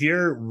 I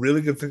hear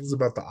really good things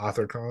about the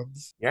author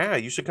cons. yeah,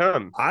 you should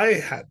come. I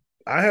had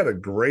I had a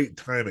great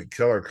time at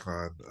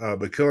KillerCon,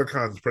 but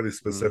KillerCon's pretty Mm,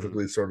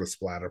 specifically sort of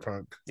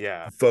splatterpunk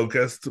yeah,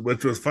 focused,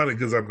 which was funny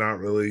because I'm not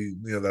really,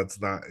 that's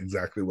not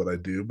exactly what I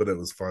do, but it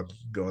was fun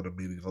going and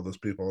meeting all those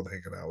people and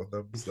hanging out with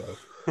them.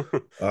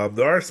 So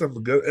there are some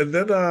good, and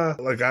then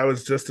like I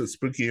was just at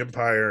Spooky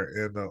Empire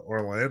in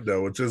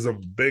Orlando, which is a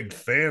big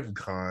fan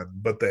con,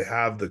 but they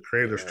have the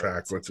creators yeah,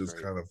 track, that which sounds is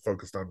great. kind of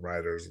focused on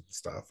writers and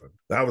stuff, and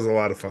that was a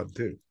lot of fun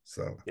too.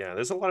 So Yeah,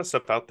 there's a lot of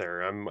stuff out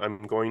there.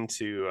 I'm going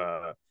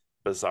to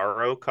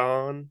Bizarro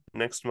Con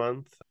next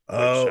month, which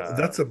oh,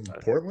 that's in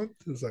Portland,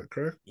 is that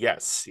correct?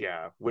 yes,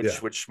 yeah, Yeah,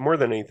 which more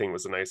than anything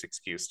was a nice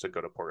excuse to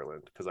go to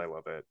Portland because I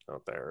love it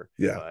out there.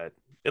 yeah. But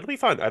it'll be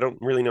fun. I don't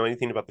really know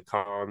anything about the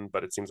con,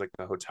 but it seems like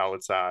the hotel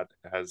it's at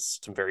has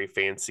some very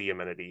fancy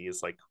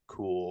amenities, like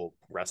cool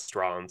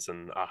restaurants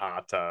and a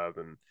hot tub.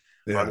 And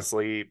Yeah.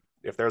 honestly,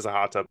 if there's a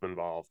hot tub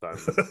involved, I'm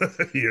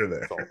You're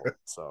there. sold.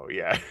 So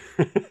yeah,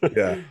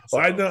 Yeah.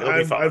 Well, I so know it'll be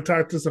I've fun.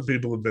 talked to some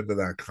people who've been to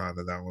that con,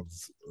 and that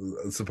one's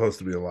supposed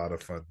to be a lot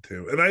of fun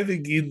too. And I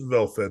think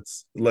Edenville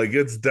fits, like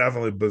it's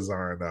definitely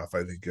bizarre enough.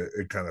 I think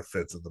it kind of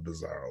fits in the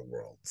bizarro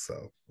world.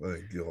 So I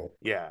think you'll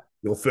Yeah.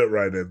 you'll fit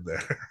right in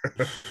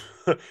there.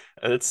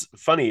 And it's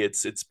funny.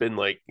 It's been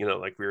like,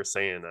 like we were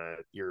saying,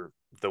 you're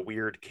the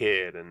weird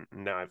kid, and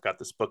now I've got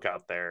this book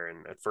out there.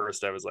 And at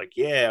first I was like,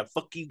 yeah,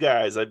 fuck you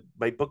guys,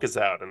 my book is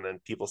out. And then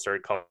people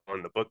started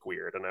calling the book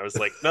weird, and I was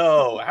like,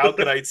 no, how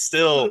could I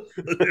still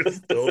You're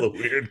still the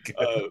weird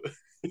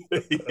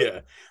kid. yeah,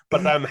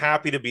 but I'm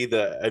happy to be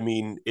I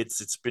mean,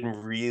 it's been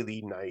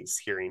really nice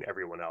hearing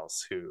everyone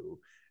else who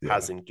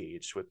has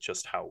engaged with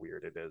just how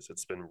weird it is.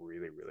 It's been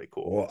really, really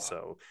cool. Well,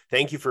 so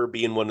thank you for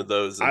being one of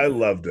those. I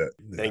loved it.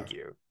 Thank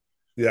you.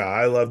 Yeah,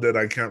 I loved it.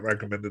 I can't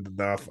recommend it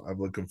enough. I'm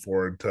looking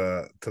forward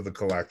to the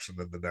collection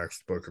and the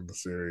next book in the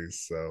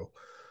series. So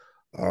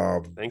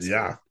Thanks,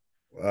 yeah.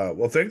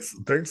 Well,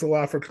 thanks a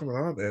lot for coming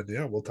on, and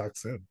yeah, we'll talk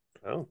soon.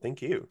 Oh,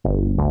 thank you.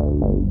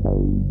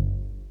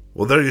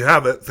 Well, there you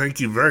have it.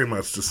 Thank you very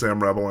much to Sam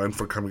Rebelein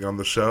for coming on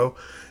the show.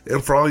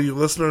 And for all you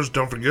listeners,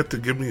 don't forget to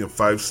give me a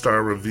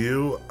 5-star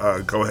review.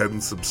 Go ahead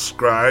and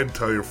subscribe,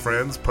 tell your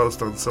friends,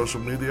 post on social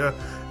media,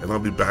 and I'll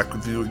be back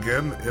with you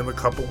again in a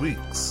couple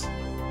weeks.